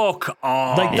 Fuck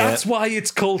off. Like, that's why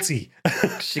it's culty.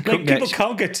 People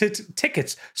can't get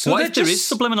tickets. So what if there is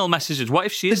subliminal messages? What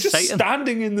if she is just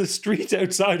standing in the street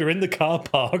outside or in the car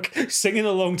park singing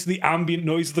along to the ambient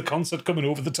noise of the concert coming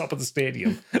over the top of the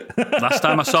stadium? Last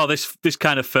time I saw this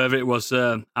kind of fervour, it was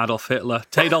Adolf Hitler.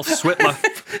 Tadolf Switler.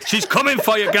 She's coming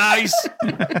for you, guys.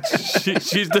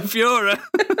 She's the Fuhrer.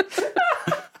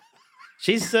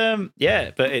 She's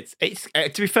but it's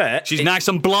to be fair, she's nice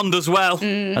and blonde as well.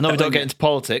 I know we don't get into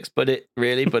politics, but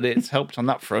it's helped on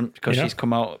that front because she's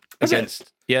come out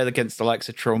against the likes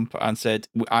of Trump and said,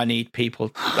 I need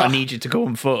you to go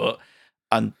and vote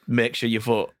and make sure you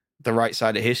vote the right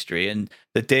side of history. And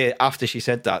the day after she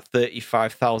said that,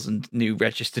 35,000 new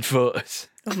registered voters.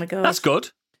 Oh my god, that's good.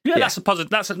 Yeah, that's a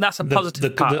positive. That's a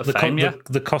positive part of fame.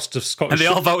 The cost of Scottish, and they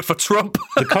all vote for Trump.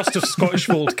 The cost of Scottish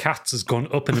fold cats has gone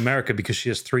up in America because she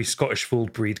has 3 Scottish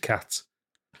fold breed cats.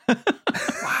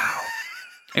 Wow!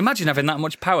 Imagine having that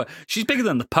much power. She's bigger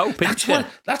than the Pope. That's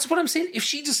what I'm saying. If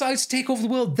she decides to take over the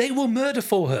world, they will murder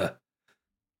for her.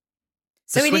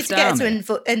 So we need to get her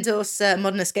to endorse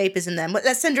modern escapism. Then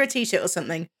let's send her a T-shirt or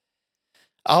something.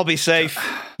 I'll be safe.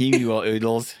 You are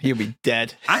oodles. You'll be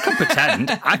dead. I can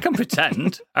pretend.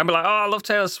 I'll be like, oh, I love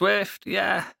Taylor Swift.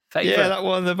 Yeah. Favorite. Yeah, that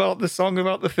one about the song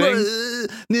about the thing.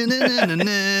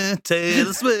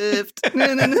 Taylor Swift.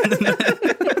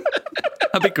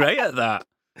 I'd be great at that.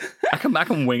 I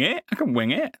can wing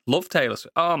it. Love Taylor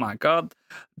Swift. Oh my god.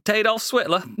 Tadolf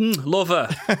Switler. Love her.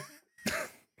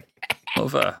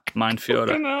 Love her. Mind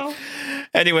Fuhrer.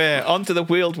 Anyway, on to the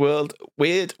Weird World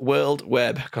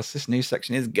Web, because this news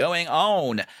section is going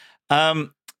on.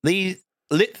 The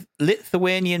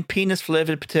Lithuanian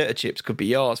penis-flavored potato chips could be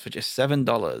yours for just $7.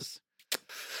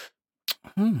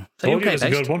 That's a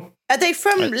good one. Are they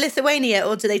from Lithuania,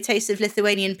 or do they taste of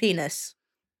Lithuanian penis?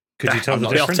 Could you tell the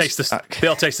They all difference? they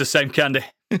all taste the same candy.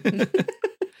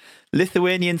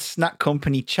 Lithuanian snack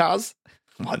company Chaz,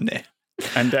 one name,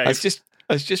 And has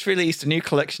just released a new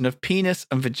collection of penis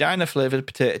and vagina flavored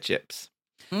potato chips.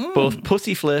 Both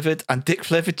pussy flavored and dick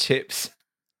flavored chips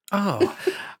oh,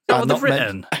 what they've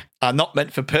written? are not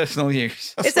meant for personal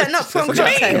use. Is that not prawn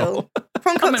cocktail?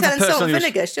 Prawn I meant cocktail for and salt personal and use.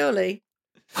 vinegar, surely.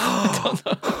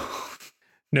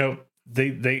 No,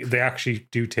 they actually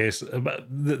do taste.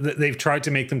 They've tried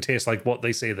to make them taste like what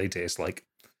they say they taste like.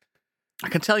 I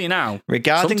can tell you now.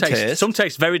 Regarding taste, some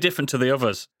taste very different to the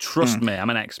others. Trust me, I'm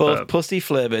an expert. both pussy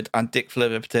flavored and dick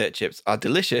flavored potato chips are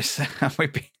delicious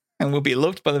and will be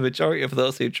loved by the majority of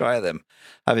those who try them.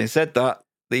 Having said that,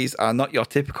 these are not your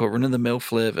typical run of the mill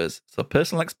flavors, so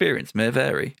personal experience may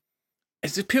vary.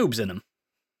 Is there pubes in them?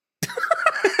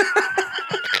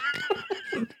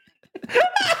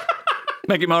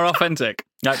 Make it more authentic.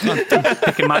 Like,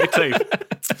 picking my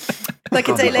teeth. Like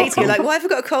a day later, you're like, why have I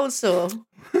got a cold sore?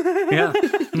 Yeah.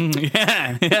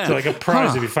 Yeah. It's like a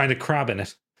prize if you find a crab in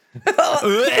it.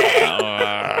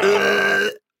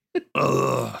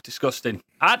 Oh, disgusting.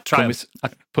 I'd try them.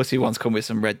 Pussy ones come with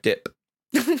some red dip.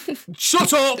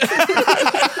 Shut up!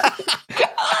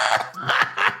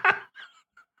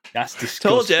 That's disgusting.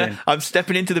 Told you, I'm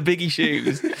stepping into the Biggie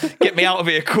shoes. Get me out of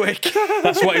here quick.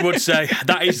 That's what he would say.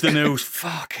 That is the news.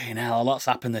 Fucking hell, a lot's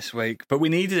happened this week. But we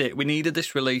needed it. We needed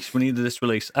this release.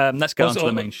 Let's get on to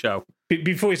the main show.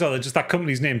 Before we start, just that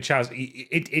company's name, Chaz,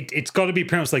 it's got to be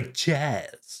pronounced like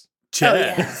Chaz. Oh,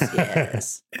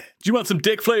 yes. Do you want some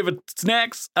dick-flavored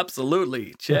snacks?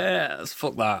 Absolutely. Cheers.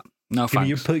 Fuck that. No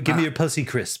thanks. Give me your pussy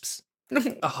crisps.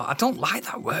 Oh, I don't like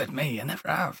that word, me. I never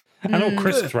have. I know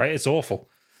crisps, right? It's awful.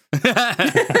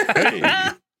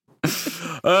 Yeah,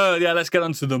 let's get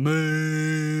on to the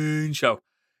main show.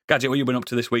 Gadget, what have you been up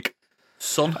to this week,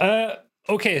 son?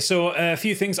 Okay, so a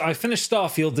few things. I finished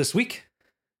Starfield this week.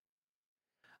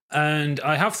 And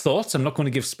I have thoughts. I'm not going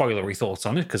to give spoilery thoughts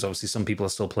on it because obviously some people are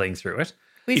still playing through it.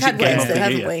 We've had Game games of though, the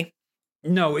haven't Year? we?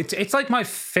 No, it's like my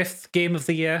fifth game of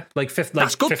the year.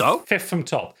 That's good, though. Fifth from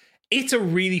top. It's a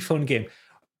really fun game.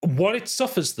 What it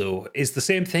suffers, though, is the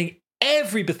same thing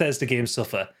every Bethesda game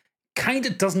suffer. Kind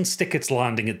of doesn't stick its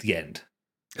landing at the end.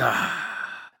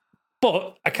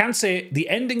 But I can say the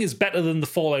ending is better than the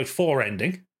Fallout 4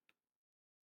 ending.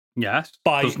 Yes,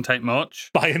 doesn't take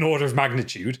much. By an order of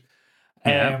magnitude.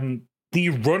 Yeah. The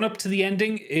run-up to the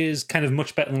ending is kind of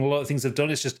much better than a lot of things they've done.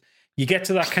 It's just, you get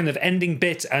to that kind of ending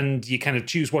bit and you kind of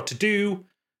choose what to do.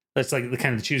 That's like the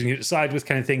kind of choosing who to side with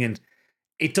kind of thing. And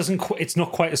it's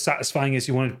not quite as satisfying as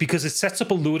you wanted because it sets up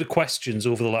a load of questions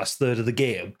over the last third of the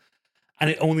game.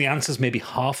 And it only answers maybe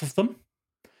half of them.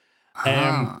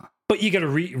 But you get a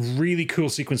really cool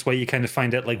sequence where you kind of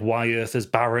find out like why Earth is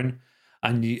barren.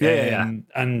 And you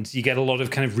and you get a lot of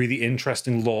kind of really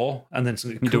interesting lore and then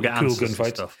some cool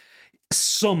gunfights.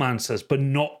 Some answers, but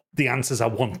not the answers I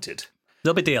wanted.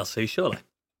 There'll be DLC, surely.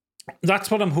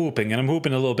 That's what I'm hoping, and I'm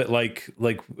hoping a little bit like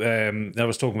I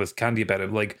was talking with Candy about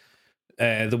it, like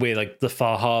the way like the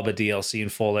Far Harbor DLC in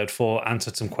Fallout 4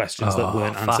 answered some questions that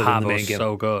weren't answered in the main game.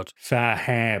 So good. Far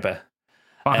Harbor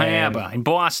in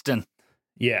Boston.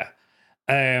 Yeah,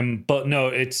 but no,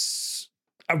 it's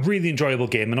a really enjoyable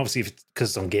game, and obviously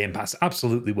because it's on Game Pass,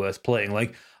 absolutely worth playing.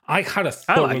 Like I had a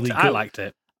thoroughly I liked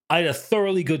it. I had a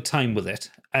thoroughly good time with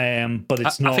it, but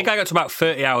it's not. I think I got to about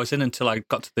 30 hours in until I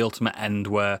got to the ultimate end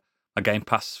where my Game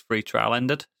Pass free trial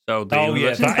ended. So the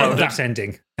universe imploded. That's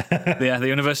ending. Yeah, the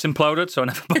universe imploded, so I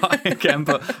never bought it again.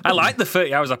 But I liked the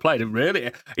 30 hours I played. It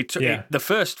really, the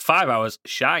first 5 hours,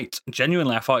 shite.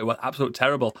 Genuinely, I thought it was absolutely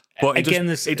terrible. But it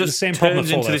just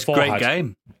turns into this great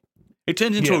game. It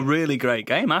turns into a really great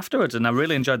game afterwards, and I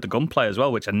really enjoyed the gunplay as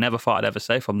well, which I never thought I'd ever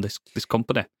say from this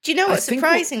company. Do you know what?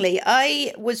 Surprisingly,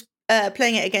 I was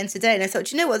playing it again today, and I thought,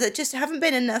 do you know what? There just haven't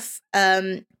been enough.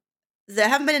 There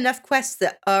haven't been enough quests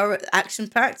that are action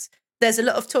packed. There's a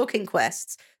lot of talking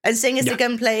quests, and seeing as the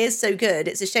gunplay is so good,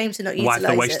 it's a shame to not utilize it.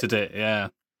 Why they wasted it? Yeah,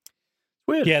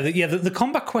 weird. Yeah, the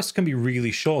combat quests can be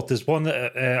really short. There's one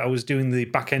that I was doing the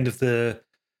back end of the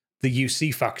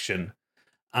UC faction.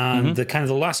 And the kind of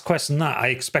the last quest in that I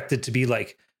expected to be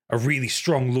like a really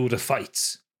strong load of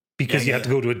fights because you had to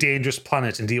go to a dangerous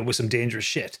planet and deal with some dangerous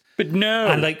shit. But no,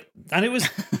 and it was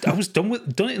I was done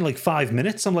it in like 5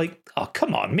 minutes. I'm like, oh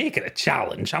come on, make it a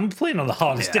challenge. I'm playing on the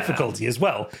hardest difficulty as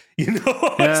well, you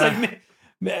know. It's like,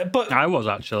 but I was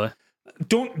actually.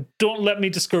 Don't let me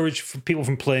discourage people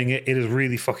from playing it. It is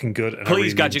really fucking good. And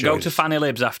please, Gadget, go to Fanny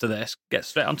Libs after this. Get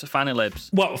straight onto Fanny Libs.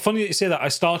 Well, funny that you say that. I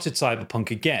started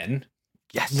Cyberpunk again.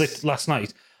 Yes, last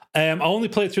night. I only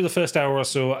played through the first hour or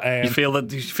so. You feel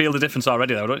the difference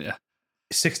already, though, don't you?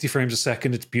 60 frames a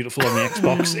second. It's beautiful on the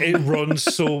Xbox. It runs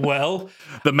so well.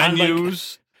 The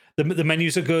menus. The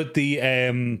menus are good. The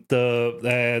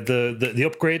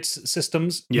upgrades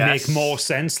systems Yes. make more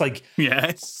sense. Like,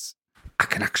 Yes. I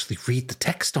can actually read the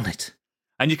text on it.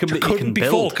 And you can, I you couldn't can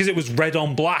before build. because it was red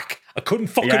on black. I couldn't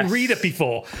fucking Yes. read it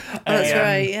before. That's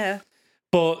right. Yeah.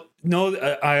 But no,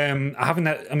 I haven't.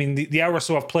 I mean, the hour or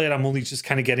so I've played, I'm only just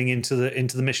kind of getting into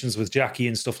the missions with Jackie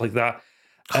and stuff like that.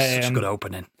 Such a good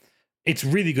opening. It's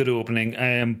really good opening.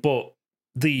 But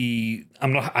I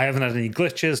haven't had any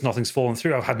glitches. Nothing's fallen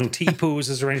through. I've had no T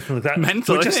poses or anything like that.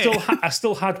 Mental, which isn't it? I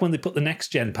still had when they put the next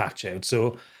gen patch out.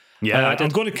 So Yeah, I I'm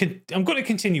did. going to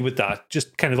continue with that,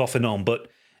 just kind of off and on. But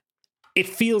it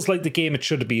feels like the game it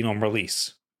should have been on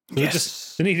release.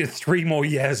 Yes. They needed 3 more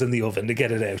years in the oven to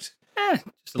get it out.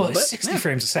 Just a little But bit. 60 Yeah.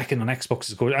 frames a second on Xbox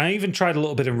is good. I even tried a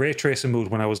little bit in ray tracing mode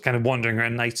when I was kind of wandering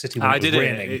around Night City when I it was did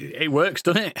raining. it. It works,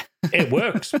 doesn't it? It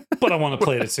works, but I want to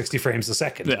play it at 60 frames a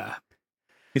second. Yeah.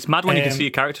 It's mad when you can see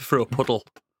your character through a puddle.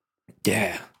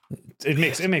 Yeah. It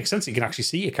makes sense that you can actually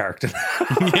see your character.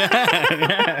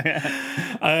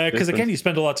 yeah. Because again, you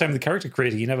spend a lot of time with the character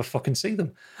creator, you never fucking see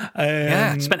them.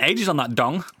 Yeah. Spent ages on that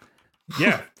dong.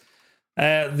 Yeah.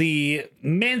 The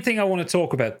main thing I want to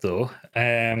talk about, though,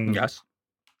 Yes.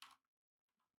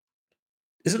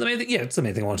 is it the main thing? Yeah, it's the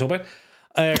main thing I want to talk about.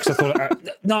 Because I thought,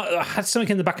 I had something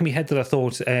in the back of my head that I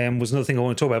thought was another thing I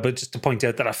want to talk about, but just to point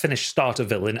out that I finished Starter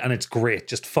Villain and it's great.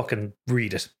 Just fucking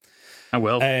read it. I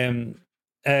will.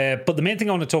 But the main thing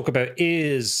I want to talk about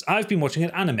is I've been watching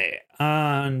an anime,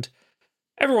 and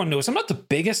everyone knows I'm not the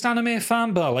biggest anime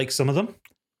fan, but I like some of them.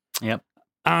 Yep.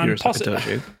 And You're a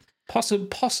Sakatoshi.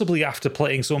 possibly after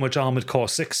playing so much Armored Core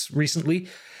 6 recently,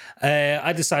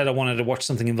 I decided I wanted to watch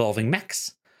something involving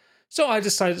mechs. So I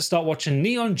decided to start watching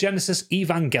Neon Genesis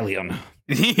Evangelion.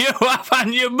 You have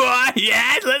on your boy.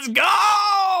 Yes, let's go.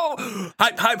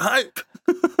 Hype, hype, hype.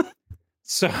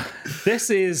 So this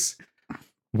is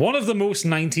one of the most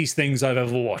 90s things I've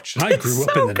ever watched. And I grew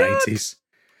up in the 90s.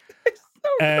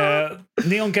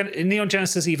 Neon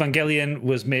Genesis Evangelion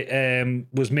was made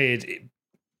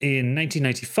in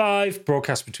 1995,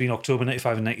 broadcast between October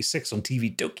 95 and 96 on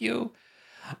TV Tokyo.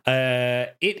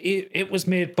 It was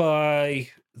made by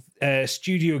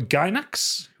Studio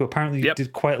Gainax, who apparently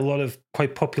did quite a lot of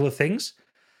quite popular things.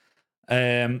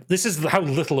 This is how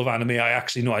little of anime I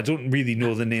actually know. I don't really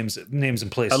know the names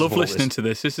and places. I love of all listening to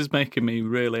this. This is making me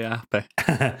really happy.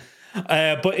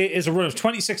 But it is a run of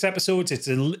 26 episodes. It's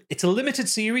a limited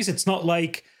series. It's not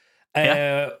like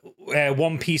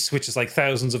One Piece, which is like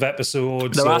thousands of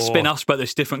episodes. There are spin-offs, but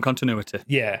there's different continuity.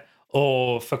 Yeah.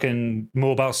 Or fucking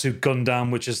Mobile Suit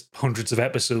Gundam, which is hundreds of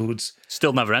episodes.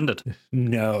 Still never ended.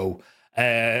 No.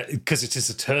 Because it is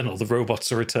eternal. The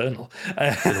robots are eternal.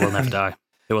 They will never die.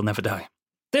 They will never die.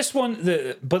 This one,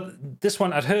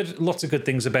 I'd heard lots of good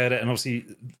things about it, and obviously,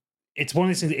 it's one of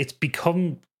these things. It's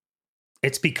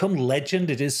become legend.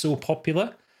 It is so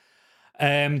popular.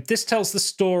 This tells the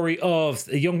story of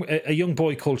a young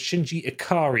boy called Shinji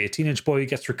Ikari, a teenage boy who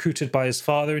gets recruited by his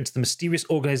father into the mysterious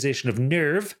organization of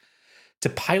Nerve to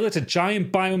pilot a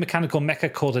giant biomechanical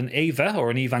mecha called an Eva,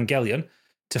 or an Evangelion,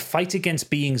 to fight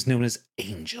against beings known as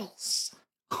angels.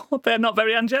 Oh, they're not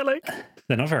very angelic.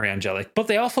 They're not very angelic, but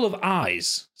they are full of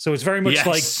eyes. So it's very much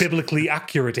like biblically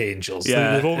accurate angels.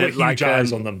 Yeah, They've all got huge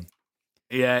eyes on them.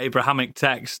 Yeah, Abrahamic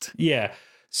text. Yeah.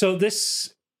 So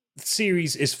this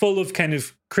series is full of kind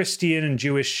of Christian and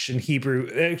Jewish and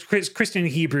Hebrew, Christian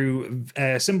and Hebrew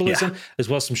symbolism, as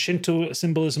well as some Shinto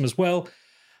symbolism as well.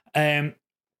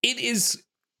 It's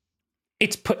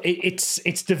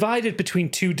divided between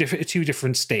two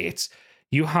different states.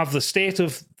 You have the state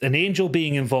of an angel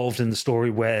being involved in the story,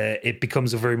 where it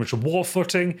becomes a very much a war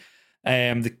footing.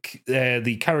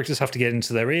 The characters have to get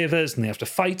into their Evas and they have to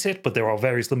fight it, but there are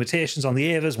various limitations on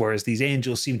the Evas, whereas these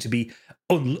angels seem to be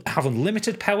have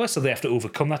unlimited power, so they have to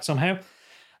overcome that somehow.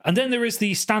 And then there is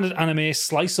the standard anime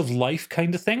slice of life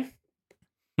kind of thing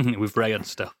With Ray and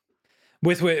stuff.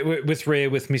 with Rei,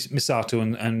 with Misato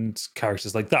and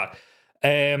characters like that.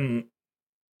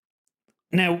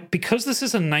 Now, because this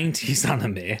is a 90s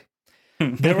anime,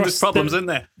 There's problems, isn't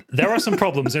there? There are some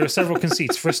problems. There are several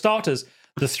conceits. For starters,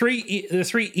 the three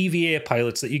EVA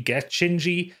pilots that you get,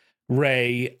 Shinji,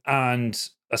 Rei, and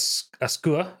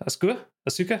Asuka,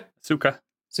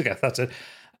 that's it.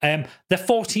 They're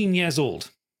 14 years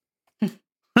old.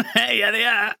 Yeah, they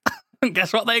are.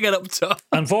 Guess what they get up to?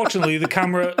 Unfortunately, the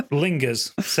camera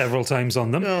lingers several times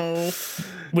on them,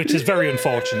 which is very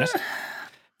unfortunate.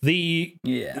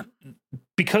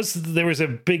 Because there is a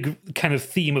big kind of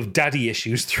theme of daddy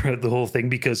issues throughout the whole thing,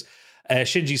 because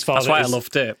Shinji's father. That's why I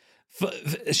loved it.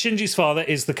 Shinji's father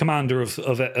is the commander of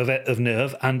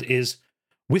Nerve and is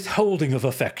withholding of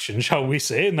affection, shall we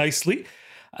say, nicely.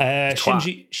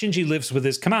 Shinji lives with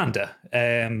his commander,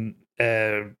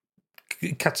 Katsuragi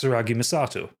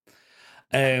Misato.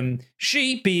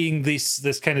 She being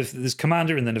this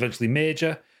commander and then eventually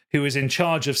major, who is in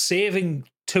charge of saving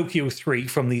Tokyo 3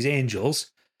 from these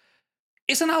angels,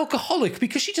 is an alcoholic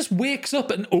because she just wakes up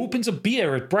and opens a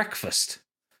beer at breakfast.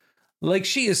 Like,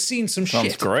 she has seen some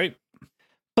Sounds shit. great.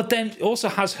 But then also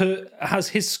has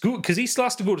his school, because he still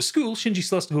has to go to school. Shinji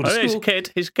still has to go to school.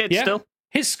 His kid still.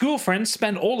 His school friends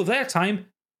spend all of their time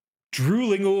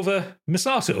drooling over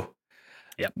Misato.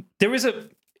 Yep. There is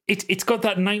it's got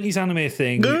that 90s anime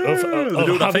thing of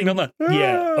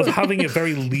having a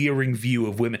very leering view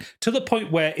of women, to the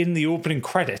point where in the opening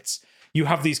credits you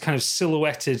have these kind of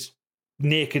silhouetted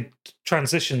naked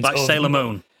transitions Like Sailor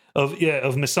Moon. of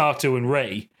Misato and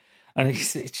Rei. And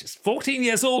it's just 14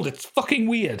 years old. It's fucking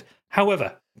weird.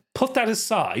 However, put that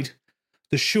aside,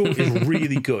 the show is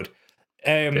really good.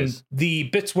 The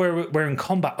bits where we're in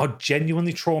combat are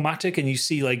genuinely traumatic, and you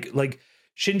see like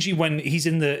Shinji when he's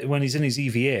in his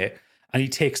EVA and he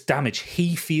takes damage,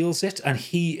 he feels it and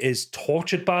he is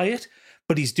tortured by it,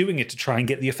 but he's doing it to try and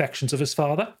get the affections of his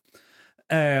father.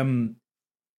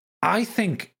 I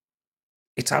think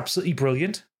it's absolutely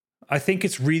brilliant. I think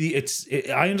it's really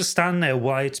I understand now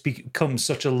why it's become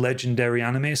such a legendary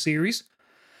anime series.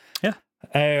 Yeah.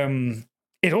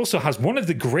 It also has one of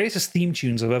the greatest theme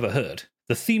tunes I've ever heard.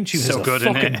 The theme tune So is good, a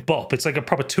isn't fucking it? bop. It's like a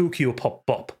proper Tokyo pop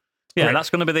bop. Yeah, Great. that's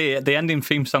going to be the ending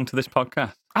theme song to this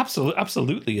podcast.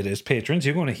 Absolutely it is, patrons.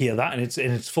 You're going to hear that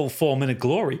in its full 4-minute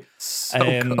glory. So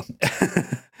good.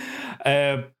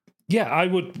 Yeah, I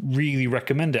would really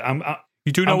recommend it.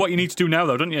 You do know what you need to do now,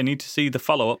 though, don't you? You need to see the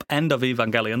follow-up, End of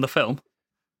Evangelion, the film.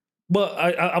 Well,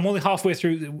 I'm only halfway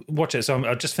through watch it, so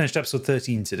I just finished episode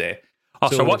 13 today. Oh,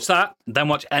 so watch that, then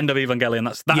watch End of Evangelion.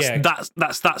 That's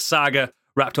that saga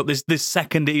wrapped up. There's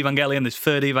second Evangelion, there's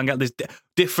third Evangelion, there's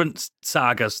different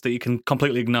sagas that you can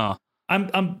completely ignore.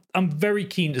 I'm very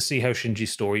keen to see how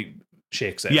Shinji's story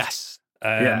shakes out. Yes.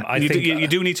 I you think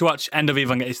do need to watch End of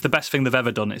Evangelion. It's the best thing they've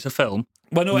ever done. It's a film.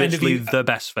 Well, no, literally the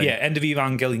best thing. Yeah, End of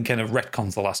Evangelion kind of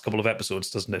retcons the last couple of episodes,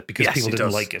 doesn't it? Because people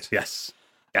didn't like it. Yes.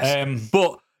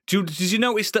 But did you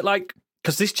notice that, like,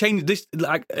 because this changed,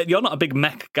 like, you're not a big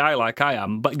mech guy like I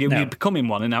am, but you're becoming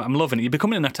one, and I'm loving it. You're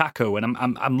becoming an otaku, and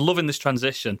I'm loving this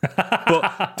transition.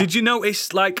 But did you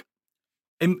notice, like,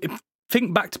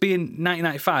 think back to being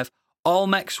 1995, all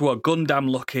mechs were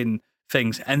Gundam-looking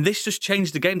things, and this just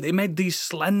changed the game. They made these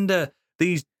slender,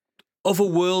 these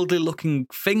otherworldly-looking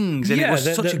things, and it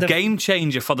was such a game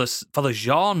changer for the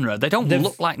genre. They don't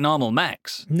look like normal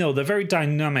mechs. No, they're very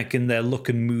dynamic in their look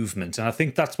and movement, and I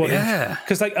think that's what. Yeah,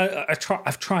 because like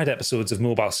I've tried episodes of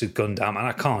Mobile Suit Gundam, and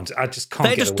I just can't.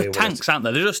 They're get just away with tanks, aren't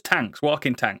they? They're just tanks,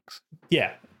 walking tanks.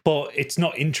 Yeah, but it's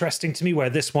not interesting to me where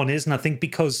this one is, and I think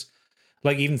because,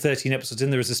 like, even 13 episodes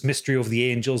in, there is this mystery of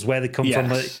the angels, where they come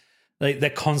from. Like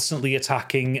they're constantly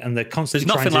attacking, and they're constantly.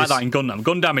 There's nothing like that in Gundam.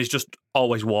 Gundam is just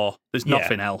always war. There's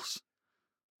nothing else.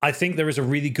 I think there is a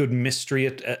really good mystery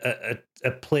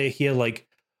at play here, like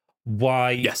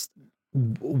why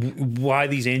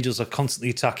these angels are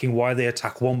constantly attacking, why they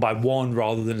attack one by one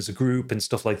rather than as a group and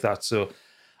stuff like that. So,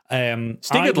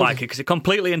 Stig would like it because it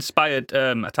completely inspired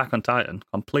Attack on Titan.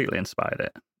 Completely inspired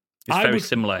it. It's very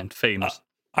similar in themes.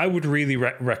 I would really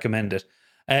recommend it.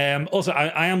 Also,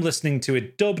 I am listening to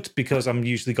it dubbed because I'm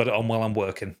usually got it on while I'm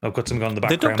working. I've got something on in the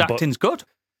background. The dubbed acting's good.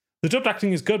 The dubbed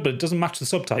acting is good, but it doesn't match the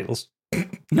subtitles.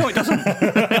 No, it doesn't.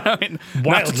 I mean,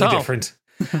 wildly different.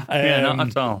 Yeah, not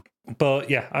at all. But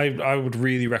yeah, I would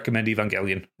really recommend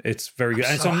Evangelion. It's very good.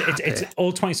 And it's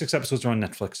all 26 episodes are on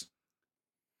Netflix.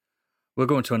 We're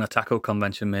going to an Otaku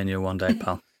convention, me and you, one day,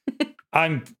 pal.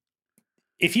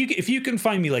 If you can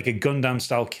find me like a Gundam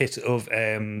style kit of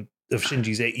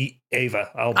Shinji's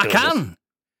Eva, I'll build it. I can.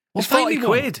 It's 40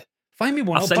 quid. Find me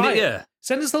one. I'll send buy it you.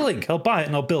 Send us the link. I'll buy it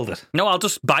and I'll build it. No, I'll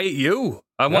just buy it you.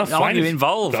 I want you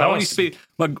involved. I want you to be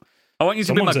my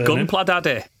gunpla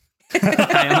daddy.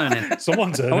 I am earning.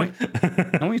 Someone's earning.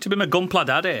 I want you to be my gunpla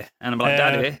daddy. And I'm like,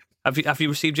 Daddy, have you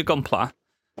received your gunpla?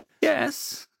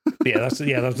 Yes. That's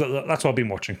what I've been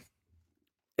watching.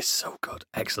 It's so good.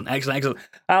 Excellent.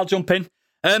 I'll jump in.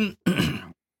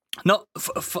 Not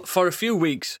for a few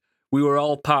weeks, we were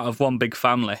all part of one big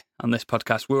family on this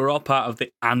podcast. We were all part of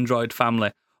the Android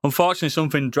family. Unfortunately,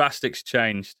 something drastic's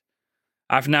changed.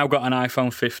 I've now got an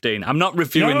iPhone 15. I'm not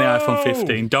reviewing the iPhone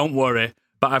 15, don't worry,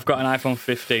 but I've got an iPhone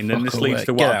 15, and this leads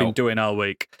to what I've been doing all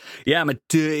week. Yeah, I'm a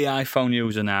dirty iPhone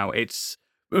user now. That's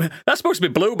supposed to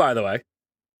be blue, by the way.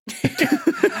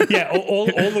 Yeah, all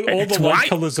the light white.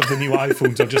 colours of the new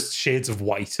iPhones are just shades of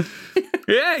white.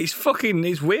 Yeah,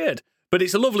 it's weird. But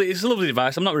it's a lovely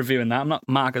device. I'm not reviewing that. I'm not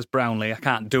Marcus Brownlee. I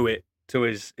can't do it to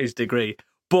his degree.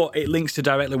 But it links to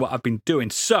directly what I've been doing.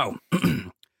 So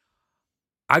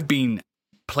I've been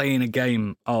playing a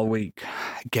game all week.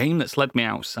 A game that's led me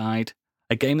outside.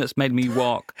 A game that's made me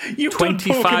walk You've done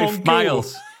 25 Pokemon Go.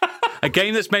 miles. A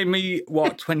game that's made me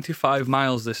walk 25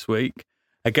 miles this week.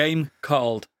 A game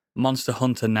called Monster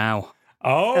Hunter Now.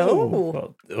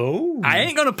 Oh. I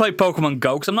ain't going to play Pokemon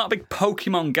Go because I'm not a big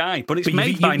Pokemon guy, but it's But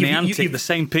made by Niantic, the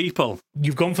same people.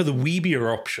 You've gone for the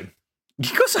weebier option.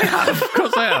 Of course I have. Of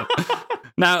course I have.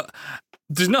 Now,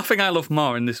 there's nothing I love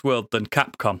more in this world than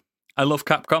Capcom. I love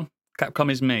Capcom.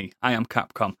 Capcom is me. I am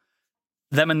Capcom.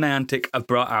 Them and Niantic have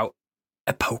brought out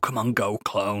a Pokemon Go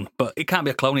clone, but it can't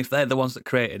be a clone if they're the ones that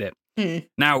created it.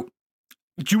 Now,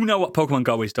 you know what Pokemon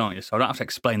Go is, don't you? So I don't have to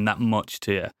explain that much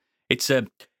to you. It's a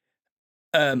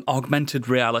augmented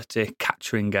reality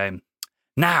capturing game.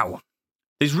 Now,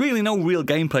 there's really no real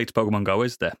gameplay to Pokemon Go,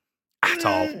 is there? At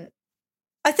all.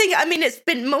 I mean, it's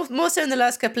been more so in the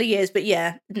last couple of years, but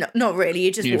yeah, not really.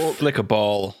 You just You walk. flick a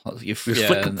ball. You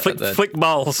Flick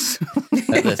balls.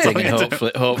 at the thing, and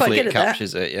hopefully Quite good it at that.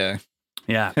 captures it. Yeah.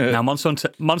 Yeah. Now, Monster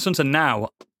Hunter Now,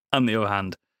 on the other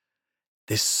hand,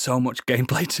 there's so much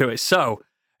gameplay to it. So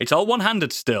it's all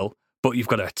one-handed still, but you've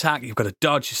got to attack, you've got to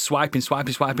dodge, you're swiping,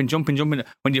 jumping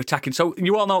when you're attacking. So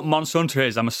you all know what Monster Hunter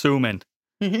is, I'm assuming.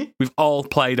 Mm-hmm. We've all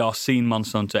played or seen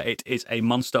Monster Hunter. It is a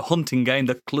monster hunting game.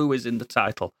 The clue is in the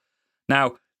title.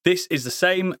 Now, this is the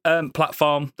same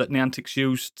platform that Niantic's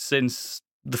used since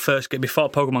the first game. Before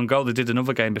Pokemon Go, they did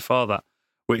another game before that,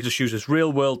 where it just uses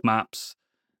real-world maps,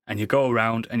 and you go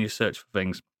around and you search for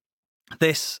things.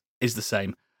 This is the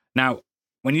same. Now,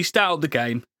 when you start out the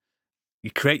game,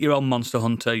 you create your own Monster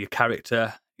Hunter, your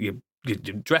character, you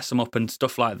dress them up and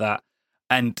stuff like that,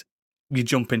 and you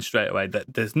jump in straight away.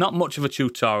 There's not much of a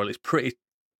tutorial. It's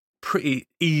pretty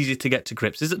easy to get to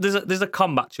grips. There's a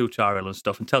combat tutorial and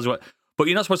stuff, and tells you what. But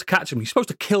you're not supposed to catch them. You're supposed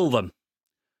to kill them.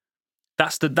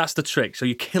 That's the trick. So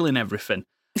you're killing everything.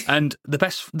 And the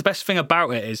best thing about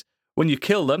it is when you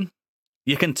kill them,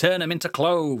 you can turn them into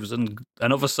clothes and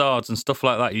other swords and stuff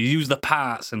like that. You use the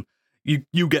parts and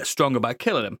you get stronger by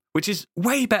killing them, which is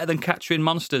way better than capturing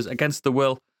monsters against the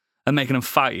will and making them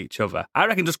fight each other. I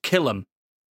reckon just kill them.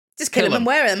 Just kill them and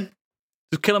wear them.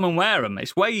 Just kill them and wear them.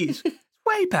 It's way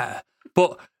better.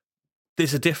 But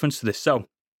there's a difference to this. So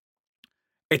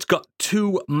it's got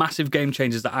two massive game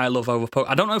changers that I love over Pokemon.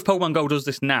 I don't know if Pokemon Go does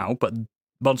this now, but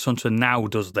Monster Hunter Now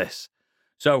does this.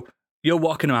 So you're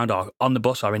walking around or on the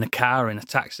bus or in a car or in a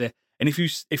taxi, and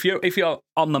if you're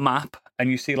on the map and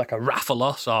you see like a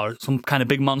Rathalos or some kind of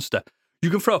big monster,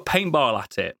 you can throw a paintball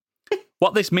at it.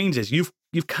 What this means is you've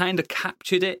kind of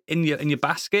captured it in your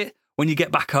basket. When you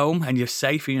get back home and you're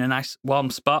safe, you're in a nice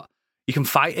warm spot, you can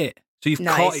fight it. So you've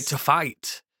caught it to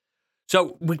fight.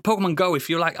 So with Pokemon Go, if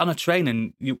you're like on a train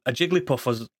and a Jigglypuff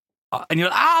was, and you're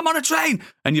like, I'm on a train,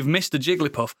 and you've missed a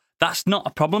Jigglypuff, that's not a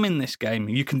problem in this game.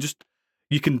 You can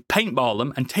paintball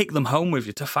them and take them home with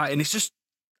you to fight. And it's just,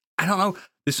 I don't know,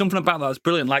 there's something about that that's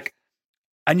brilliant. Like,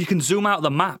 and you can zoom out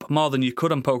the map more than you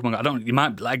could on Pokemon Go. You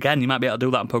might be able to do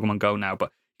that on Pokemon Go now,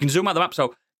 but you can zoom out the map.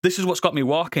 So this is what's got me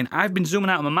walking. I've been zooming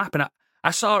out on the map, and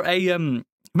I saw remember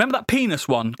that penis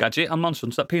one, Gadget, on Monster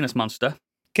Hunter, that penis monster?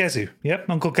 Kezu. Yep,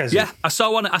 Uncle Kezu. Yeah, I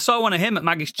saw one of him at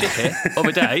Maggie's Chippy the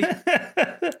other day.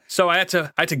 So I had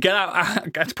to get out, I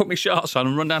had to put my shorts on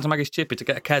and run down to Maggie's Chippy to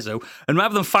get a Kezu. And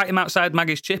rather than fight him outside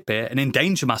Maggie's Chippy and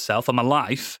endanger myself and my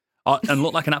life and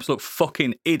look like an absolute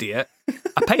fucking idiot,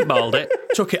 I paintballed it,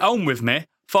 took it home with me,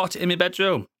 fought it in my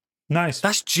bedroom. Nice.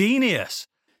 That's genius.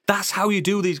 That's how you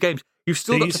do these games. You've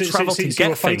still got to travel to get you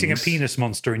were fighting things. a penis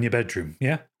monster in your bedroom,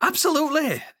 yeah?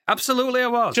 Absolutely I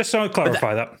was. Just so I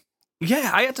clarify that. Yeah,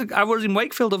 I was in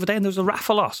Wakefield the other day and there was a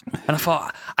Rathalos. And I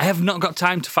thought, I have not got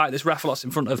time to fight this Rathalos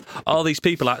in front of all these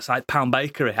people outside Pound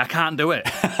Bakery. I can't do it.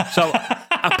 So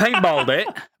I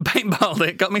paintballed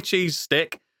it, got my cheese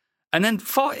stick, and then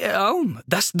fought it at home.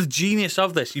 That's the genius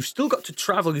of this. You've still got to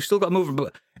travel, you've still got to move,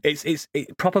 but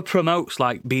it proper promotes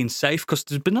like being safe, because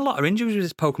there's been a lot of injuries with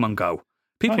this Pokemon Go.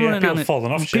 People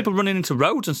running into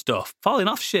roads and stuff, falling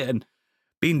off shit and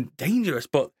being dangerous.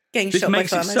 But Getting this shot by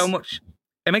makes it farmers. so much.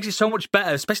 It makes it so much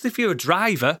better, especially if you're a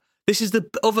driver. This is the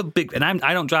other big, and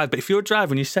I don't drive, but if you're a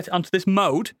driver and you set it onto this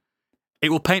mode, it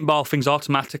will paintball things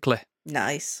automatically.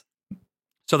 Nice.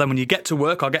 So then when you get to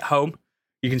work or get home,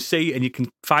 you can see and you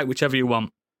can fight whichever you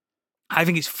want. I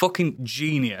think it's fucking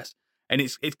genius. And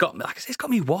it's got, like I said, it's got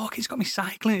me walking, it's got me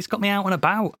cycling, it's got me out and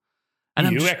about. And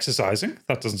I'm you just- exercising?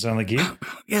 That doesn't sound like you.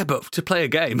 Yeah, but to play a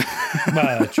game.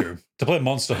 True. To play a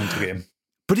Monster Hunter game.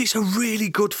 But it's a really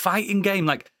good fighting game.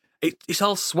 Like it's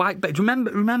all swipe based.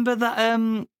 Remember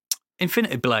that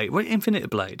Infinity Blade? What Infinity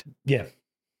Blade? Yeah.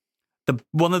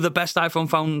 One of the best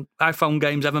iPhone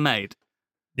games ever made.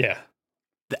 Yeah.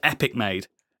 The Epic made.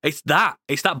 It's that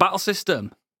battle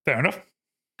system. Fair enough.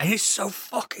 And it's so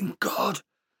fucking good.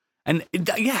 And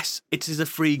yes, it is a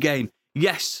free game.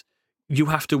 Yes, you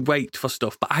have to wait for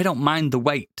stuff, but I don't mind the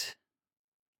wait.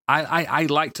 I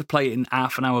like to play it in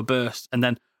half an hour bursts and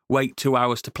then wait 2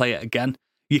 hours to play it again.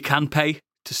 You can pay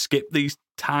to skip these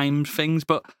time things,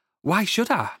 but why should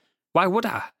I? Why would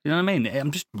I? You know what I mean?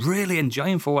 I'm just really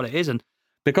enjoying for what it is. And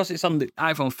because it's on the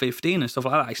iPhone 15 and stuff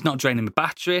like that, it's not draining my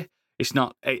battery. It's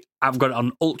not. I've got it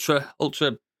on ultra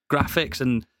graphics,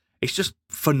 and it's just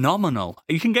phenomenal.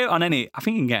 You can get it on any. I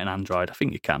think you can get an Android. I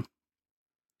think you can.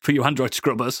 For you Android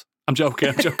scrubbers. I'm joking.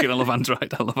 I love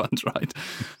Android.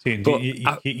 So But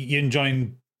you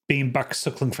enjoying being back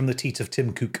suckling from the teat of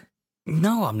Tim Cook?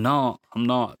 No, I'm not.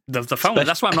 The phone.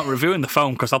 That's why I'm not reviewing the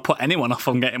phone, because I'll put anyone off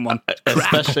on getting one.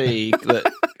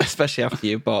 Especially after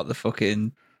you bought the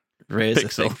fucking Razer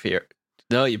Pixel. thing for your.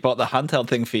 No, you bought the handheld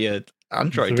thing for your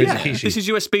Android. The Razer didn't you? Kishi. This is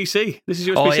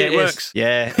USB-C. Oh, yeah, It works.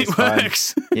 Yeah, It it's fine.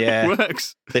 works. Yeah, It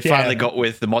works. they finally got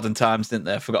with the modern times, didn't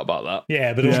they? I forgot about that.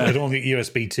 Yeah, but Yeah. it only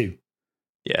USB 2.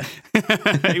 Yeah,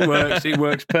 It works. It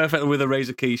works perfectly with a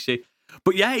Razer Kishi.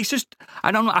 But yeah, it's just,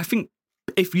 I don't know. I think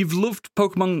if you've loved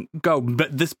Pokemon Go,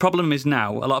 but this problem is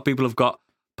now a lot of people have got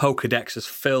Pokedexes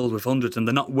filled with hundreds, and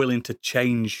they're not willing to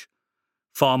change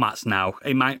formats now.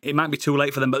 It might be too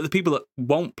late for them. But the people that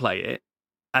won't play it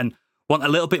and want a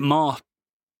little bit more,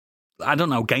 I don't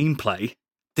know, gameplay,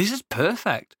 this is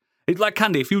perfect. It's like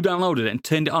Candy. If you downloaded it and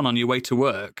turned it on your way to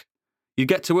work, you'd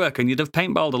get to work and you'd have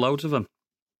paintballed a loads of them.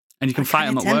 And you can fight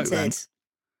them at work then.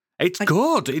 It's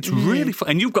good. It's really fun.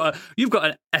 And you've got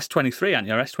an S23, haven't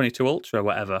you? Or S22 Ultra or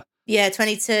whatever. Yeah,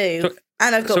 22. So-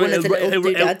 And I've got so one of the little it'll-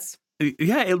 doodads.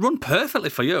 Yeah, it'll run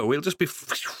perfectly for you. It'll just be...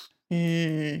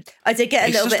 I did get a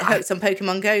It's little just- bit hooked on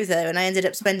Pokemon Go, though, and I ended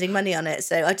up spending money on it,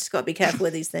 so I just got to be careful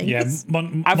with these things. Yeah,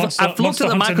 I've Monster looked at the Hunter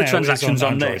now is microtransactions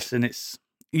on Android. this, and it's...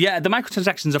 Yeah, the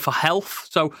microtransactions are for health.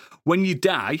 So when you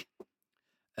die,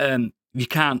 you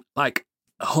can't, like,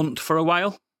 hunt for a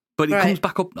while, but it Right. comes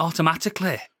back up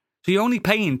automatically. So you're only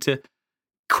paying to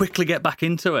quickly get back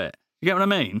into it. You get what I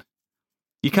mean?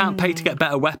 You can't pay to get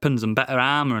better weapons and better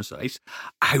armor and stuff.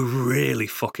 I really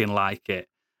fucking like it,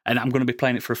 and I'm going to be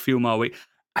playing it for a few more weeks.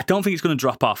 I don't think it's going to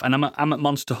drop off, and I'm at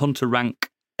Monster Hunter rank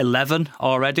 11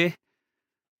 already.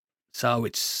 So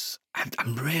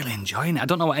I'm really enjoying it. I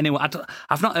don't know what anyone.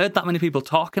 I've not heard that many people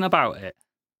talking about it.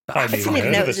 But I I didn't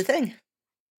even know it was a thing.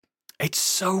 it's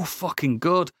so fucking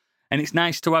good. And it's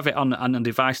nice to have it on a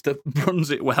device that runs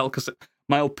it well, because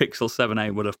my old Pixel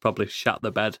 7a would have probably shat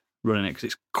the bed running it, because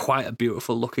it's quite a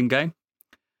beautiful looking game.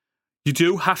 You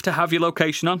do have to have your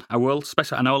location on. I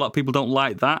know a lot of people don't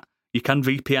like that. You can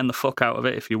VPN the fuck out of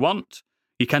it if you want.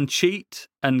 You can cheat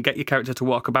and get your character to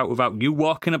walk about without you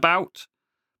walking about,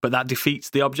 but that defeats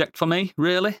the object for me,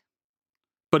 really.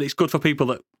 But it's good for people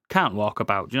that can't walk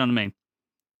about. Do you know what I mean?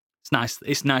 It's nice.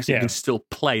 It's nice that you Yeah. can still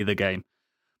play the game.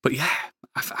 But yeah,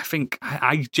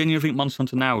 I genuinely think Monster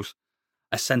Hunter Now's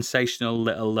a sensational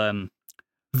little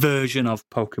version of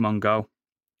Pokemon Go.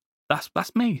 That's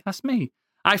me.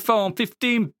 iPhone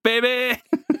 15, baby.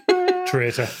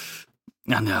 Traitor.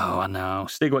 I know.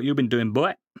 Stig, what you been doing,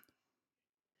 boy?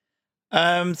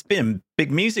 it's been a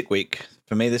big music week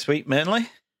for me this week, mainly.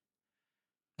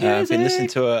 I've been listening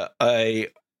to a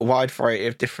wide variety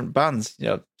of different bands. You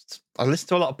know, I listen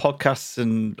to a lot of podcasts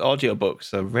and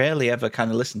audiobooks. I rarely ever kind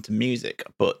of listen to music,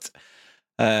 but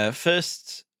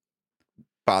first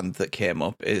band that came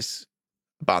up is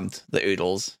a band that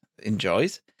Oodles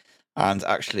enjoys. And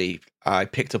actually, I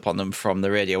picked up on them from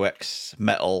the Radio X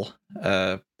metal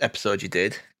episode you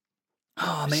did.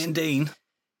 Oh, me and Dean.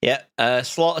 Yeah,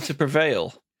 Slaughter to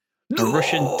Prevail, a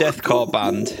Russian deathcore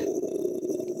band.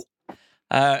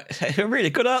 They're really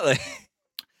good, aren't they?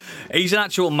 He's an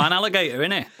actual man alligator,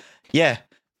 isn't he? Yeah.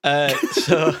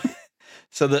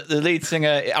 So the lead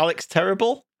singer, Alex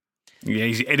Terrible, Yeah,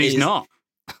 he's Is- not.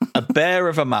 a bear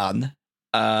of a man,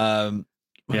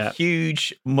 Yeah.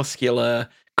 huge, muscular,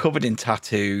 covered in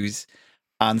tattoos.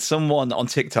 And someone on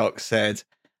TikTok said,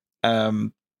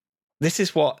 listen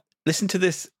to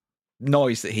this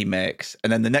noise that he makes.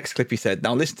 And then the next clip he said,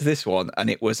 now listen to this one. And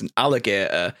it was an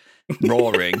alligator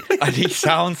roaring. And he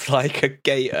sounds like a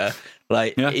gator.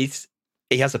 Like Yeah.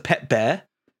 he has a pet bear.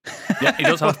 Yeah, he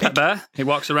does have a pet bear. He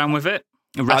walks around with it.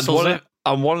 He wrestles it.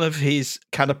 And one of his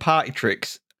kind of party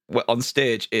tricks on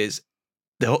stage is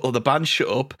the band shut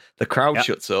up, the crowd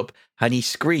shuts up, and he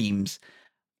screams,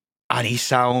 and he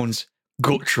sounds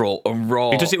guttural and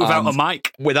raw. He does it without a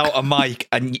mic. Without a mic,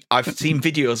 and I've seen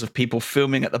videos of people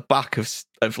filming at the back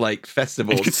of like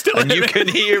festivals, and you can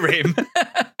hear him.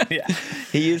 Yeah.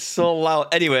 He is so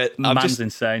loud. Anyway, Man's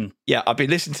insane. Yeah, I've been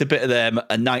listening to a bit of them.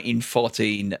 And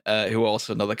 1914, who are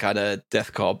also another kind of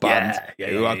deathcore band.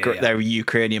 They're a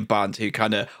Ukrainian band who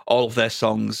kind of all of their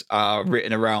songs are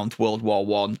written around World War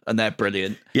One, and they're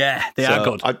brilliant. Yeah, they are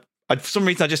good. I for some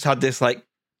reason I just had this like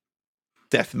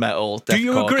death metal. Do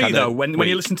you agree though when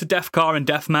you listen to deathcore and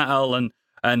death metal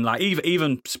and like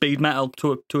even speed metal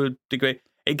to a degree,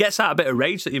 it gets out a bit of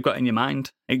rage that you've got in your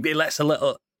mind. It lets a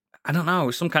little. I don't know,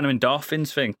 some kind of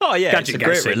endorphins thing. Oh yeah, Gadget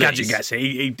gets it. Gadget gets it.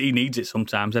 He needs it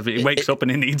sometimes. He wakes up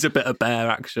and he needs a bit of bear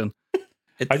action.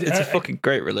 It's a fucking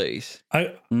great release.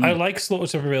 I like Slaughter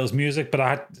to Prevail's music, but I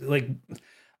had like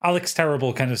Alex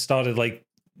Terrible kind of started like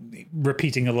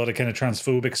repeating a lot of kind of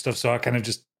transphobic stuff, so I kind of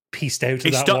just pieced out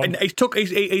of that one.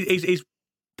 He's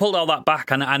pulled all that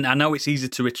back, and I know it's easy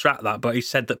to retract that, but he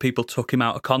said that people took him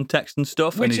out of context and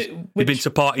stuff, and he's been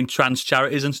supporting trans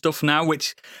charities and stuff now.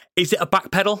 Which is it a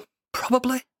backpedal?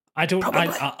 Probably. I don't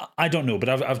know, but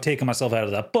I've taken myself out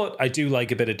of that. But I do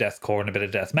like a bit of deathcore and a bit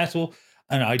of death metal,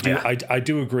 and I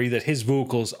do agree that his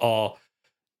vocals are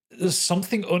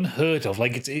something unheard of.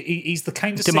 Like he's the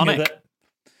kind of demonic singer that.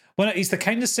 Well, he's the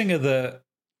kind of singer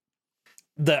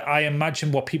that I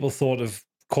imagine what people thought of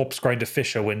Corpse Grinder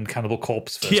Fisher when Cannibal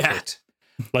Corpse first hit.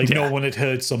 Like no one had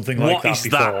heard something like that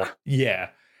before. That? Yeah.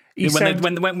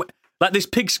 When like this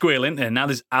pig squeal, isn't there? Now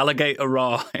there's alligator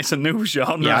raw. It's a new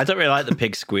genre. Yeah, I don't really like the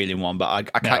pig squealing one, but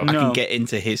I can get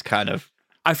into his kind of.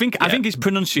 I think his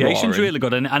pronunciation's really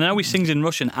good, and I know he sings in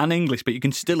Russian and English, but you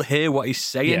can still hear what he's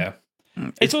saying. Yeah.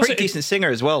 It's also a pretty decent singer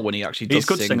as well when he actually does he's a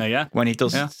good sing. Singer, yeah. When he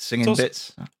does singing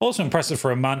bits. Also impressive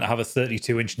for a man to have a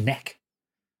 32-inch neck.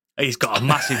 He's got a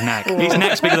massive neck. His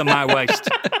neck's bigger than my waist.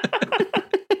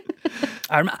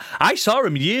 I saw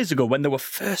him years ago when they were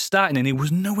first starting, and he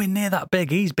was nowhere near that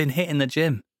big. He's been hitting the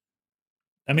gym.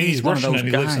 I mean, he's Russian and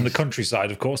he lives in the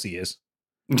countryside. Of course he is.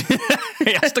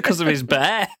 He has to because of his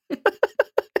bear.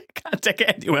 Can't take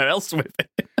it anywhere else with it.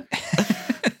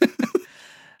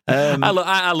 I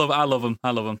love him.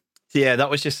 I love him. Yeah, that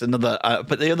was just another.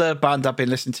 But the other band I've been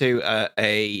listening to,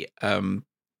 the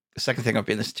second thing I've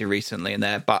been listening to recently, and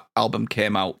their album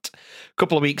came out a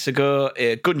couple of weeks ago.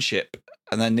 Gunship,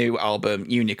 and their new album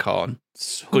Unicorn.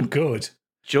 So good.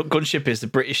 Gunship is the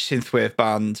British synthwave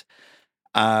band,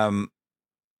 and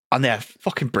they're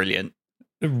fucking brilliant.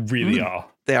 They really are.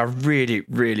 They are really,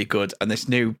 really good. And this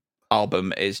new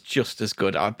album is just as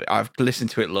good. I've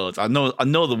listened to it loads. I know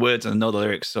the words and I know the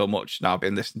lyrics so much now. I've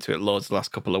been listening to it loads the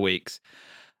last couple of weeks.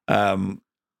 But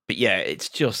yeah, it's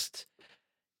just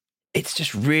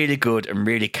really good and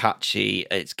really catchy.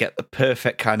 It's got the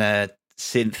perfect kind of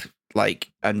synth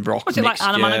and rock. Was it like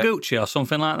Anna Managuchi or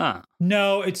something like that?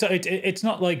 No, it's not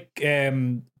like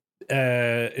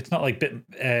it's not like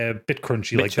bit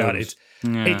crunchy like that.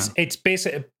 It's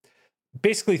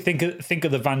basically think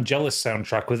of the Vangelis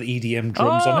soundtrack with EDM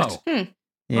drums on it.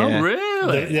 Yeah. Oh,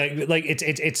 really? Like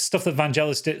it's stuff that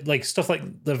Vangelis did, like stuff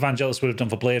like the Vangelis would have done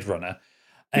for Blade Runner.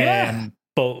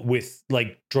 But with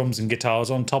like drums and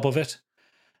guitars on top of it.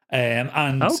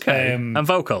 And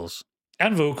vocals.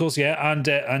 And vocals, yeah, and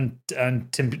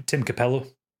Tim Capello.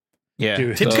 Yeah.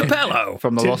 Tim Capello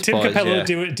from the Lost Tim Boys,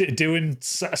 Capello doing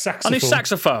saxophone. On his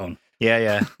saxophone.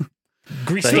 Yeah.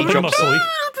 Greasy and muscly.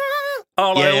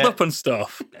 All oiled up and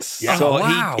stuff. Yeah. So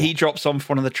he drops on for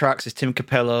one of the tracks. There's Tim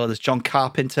Capello. There's John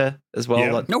Carpenter as well.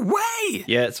 Yeah. No way.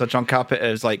 Yeah. So John Carpenter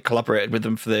has collaborated with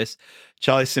them for this.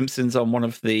 Charlie Simpson's on one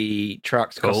of the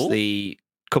tracks because the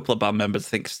couple of band members I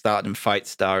think started in Fight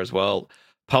Star as well.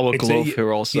 Power Glove, who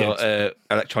are also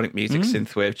electronic music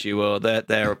synthwave duo.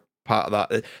 They're part of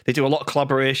that. They do a lot of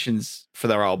collaborations for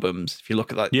their albums. If you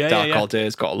look at Dark All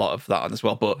Day's got a lot of that on as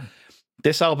well. But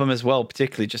this album as well,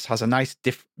 particularly, just has a nice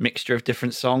mixture of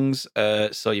different songs.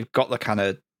 So you've got the kind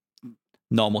of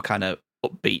normal kind of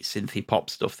upbeat synthy pop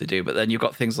stuff they do, but then you've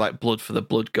got things like Blood for the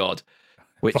Blood God,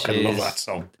 which I love that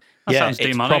song. That sounds it's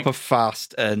demonic. proper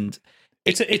fast and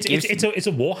it's a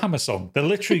Warhammer song. They're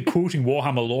literally quoting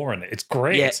Warhammer lore in it. It's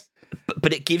great. Yeah,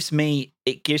 but it gives me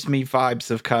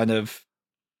vibes of kind of.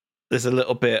 There's a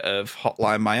little bit of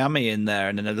Hotline Miami in there,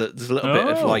 and then there's a little bit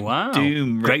of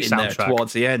Doom Great in there soundtrack.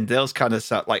 towards the end. Those kind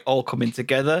of all coming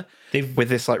together with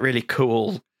this really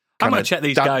cool. I'm gonna check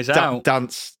these guys out.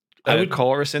 Dance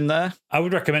chorus in there. I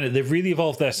would recommend it. They've really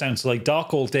evolved their sound. So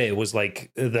Dark All Day was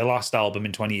their last album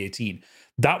in 2018.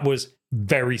 That was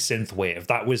very synthwave.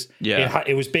 That was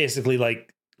it was basically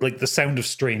like the sound of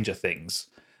Stranger Things.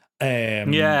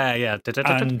 Yeah.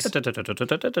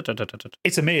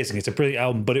 It's amazing. It's a brilliant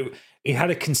album, but it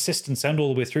had a consistent sound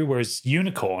all the way through. Whereas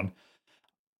Unicorn,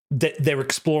 they're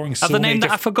exploring so Have they many named it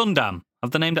different. after Gundam?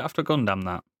 Have they named it after Gundam?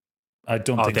 That I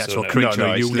don't think the so. actual no. creature,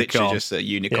 No, a it's literally unicorn. just a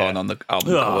unicorn Yeah. on the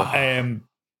album Ugh. cover.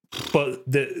 But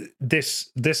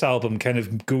this album kind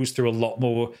of goes through a lot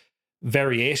more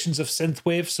variations of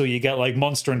synthwave. So you get like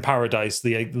Monster in Paradise,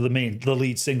 the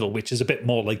lead single, which is a bit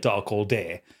more like Dark All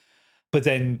Day. But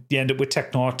then you end up with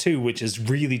Techno R2, which is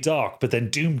really dark. But then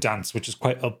Doom Dance, which is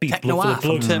quite upbeat. Techno Blood Art for the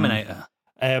from Blood. Terminator.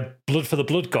 Blood for the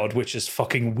Blood God, which is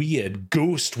fucking weird.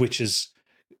 Ghost, which is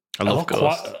I love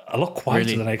Ghost. a lot quieter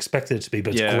Really? than I expected it to be,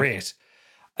 but Yeah. it's great.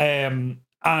 And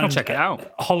I'll check it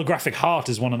out. Holographic Heart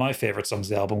is one of my favorite songs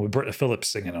of the album with Britta Phillips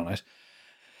singing on it.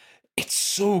 It's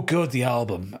so good, the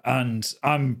album, and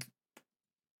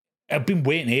I've been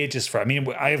waiting ages for it. I mean,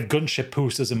 I have Gunship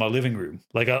posters in my living room.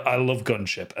 Like, I love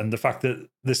Gunship, and the fact that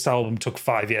this album took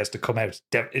 5 years to come out,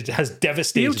 it has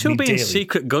devastated You two me being daily.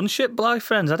 secret gunship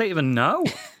boyfriends? I don't even know.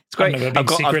 It's great. I've never been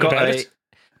secret about it.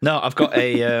 I've got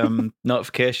a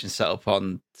notification set up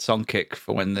on Songkick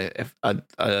for when they said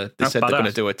they're going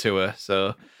to badass. do a tour.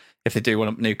 So if they do one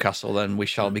up Newcastle, then we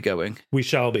shall be going. We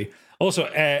shall be. Also,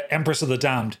 Empress of the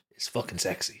Damned is fucking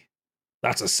sexy.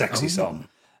 That's a sexy song.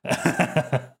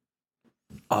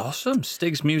 Awesome.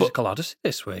 Stig's musical odyssey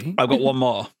this week. I've got one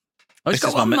more. Oh, he's this got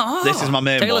is one my more. this is my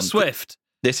main Taylor one. Swift.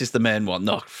 This is the main one.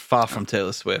 No, far from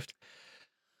Taylor Swift.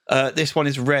 This one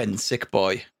is Ren, Sick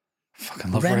Boy.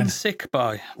 Fucking love Ren Ren. Sick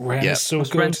Boy. Ren Yeah. is so What's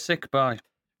good. Ren Sick Boy?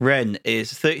 Ren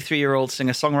is a 33-year-old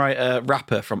singer-songwriter,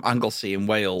 rapper from Anglesey in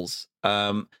Wales.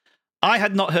 I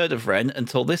had not heard of Ren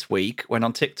until this week when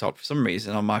on TikTok, for some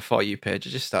reason, on my For You page, I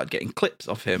just started getting clips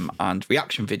of him and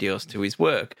reaction videos to his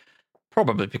work.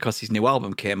 Probably because his new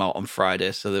album came out on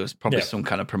Friday, so there was probably some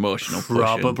kind of promotional push.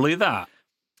 Probably that.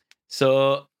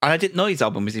 So I didn't know his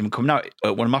album was even coming out.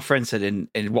 One of my friends said in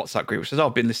WhatsApp group, says, "Oh,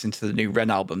 I've been listening to the new Ren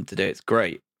album today. It's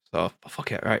great." So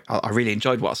fuck it, right? I really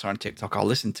enjoyed what I saw on TikTok. I'll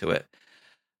listen to it.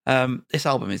 This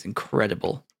album is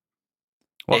incredible.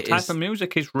 What type of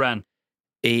music is Ren?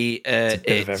 It's a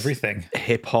bit of everything.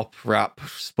 Hip hop, rap,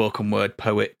 spoken word,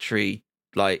 poetry.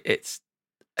 Like it's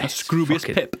Scroobius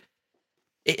fucking- Pip.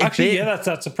 Actually, yeah,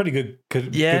 that's a pretty good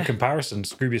comparison.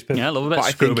 Scroobius Pip. Yeah, I love a bit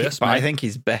But of Scroobius. I think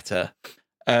he's better.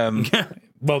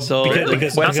 Well, So-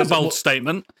 because That's a because- bold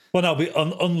statement. Well, no, but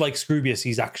unlike Scroobius,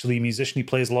 he's actually a musician. He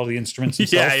plays a lot of the instruments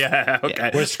himself. Yeah,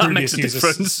 okay. Whereas That makes Scroobius a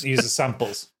difference. uses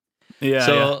samples. Yeah,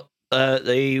 So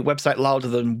the website Louder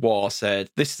Than War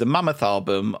said, "This is a mammoth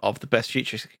album of the best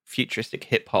futuristic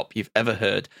hip hop you've ever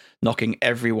heard, knocking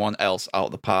everyone else out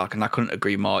of the park." And I couldn't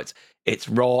agree more. It's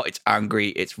raw, it's angry,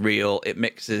 it's real. It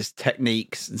mixes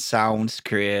techniques and sounds,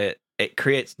 it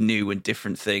creates new and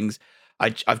different things.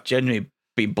 I've genuinely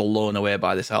been blown away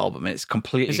by this album. It's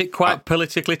completely. Is it quite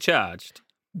politically charged?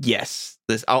 Yes,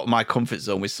 there's out of my comfort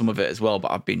zone with some of it as well, but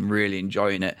I've been really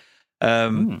enjoying it.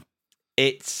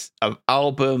 It's an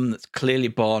album that's clearly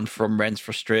born from Ren's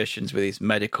frustrations with his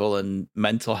medical and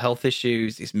mental health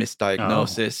issues, his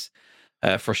misdiagnosis,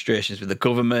 frustrations with the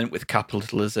government, with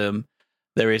capitalism.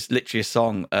 There is literally a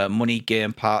song, Money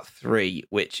Game Part 3,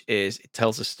 which it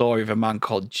tells the story of a man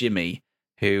called Jimmy,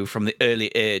 who from the early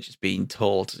age has been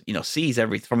told, sees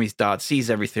everything from his dad, sees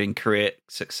everything, create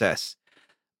success,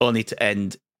 only to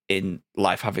end in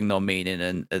life having no meaning.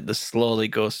 And this slowly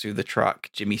goes through the track.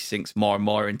 Jimmy sinks more and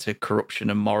more into corruption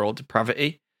and moral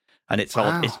depravity. And it's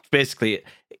basically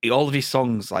all of his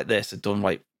songs like this are done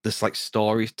like this, like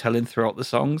storytelling throughout the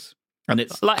songs. And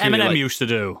it's Like clearly, Eminem used to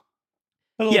do.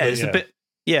 Yeah, it's a bit.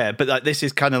 Yeah, but like this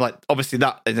is kind of like obviously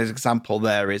that as an example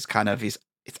there is kind of it's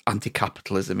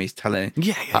anti-capitalism. He's telling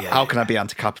how can I be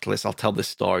anti-capitalist? I'll tell this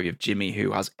story of Jimmy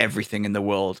who has everything in the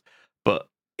world, but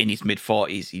in his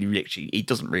mid-40s he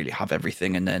doesn't really have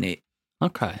everything, and then it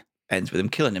ends with him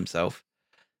killing himself.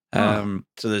 So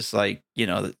there's like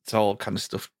it's all kind of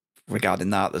stuff regarding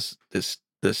that.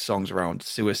 There's songs around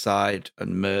suicide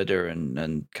and murder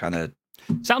and kind of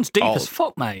sounds deep as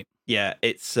fuck, mate. Yeah,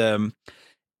 it's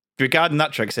regarding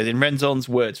that track, it said in Renzone's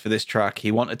words for this track, he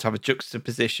wanted to have a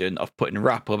juxtaposition of putting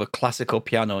rap over classical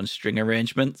piano and string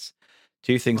arrangements,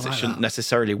 two things that shouldn't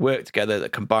necessarily work together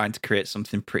that combine to create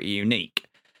something pretty unique.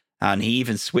 And he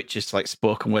even switches to like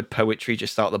spoken word poetry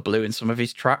just out of the blue in some of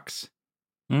his tracks.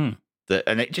 And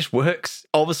it just works.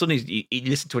 All of a sudden, he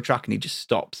listens to a track and he just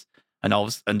stops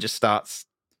and just starts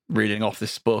reading off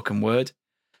this spoken word.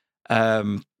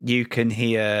 You can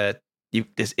hear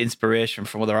this inspiration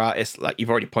from other artists, like you've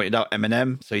already pointed out,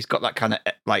 Eminem. So he's got that kind of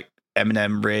like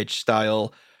Eminem rage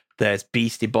style. There's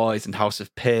Beastie Boys and House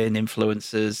of Pain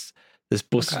influences. There's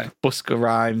Busker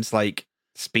Rhymes, like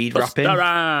speed Bust rapping. the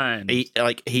rhymes.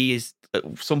 He is at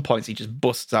some points he just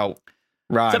busts out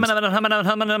rhymes at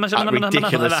At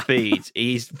ridiculous speeds.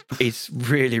 He's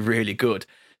really, really good.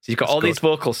 So he's got all these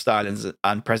vocal stylings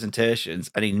and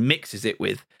presentations, and he mixes it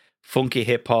with funky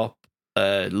hip hop,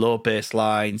 low bass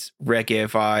lines, reggae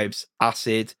vibes,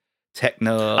 acid,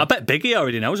 techno. I bet Biggie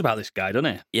already knows about this guy,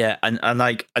 doesn't he? Yeah, and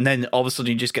then all of a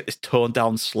sudden you just get this toned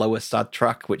down, slower, sad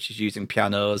track, which is using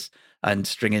pianos and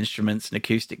string instruments and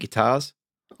acoustic guitars.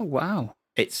 Oh wow!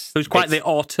 It's quite the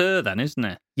auteur then, isn't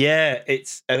it? Yeah,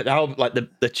 it's an album, like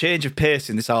the change of pace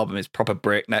in this album is proper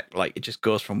breakneck. Like it just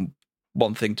goes from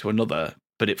one thing to another,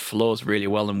 but it flows really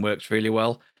well and works really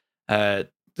well. There's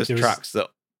tracks that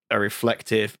are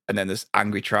reflective, and then there's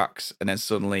angry tracks, and then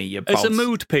suddenly you bounce. It's a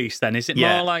mood piece then. Is it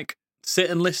more like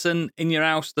sit and listen in your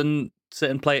house than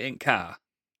sit and play it in car?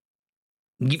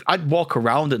 I'd walk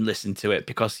around and listen to it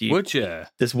because would you?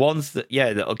 There's ones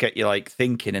that'll get you like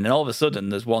thinking, and then all of a sudden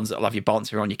there's ones that'll have you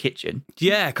bouncing around your kitchen.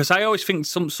 Yeah, because I always think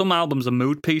some albums are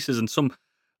mood pieces, and some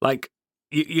like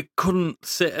you couldn't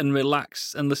sit and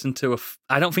relax and listen to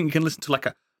I don't think you can listen to like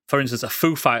for instance, a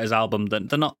Foo Fighters album.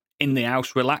 They're not in the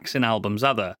house relaxing albums,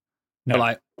 are they? No. They're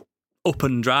like up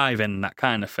and driving, that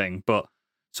kind of thing. But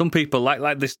some people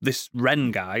like this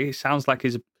Ren guy. It sounds like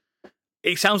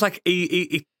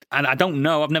he and I don't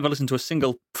know. I've never listened to a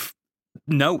single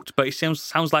note, but he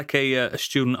sounds like a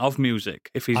student of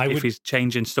music. If he's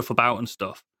changing stuff about and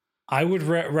stuff, I would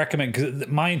recommend, because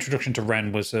my introduction to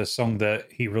Ren was a song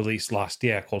that he released last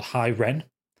year called "Hi Ren."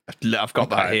 I've got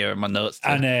that here in my notes too.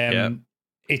 And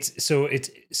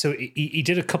he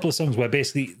did a couple of songs where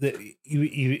basically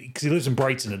because he lives in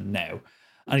Brighton now,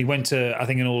 and he went to I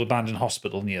think an old abandoned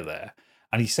hospital near there.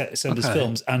 And he set his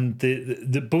films, and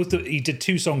he did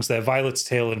two songs there, Violet's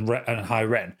Tale and High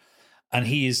Ren, and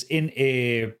he is in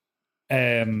a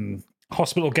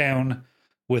hospital gown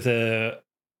with a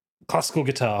classical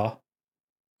guitar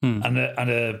and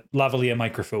a lavalier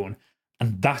microphone,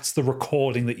 and that's the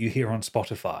recording that you hear on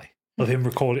Spotify of him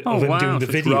recording him doing the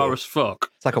video. Raw as fuck.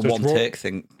 It's like a one take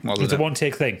thing. It's a one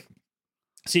take thing,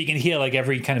 so you can hear like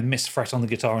every kind of miss fret on the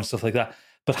guitar and stuff like that.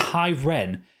 But High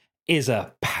Ren is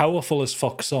a powerful as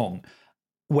fuck song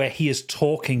where he is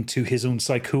talking to his own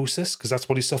psychosis, because that's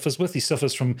what he suffers with. He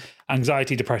suffers from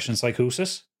anxiety, depression,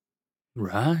 psychosis.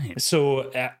 Right. So,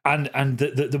 and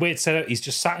the way it's set out, he's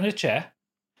just sat in a chair,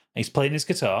 he's playing his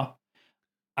guitar,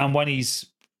 and when his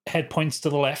head points to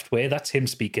the left way, that's him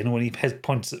speaking, and when his head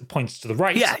points to the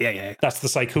right, that's the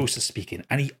psychosis speaking,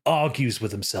 and he argues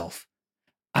with himself.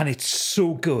 And it's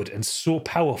so good and so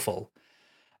powerful.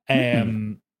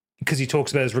 Because he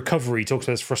talks about his recovery, he talks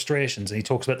about his frustrations, and he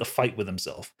talks about the fight with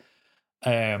himself.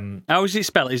 How is it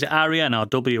spelled? Is it R-E-N or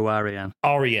W-R-E-N?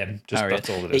 R-E-N. Just R-E-N. that's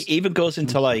all it is. It even goes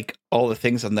into like all the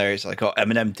things on there. It's like, oh,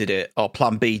 Eminem did it, or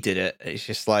Plan B did it. It's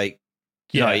just like,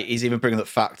 you know, he's even bringing up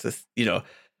facts that, you know,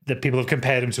 that people have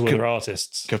compared him to other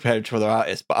artists.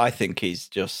 But I think he's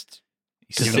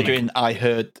considering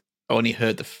I only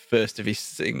heard the first of his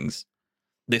things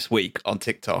this week on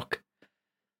TikTok.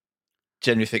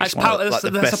 Genuinely think it's one of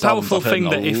the best albums I've heard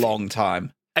in a long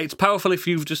time. It's powerful if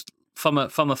you've just from a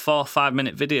 4 or 5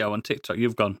 minute video on TikTok,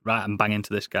 you've gone right and bang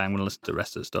into this guy. I'm going to listen to the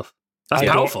rest of the stuff. That's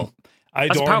powerful.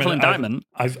 That's a powerful indictment.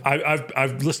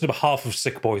 I've listened to about half of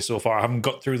Sick Boy so far. I haven't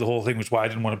got through the whole thing, which is why I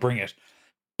didn't want to bring it.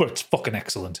 But it's fucking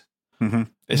excellent.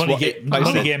 Mm-hmm.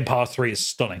 Money Game Part 3 is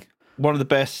stunning. One of the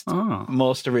best,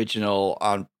 most original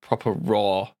and proper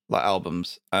raw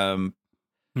albums.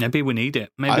 Maybe we need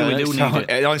it. Maybe we do need it.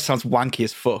 It always sounds wanky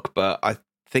as fuck, but I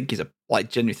think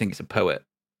genuinely think he's a poet.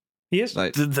 He is.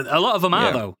 A lot of them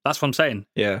are, though. That's what I'm saying.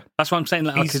 Yeah. That's what I'm saying.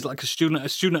 He's like a student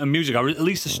of music, or at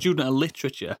least a student of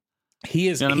literature. He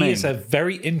is. You know he is a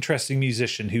very interesting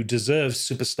musician who deserves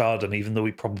superstardom, even though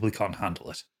he probably can't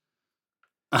handle it.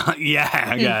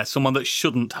 Yeah. Someone that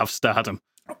shouldn't have stardom.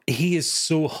 He is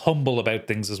so humble about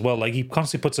things as well. Like, he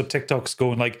constantly puts up TikToks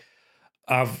going like,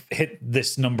 I've hit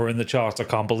this number in the charts. I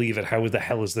can't believe it. How the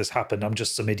hell has this happened? I'm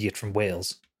just some idiot from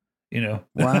Wales. You know?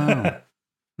 Wow.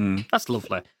 That's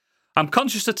lovely. I'm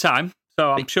conscious of time,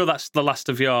 so I'm sure that's the last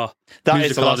of your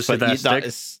musical odyssey there, Stig. That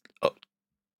is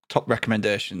top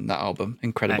recommendation, that album.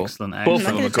 Incredible. Excellent. Both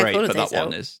of them are great, but that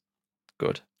one is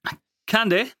good.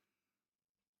 Candy,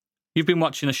 you've been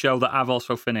watching a show that I've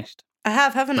also finished. I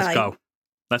have, haven't I?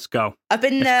 Let's go. I've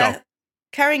been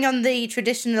carrying on the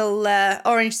traditional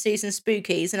orange season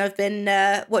spookies, and I've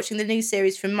been watching the new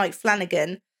series from Mike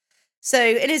Flanagan. So,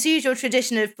 in his usual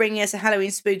tradition of bringing us a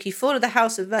Halloween spooky, Fall of the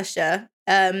House of Usher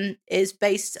is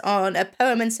based on a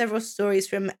poem and several stories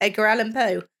from Edgar Allan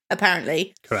Poe,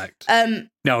 apparently. Correct.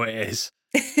 No, it is.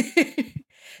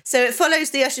 So it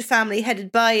follows the Usher family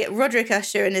headed by Roderick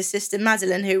Usher and his sister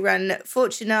Madeline, who run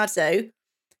Fortunato,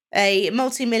 a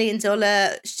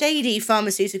multi-million-dollar shady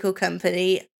pharmaceutical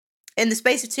company. In the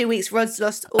space of 2 weeks, Rod's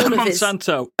lost all of his...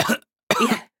 Monsanto.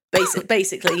 Yeah,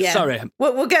 basically, yeah. Sorry.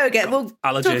 We'll go again. We'll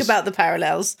Allergies. talk about the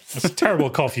parallels. It's a terrible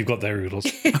cough you've got there, Oodles.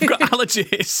 I've got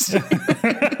allergies.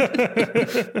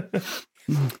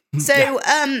 So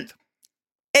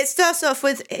it starts off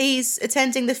with he's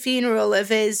attending the funeral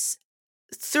of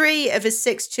 3 of his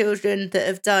 6 children that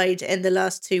have died in the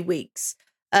last 2 weeks.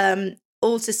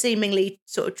 All to seemingly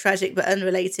sort of tragic but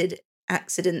unrelated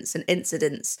accidents and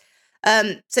incidents.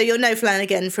 So you'll know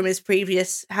Flanagan from his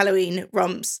previous Halloween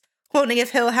romps. Haunting of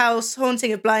Hill House,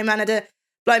 Haunting of Bly Manor,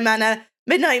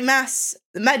 Midnight Mass,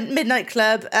 Midnight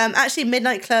Club. Actually,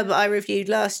 Midnight Club I reviewed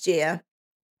last year.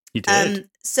 You did.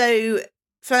 So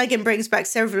Flanagan brings back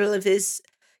several of his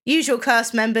usual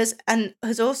cast members and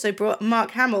has also brought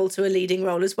Mark Hamill to a leading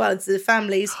role as well as the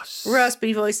family's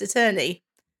raspy voice attorney.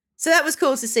 So that was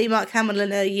cool to see Mark Hamill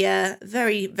in a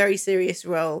very, very serious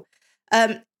role.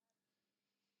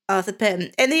 Arthur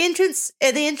Pym. In the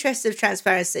interest of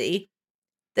transparency,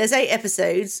 there's 8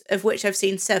 episodes, of which I've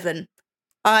seen 7.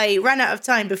 I ran out of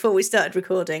time before we started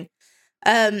recording.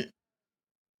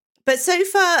 But so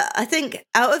far, I think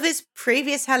out of his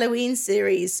previous Halloween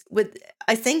series,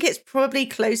 I think it's probably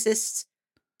closest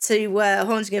to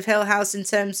Haunting of Hill House in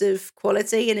terms of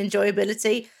quality and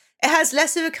enjoyability. It has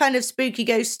less of a kind of spooky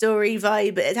ghost story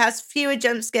vibe. It has fewer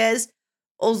jump scares,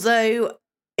 although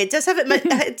it does have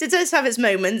it does have its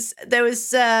moments. There was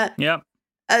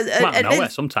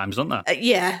sometimes, don't there?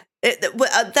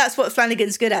 That's what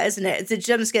Flanagan's good at, isn't it? The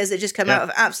jump scares that just come out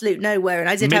of absolute nowhere. And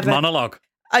I did monologue.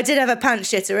 I did have a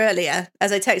pants shitter earlier,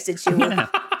 as I texted you.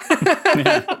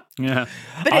 Yeah.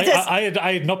 But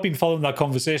I had not been following that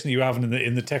conversation that you were having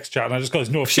in the text chat, and I just goes,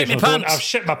 "No shit, I've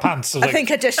shit my pants." I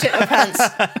think I just shit my pants.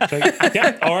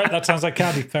 Yeah, all right, that sounds like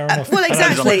candy. Fair enough. Well,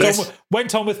 exactly.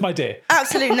 Went on with my day.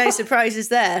 Absolute no surprises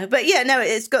there. But yeah, no,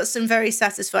 it's got some very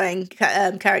satisfying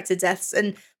character deaths,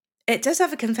 and it does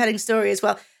have a compelling story as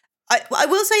well. I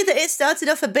will say that it started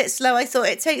off a bit slow. I thought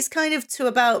it takes kind of to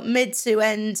about mid to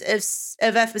end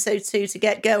of episode 2 to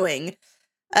get going.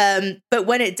 But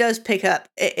when it does pick up,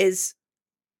 there's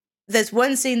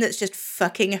one scene that's just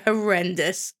fucking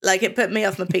horrendous. Like, it put me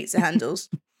off my pizza handles.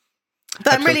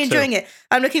 But I'm really enjoying it.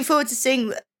 I'm looking forward to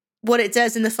seeing what it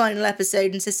does in the final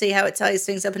episode and to see how it ties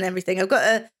things up and everything. I've got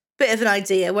a bit of an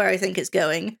idea where I think it's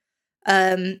going.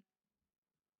 But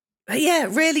yeah,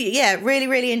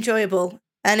 really enjoyable.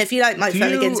 And if you like Mike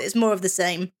Flanagan's, it's more of the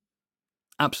same.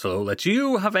 Absolutely. Do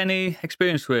you have any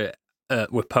experience with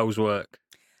Poe's work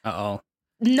at all?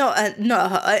 Not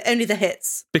only the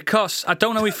hits. Because I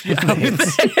don't know if you...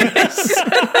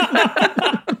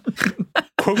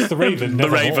 Quote the Raven. The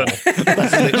Raven.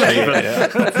 That's literally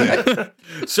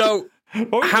it. So,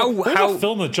 what was that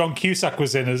film that John Cusack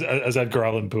was in as Edgar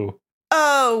Allan Poe?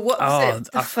 Oh, what was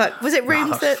it? The fuck? Was it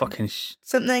Room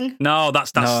something? No, that's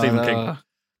Stephen King.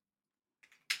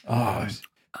 Oh,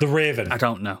 The Raven. I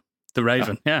don't know. The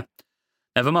Raven, yeah.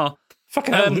 Nevermore.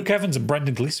 Fucking hell, Luke Evans and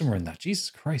Brendan Gleeson were in that.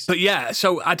 Jesus Christ. But yeah,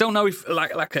 so I don't know if,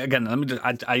 like again,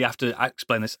 I have to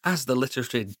explain this as the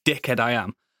literary dickhead I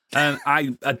am.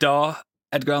 I adore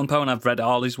Edgar Allan Poe and I've read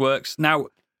all his works. Now,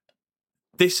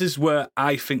 this is where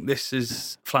I think this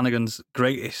is Flanagan's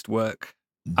greatest work.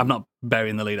 I'm not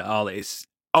burying the lead at all. It's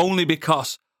only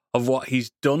because of what he's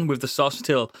done with the source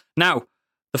material. Now,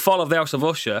 The Fall of the House of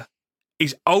Usher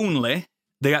is only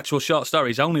the actual short story.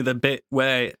 It's only the bit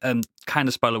where, kind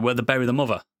of spoiler, where they bury the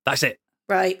mother. That's it.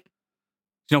 Right.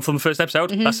 You know, from the first episode,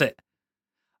 Mm-hmm. That's it.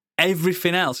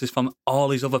 Everything else is from all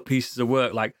these other pieces of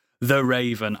work, like The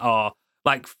Raven, or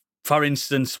like, for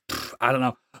instance, I don't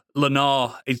know,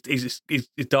 Lenore. His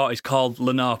daughter is called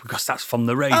Lenore because that's from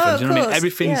The Raven. Oh, Do you know what I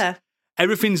mean? yeah.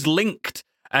 Everything's linked.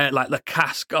 Like the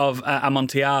cask of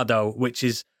Amontillado, which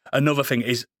is another thing,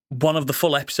 is one of the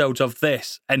full episodes of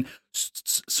this, and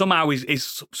somehow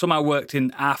is somehow worked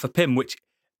in Arthur Pym, which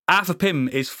Arthur Pym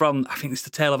is from, I think it's The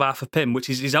Tale of Arthur Pym, which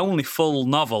is his only full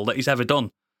novel that he's ever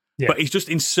done. Yeah. But he's just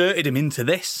inserted him into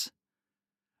this.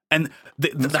 And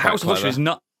the House of Usher is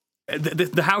not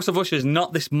the House of Usher is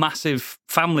not this massive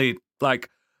family like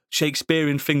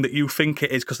Shakespearean thing that you think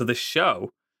it is because of this show.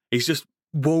 He's just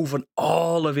woven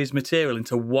all of his material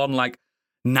into one like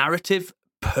narrative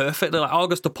perfectly. Like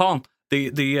Auguste Dupont, the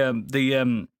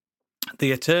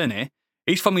attorney,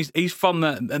 he's from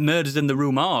Murders in the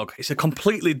Rue Morgue. It's a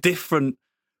completely different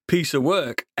piece of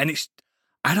work, and it's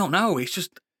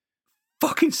just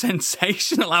fucking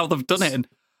sensational how they've done it. And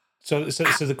So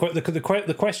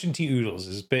the question to you, Oodles,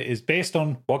 is based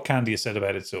on what Candy has said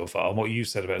about it so far and what you've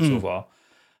said about it so far.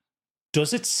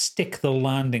 does it stick the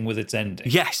landing with its ending?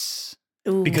 Yes.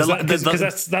 Ooh. Because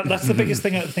The- that's the biggest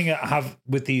thing I have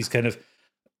with these kind of,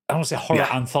 I don't want to say horror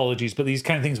anthologies, but these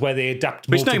kind of things where they adapt.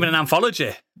 But it's not even an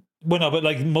anthology. Well, no, but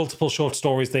like multiple short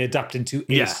stories they adapt into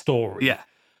a story. Yeah.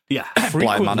 Yeah.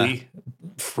 Blind Manor.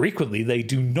 Frequently, they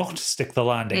do not stick the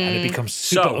landing, and it becomes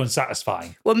super So-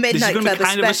 unsatisfying. Well, This is Midnight going to Club be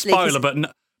kind of a especially. 'cause- spoiler,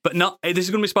 but not. This is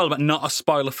going to be a spoiler, but not a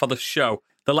spoiler for the show.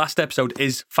 The last episode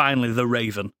is finally The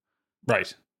Raven.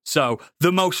 Right. So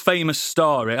the most famous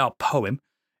story or poem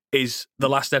is the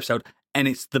last episode, and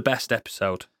it's the best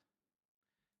episode.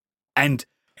 And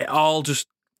it all just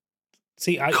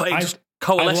See, it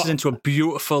coalesces I- into a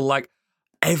beautiful, like,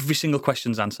 every single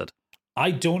question's answered.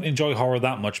 I don't enjoy horror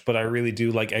that much, but I really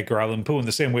do like Edgar Allan Poe in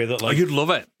the same way that, Oh, like, you'd love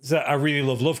it. that I really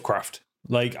love Lovecraft.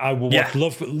 Like, I will watch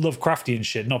Lovecraftian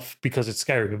shit, not because it's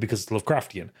scary, but because it's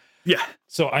Lovecraftian. Yeah.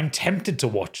 So I'm tempted to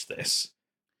watch this.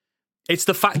 It's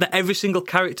the fact that every single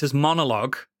character's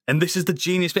monologue, and this is the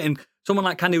genius bit, and someone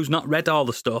like Candy who's not read all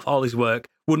the stuff, all his work,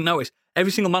 wouldn't notice.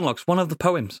 Every single monologue's one of the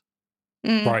poems.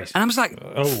 Right. And I'm just like,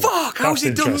 Oh, fuck, how's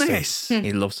that's he done interesting. this?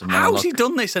 He loves some How's he monologue.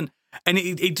 done this? And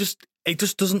it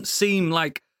just doesn't seem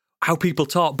like how people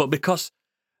talk, but because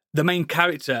the main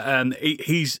character,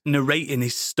 he's narrating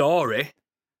his story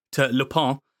to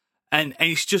Lupin, and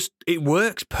it's just, it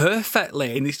works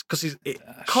perfectly. And it's because of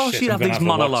course Shit, you I'm have gonna these to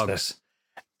watch monologues. this.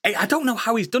 I don't know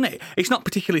how he's done it. It's not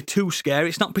particularly too scary.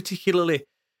 It's not particularly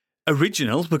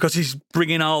original because he's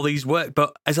bringing all these work.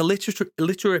 But as a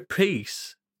literary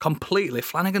piece, completely,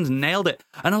 Flanagan's nailed it.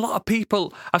 And a lot of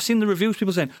people, I've seen the reviews,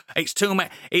 people saying, it's too much.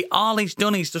 All he's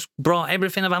done, he's just brought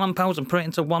everything of Alan Poe's and put it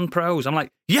into one prose. I'm like,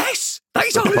 yes, that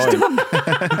is all he's done.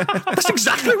 That's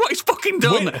exactly what he's fucking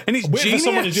done. And it's Wait for genius.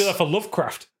 someone to do that for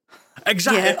Lovecraft.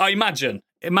 Exactly. Yeah. I imagine.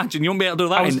 You won't be able to do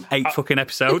that in 8 fucking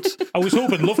episodes. I was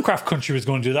hoping Lovecraft Country was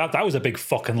going to do that. That was a big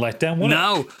fucking letdown, wasn't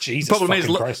No. it? Jesus Problem is,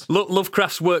 fucking Christ.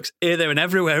 Lovecraft's works here, there, and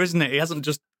everywhere, isn't it? He hasn't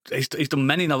just. He's done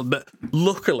many novels, but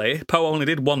luckily, Poe only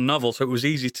did one novel, so it was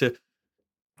easy to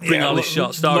bring Yeah, all his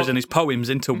short stories and his poems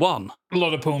into one. A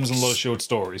lot of poems and a lot of short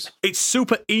stories. It's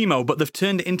super emo, but they've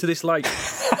turned it into this like.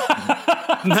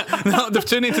 No, they've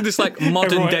turned it into this like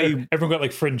modern day. Everyone got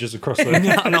like fringes across their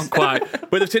Not quite,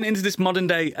 but they've turned it into this modern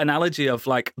day analogy of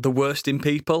like the worst in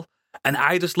people. And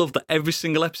I just love that every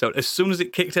single episode, as soon as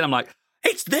it kicked in, I'm like,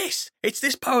 it's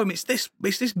this poem, it's this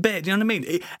bit. Do you know what I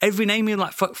mean? Every name in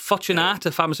like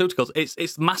Fortunata Pharmaceuticals,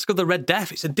 it's Mask of the Red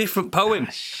Death. It's a different poem.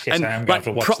 Shit, I am going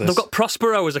to watch this. They've got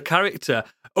Prospero as a character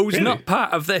who's Really? not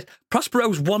part of this.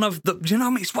 Prospero's one of the. Do you know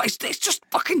what I mean? It's just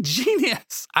fucking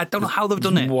genius. I don't know how they've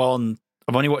done it.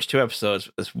 I've only watched 2 episodes.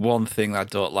 But there's one thing that I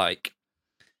don't like.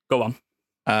 Go on.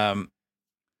 And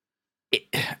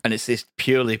it's this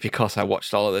purely because I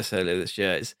watched all of this earlier this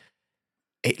year.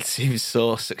 It seems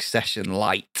so Succession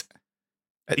light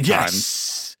at times.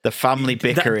 Yes. The family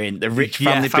bickering, the rich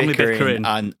Yeah, family, family bickering, bickering.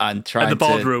 and trying And the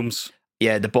to boardrooms.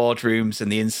 the boardrooms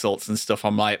and the insults and stuff.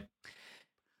 I'm like,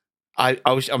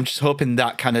 I'm just hoping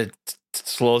that kind of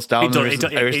slows down.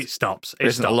 It stops. There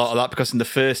isn't a lot of that because in the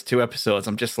first 2 episodes,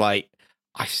 I'm just like,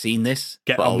 I've seen this,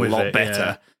 Get but on a with lot it,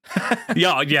 better.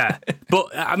 Yeah. But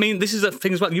I mean, this is a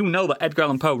thing as well. You know that Edgar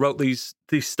Allan Poe wrote these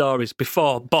stories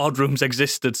before boardrooms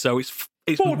existed, so it's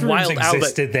Boardrooms wild how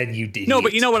existed, then you did. No,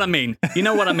 but you know what I mean. You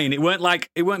know what I mean. It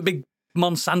weren't big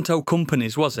Monsanto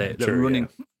companies, was it? That True, were running,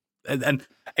 and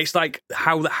it's like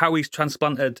how he's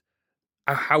transplanted.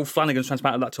 How Flanagan's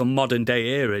transplanted that to a modern day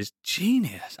era is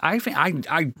genius. I think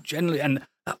I generally, and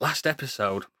that last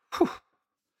episode,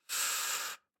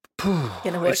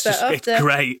 Gonna watch it's that it's after.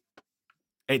 great.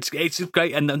 It's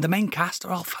great, and the main cast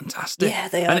are all fantastic. Yeah,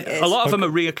 they are And good. a lot of them are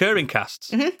reoccurring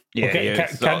casts. Yeah, Okay,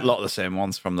 it's a lot of the same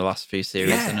ones from the last few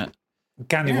series, Yeah. isn't it?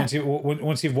 Candy, Yeah.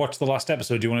 once you've watched the last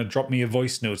episode, do you want to drop me a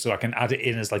voice note so I can add it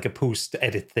in as like a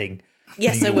post-edit thing?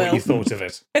 Yes, I What you will. thought of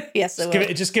it? Yes, I Give will.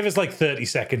 it. Just give us like 30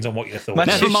 seconds on what you thought.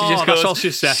 Imagine Never she more. just That's goes, all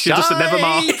she said. She just said never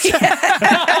more.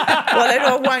 Well, I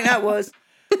know what wank that was.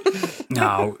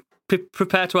 No,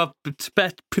 prepare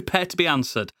to be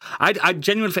answered. I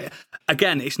genuinely think,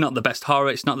 again, it's not the best horror.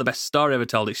 It's not the best story ever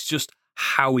told. It's just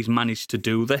how he's managed to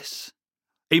do this.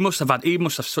 He must have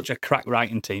such a crack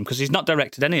writing team because he's not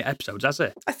directed any episodes, has he?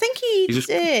 I think he He just-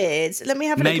 did. Let me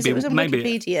have a look. 'Cause it was on Maybe.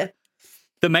 Wikipedia.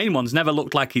 The main ones never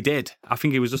looked like he did. I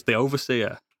think he was just the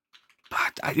overseer.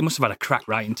 But he must have had a crack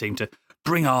writing team to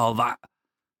bring all that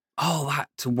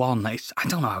to one. I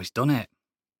don't know how he's done it.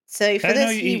 So for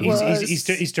this,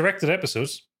 he's directed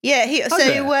episodes. Yeah, Has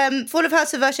he? Fall of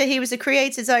House of Usher, he was a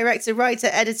creator, director, writer,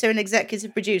 editor, and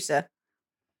executive producer.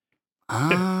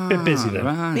 Bit busy then.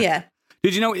 Right. Yeah.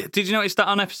 Did you notice that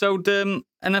on episode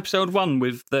 1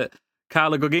 with the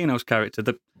Carla Gugino's character,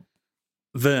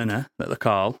 Werner that they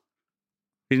call.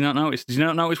 Did you not notice? Did you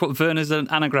not notice what Werner's an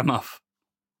anagram of?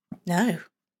 No.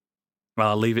 Well,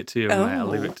 I'll leave it to you, mate. I'll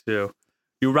leave it to you.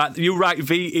 You write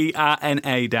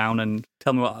VERNA down and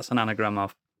tell me what that's an anagram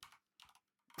of.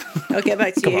 I'll get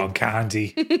back to Come you. on,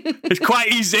 Candy. It's quite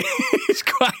easy. It's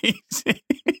quite easy.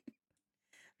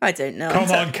 I don't know.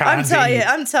 Come on, Candy.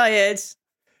 I'm tired.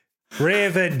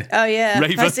 Raven. Oh, yeah.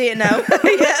 Raven. I see it now. Yeah,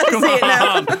 I see it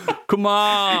now. Come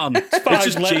on. It's Five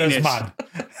just letters, genius. man.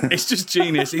 It's just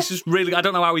genius. It's just really, I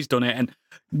don't know how he's done it. And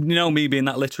you know, me being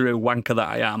that literary wanker that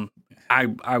I am, I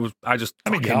just.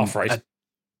 I mean, you're half right.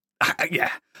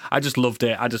 Yeah. I just loved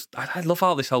it. I love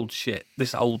all this old shit,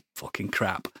 this old fucking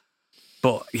crap.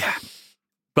 But yeah,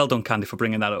 well done, Candy, for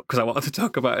bringing that up because I wanted to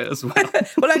talk about it as well.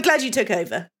 Well, I'm glad you took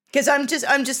over because I'm just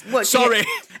watching. Sorry. No.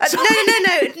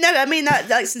 I mean that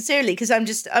like sincerely because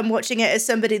I'm watching it as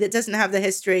somebody that doesn't have the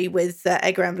history with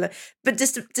Edgar Allan Poe, but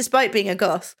despite being a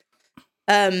goth,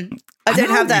 I don't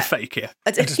have that. Fake here. I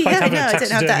don't Despite having a have that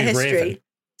taxidermy history. raven.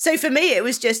 So for me, it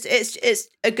was just it's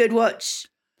a good watch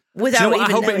without Do you know what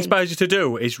even I hope knowing. it inspires you to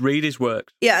do is read his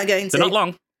work. Yeah, I'm going to. They're not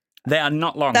long. They are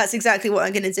not long. That's exactly what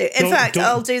I'm going to do. In fact,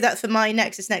 I'll do that for my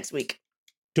Nexus next week.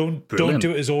 Don't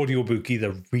do it as audiobook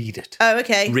either. Read it. Oh,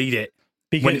 okay. Read it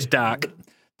Because when it's dark.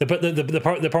 The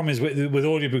problem is with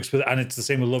audiobooks, and it's the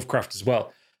same with Lovecraft as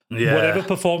well. Yeah. Whatever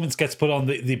performance gets put on,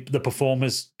 the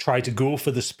performers try to go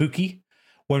for the spooky,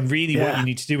 when really what you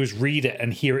need to do is read it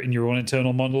and hear it in your own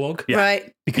internal monologue. Yeah.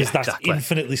 Right. Because that's exactly.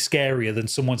 infinitely scarier than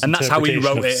someone's And that's how he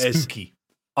interpretation wrote of it as- spooky.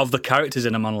 Of the characters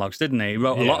in the monologues, didn't he? He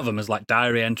wrote a Yeah. lot of them as like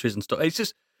diary entries and stuff. It's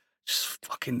just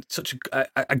fucking such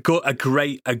a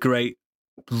great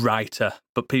writer.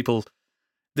 But people,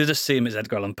 they just see him as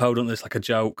Edgar Allan Poe, don't they? It's like a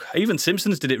joke. Even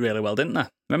Simpsons did it really well, didn't they?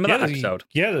 Remember that episode?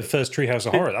 The first Treehouse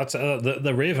of Horror. That's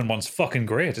the Raven one's fucking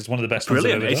great. It's one of the best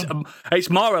Brilliant. ones I've ever done. It's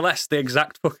more or less the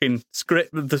exact fucking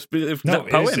script of that No,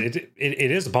 poem.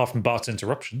 it is, apart from Bart's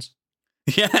interruptions.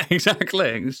 Yeah, exactly.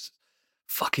 It's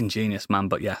fucking genius, man.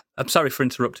 But yeah, I'm sorry for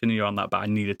interrupting you on that, but I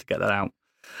needed to get that out.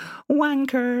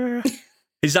 Wanker.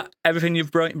 Is that everything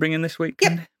you've bringing this week? Yep.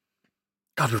 Candy?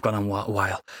 God, we've gone on a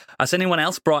while. Has anyone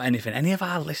else brought anything? Any of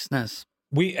our listeners?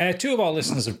 We two of our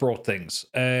listeners have brought things.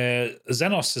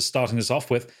 Xenos is starting us off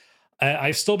with.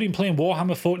 I've still been playing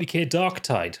Warhammer 40k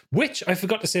Darktide, which I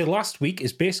forgot to say last week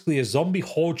is basically a zombie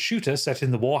horde shooter set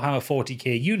in the Warhammer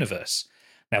 40k universe.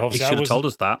 Now, You obviously, should have told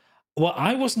us that. Well,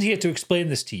 I wasn't here to explain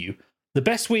this to you. The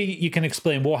best way you can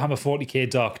explain Warhammer 40k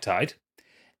Darktide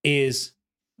is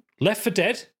Left 4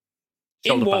 Dead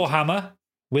in Shoulder pads. Warhammer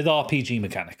with RPG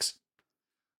mechanics.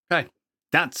 Okay.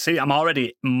 I'm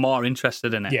already more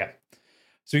interested in it. Yeah.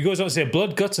 So he goes on to say,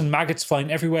 blood, guts, and maggots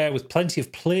flying everywhere with plenty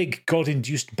of plague,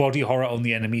 god-induced body horror on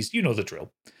the enemies. You know the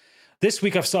drill. This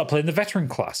week I've started playing the veteran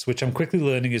class, which I'm quickly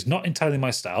learning is not entirely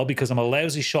my style because I'm a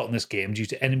lousy shot in this game due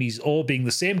to enemies all being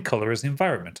the same colour as the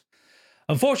environment.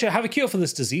 Unfortunately, I have a cure for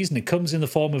this disease, and it comes in the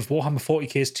form of Warhammer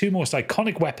 40k's two most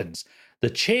iconic weapons, the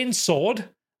chain sword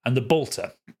and the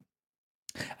bolter.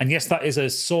 And yes, that is a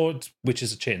sword, which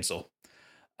is a chainsaw.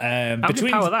 How do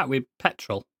you power that with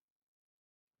petrol?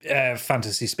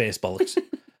 Fantasy space bollocks.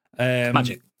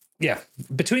 Magic. Yeah.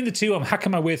 Between the two, I'm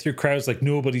hacking my way through crowds like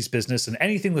nobody's business, and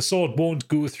anything the sword won't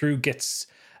go through gets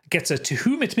a to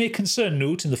whom it may concern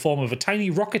note in the form of a tiny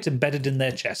rocket embedded in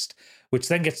their chest, which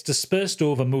then gets dispersed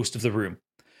over most of the room.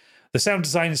 The sound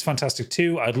design is fantastic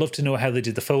too. I'd love to know how they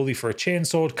did the Foley for a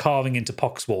chainsword carving into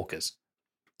poxwalkers.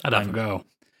 I'd have a go.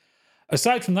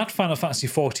 Aside from that, Final Fantasy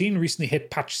XIV recently hit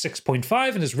patch 6.5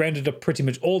 and has rounded up pretty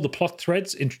much all the plot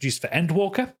threads introduced for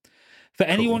Endwalker. For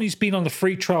anyone who's been on the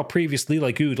free trial previously,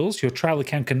 like Oodles, your trial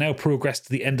account can now progress to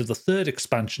the end of the third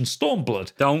expansion,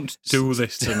 Stormblood. Don't do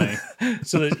this to me.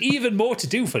 So there's even more to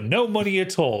do for no money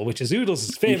at all, which is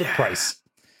Oodles' favourite price.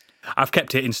 I've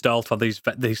kept it installed for this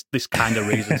kind of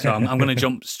reason, so I'm going to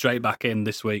jump straight back in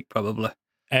this week, probably.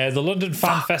 The London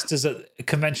Fan Fest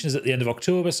convention is at the end of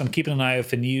October, so I'm keeping an eye out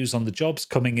for news on the jobs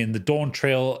coming in the Dawn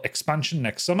Trail expansion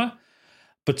next summer.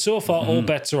 But so far, all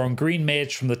bets are on Green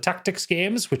Mage from the Tactics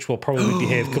games, which will probably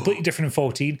behave completely different in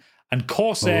 14, and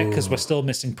Corsair, because we're still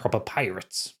missing proper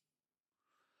pirates.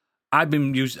 I've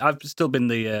still been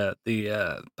the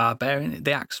barbarian,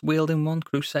 the axe wielding one,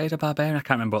 Crusader barbarian. I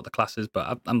can't remember what the class is,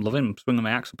 but I'm loving swinging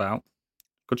my axe about.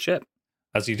 Good shit.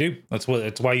 As you do. That's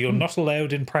why you're not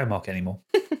allowed in Primark anymore.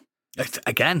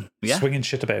 Again, yeah. Swinging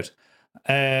shit about.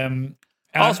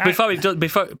 Also, before we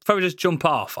just jump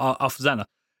off Zena,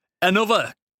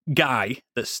 another guy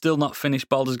that's still not finished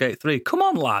Baldur's Gate 3. Come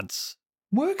on, lads.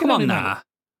 Come on now.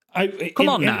 Come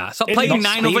on now. Stop playing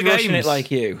 9 other games. It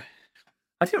like you.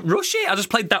 I didn't rush it. I just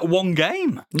played that one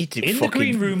game. You did in the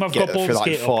green room, I've got Baldur's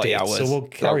Gate 40 updates, hours so we'll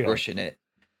carry on. rushing it.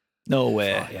 No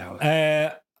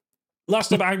way.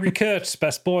 Last up, Angry Kurt's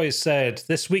Best Boys said,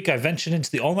 "This week I ventured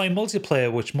into the online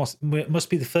multiplayer, which must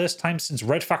be the first time since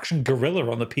Red Faction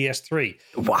Guerrilla on the PS3.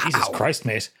 Wow. Jesus Christ,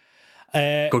 mate.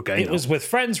 Good game, It was with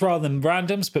friends rather than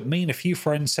randoms, but me and a few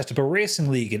friends set up a racing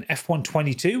league in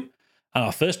F122, and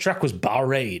our first track was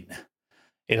Bahrain.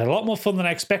 It had a lot more fun than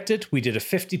I expected. We did a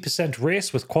 50%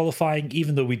 race with qualifying,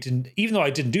 even though I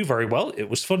didn't do very well. It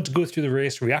was fun to go through the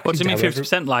race, reacting. What do you mean to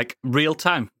 50%? Like real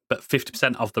time, but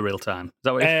 50% of the real time. Is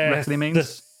that what it reckon he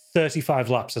means? The 35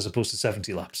 laps as opposed to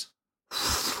 70 laps.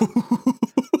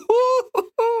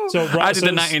 I did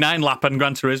a 99 lap on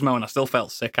Gran Turismo and I still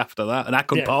felt sick after that. And I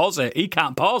couldn't pause it. He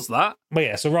can't pause that. But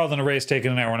yeah, so rather than a race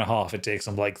taking an hour and a half, it takes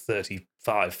them like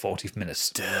 35, 40 minutes.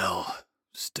 Still.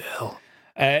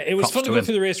 It was Props fun to to go him.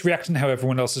 through the race, reacting to how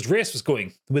everyone else's race was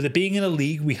going. With it being in a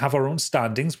league, we have our own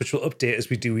standings, which will update as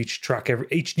we do each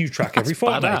new track every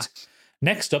fortnight. badass.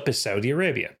 Next up is Saudi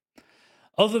Arabia.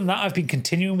 Other than that, I've been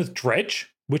continuing with Dredge,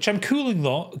 which I'm cooling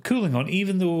on,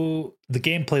 even though the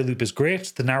gameplay loop is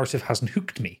great. The narrative hasn't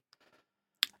hooked me.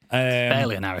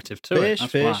 Barely a narrative to it. Fish,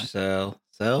 That's why.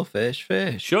 sell, fish.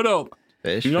 Shut up.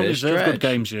 Fish, You don't fish, deserve good dredge.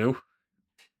 games, you.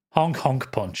 Honk,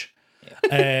 honk, punch.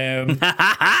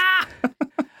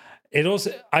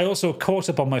 I also caught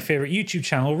up on my favorite YouTube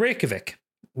channel, Reykjavik,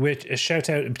 which a shout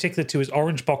out in particular to his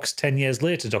Orange Box 10 Years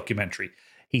Later documentary.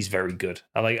 He's very good.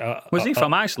 I like. Was he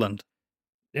from Iceland?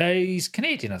 He's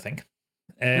Canadian, I think.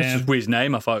 It's just with his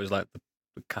name. I thought it was like the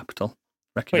capital.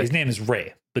 Wait, his name is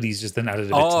Ray, but he's just then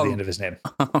added a bit to the end of his name.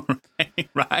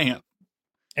 Right.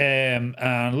 And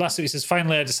lastly, he says,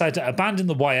 finally, I decided to abandon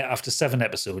The Wire after 7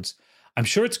 episodes. I'm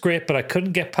sure it's great, but I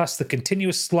couldn't get past the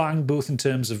continuous slang, both in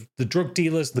terms of the drug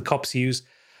dealers the cops use.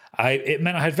 It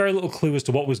meant I had very little clue as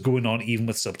to what was going on, even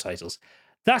with subtitles.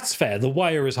 That's fair. The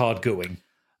Wire is hard going.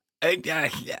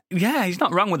 Yeah, he's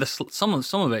not wrong with some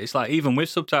of it. It's like, even with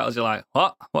subtitles, you're like,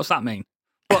 what? What's that mean?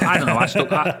 But I don't know.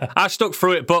 I stuck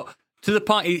through it, but to the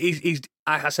point,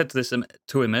 I said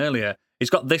to him earlier, he's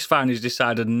got this far and he's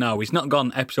decided no. He's not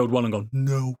gone episode 1 and gone,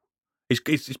 no.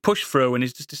 He's pushed through and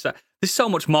he's just decided, there's so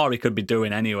much more he could be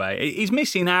doing anyway. He's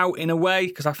missing out in a way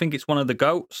because I think it's one of the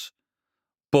GOATs,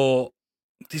 but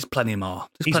there's plenty more.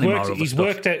 He's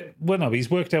worked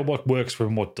out what works for him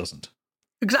and what doesn't.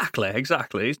 Exactly.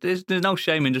 There's no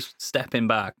shame in just stepping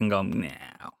back and going,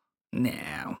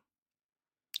 now.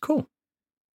 Cool.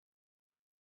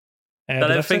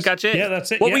 That everything, catch it? Yeah,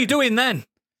 that's it. What were you doing then?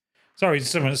 Sorry,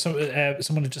 someone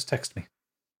had just texted me.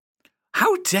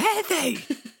 How dare they?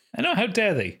 I know, how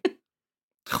dare they?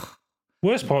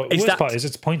 Worst part is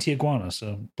it's Pointy Iguana,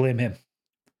 so blame him.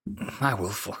 I will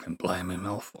fucking blame him.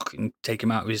 I'll fucking take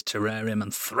him out of his terrarium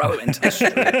and throw him into the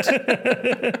street.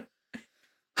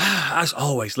 As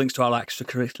always, links to our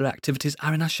extracurricular activities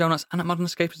are in our show notes and at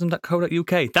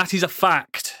modernescapism.co.uk. That is a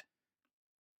fact.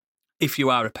 If you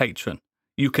are a patron,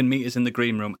 you can meet us in the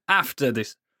green room after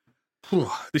this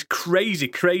crazy,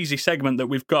 crazy segment that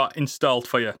we've got installed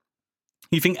for you.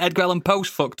 You think Edgar Allan Poe's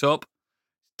fucked up?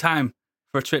 Time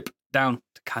for a trip down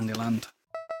to Candyland.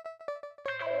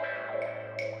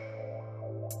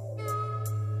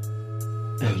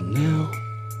 And now,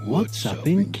 what's up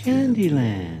in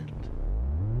Candyland?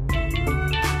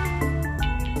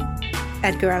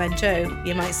 Edgar Allan Joe,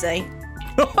 you might say.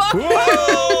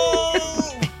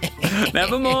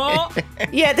 Nevermore.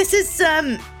 Yeah, this is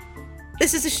a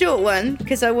short one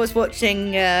because I was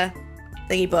watching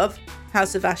Thingy Bob,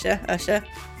 House of Usher.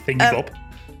 Thingy Bob.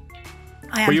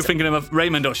 Were you thinking of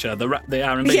Raymond Usher, the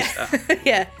R&B star?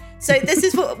 Yeah. So this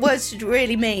is what words should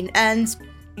really mean, and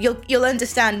you'll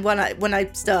understand when I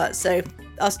start. So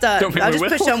I'll start. I'll just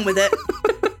push on with it.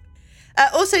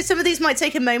 Also, some of these might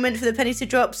take a moment for the penny to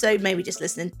drop, so maybe just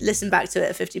listen back to it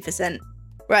at 50%.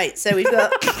 Right. So we've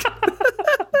got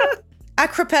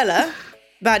Acapella,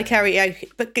 bad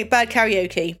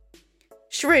karaoke.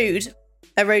 Shrewd,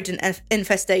 a rodent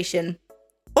infestation.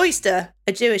 Oyster,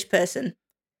 a Jewish person.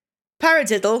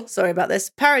 Paradiddle, sorry about this.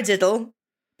 Paradiddle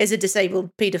is a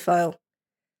disabled paedophile.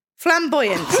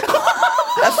 Flamboyant,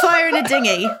 a fire in a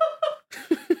dinghy.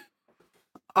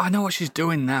 I know what she's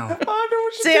doing now.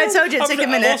 See, I told you it'd take a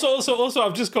minute. Also,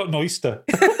 I've just got an oyster.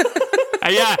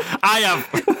 Yeah, I have.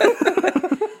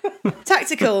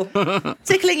 Tactical,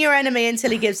 tickling your enemy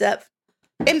until he gives up.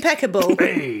 Impeccable,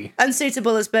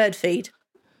 unsuitable as bird feed.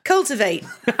 Cultivate,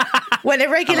 when a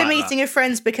regular meeting of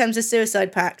friends becomes a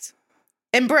suicide pact.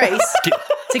 Embrace,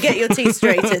 to get your teeth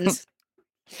straightened.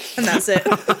 And that's it.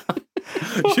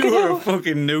 You are a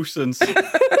fucking nuisance.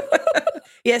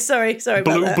 Yeah, sorry about that.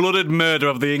 Blue-blooded murder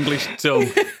of the English tongue.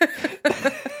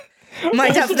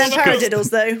 Mind out for them paradiddles,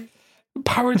 though.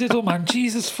 Paradiddle, man.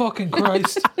 Jesus fucking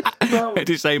Christ.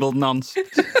 Disabled nonsense.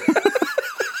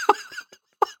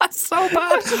 That's so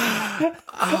bad.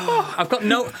 Oh, I've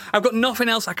got nothing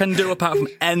else I can do apart from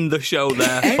end the show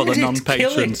there for the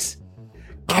non-patrons.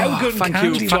 Thank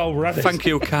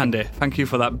you, Candy. Thank you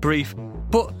for that brief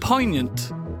but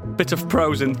poignant bit of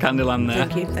prose in Candyland there.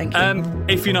 Thank you.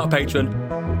 If you're not a patron,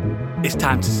 it's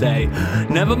time to say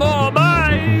nevermore.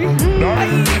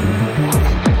 Bye.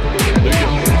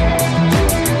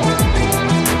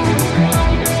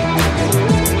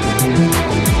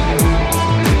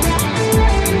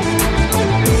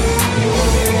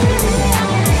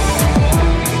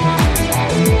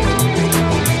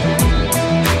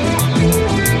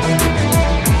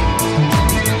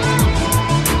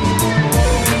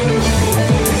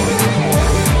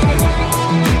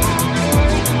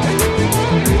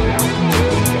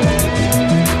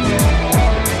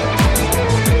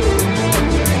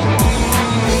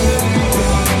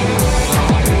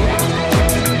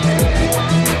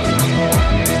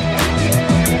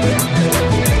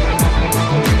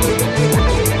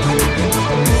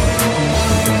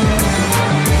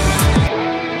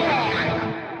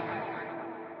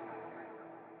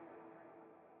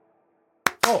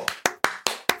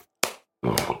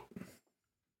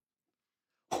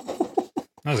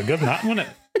 That was a good one, wasn't it?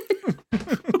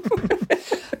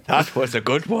 That was a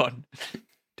good one.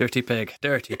 Dirty pig.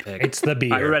 It's the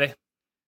beer. Are you ready?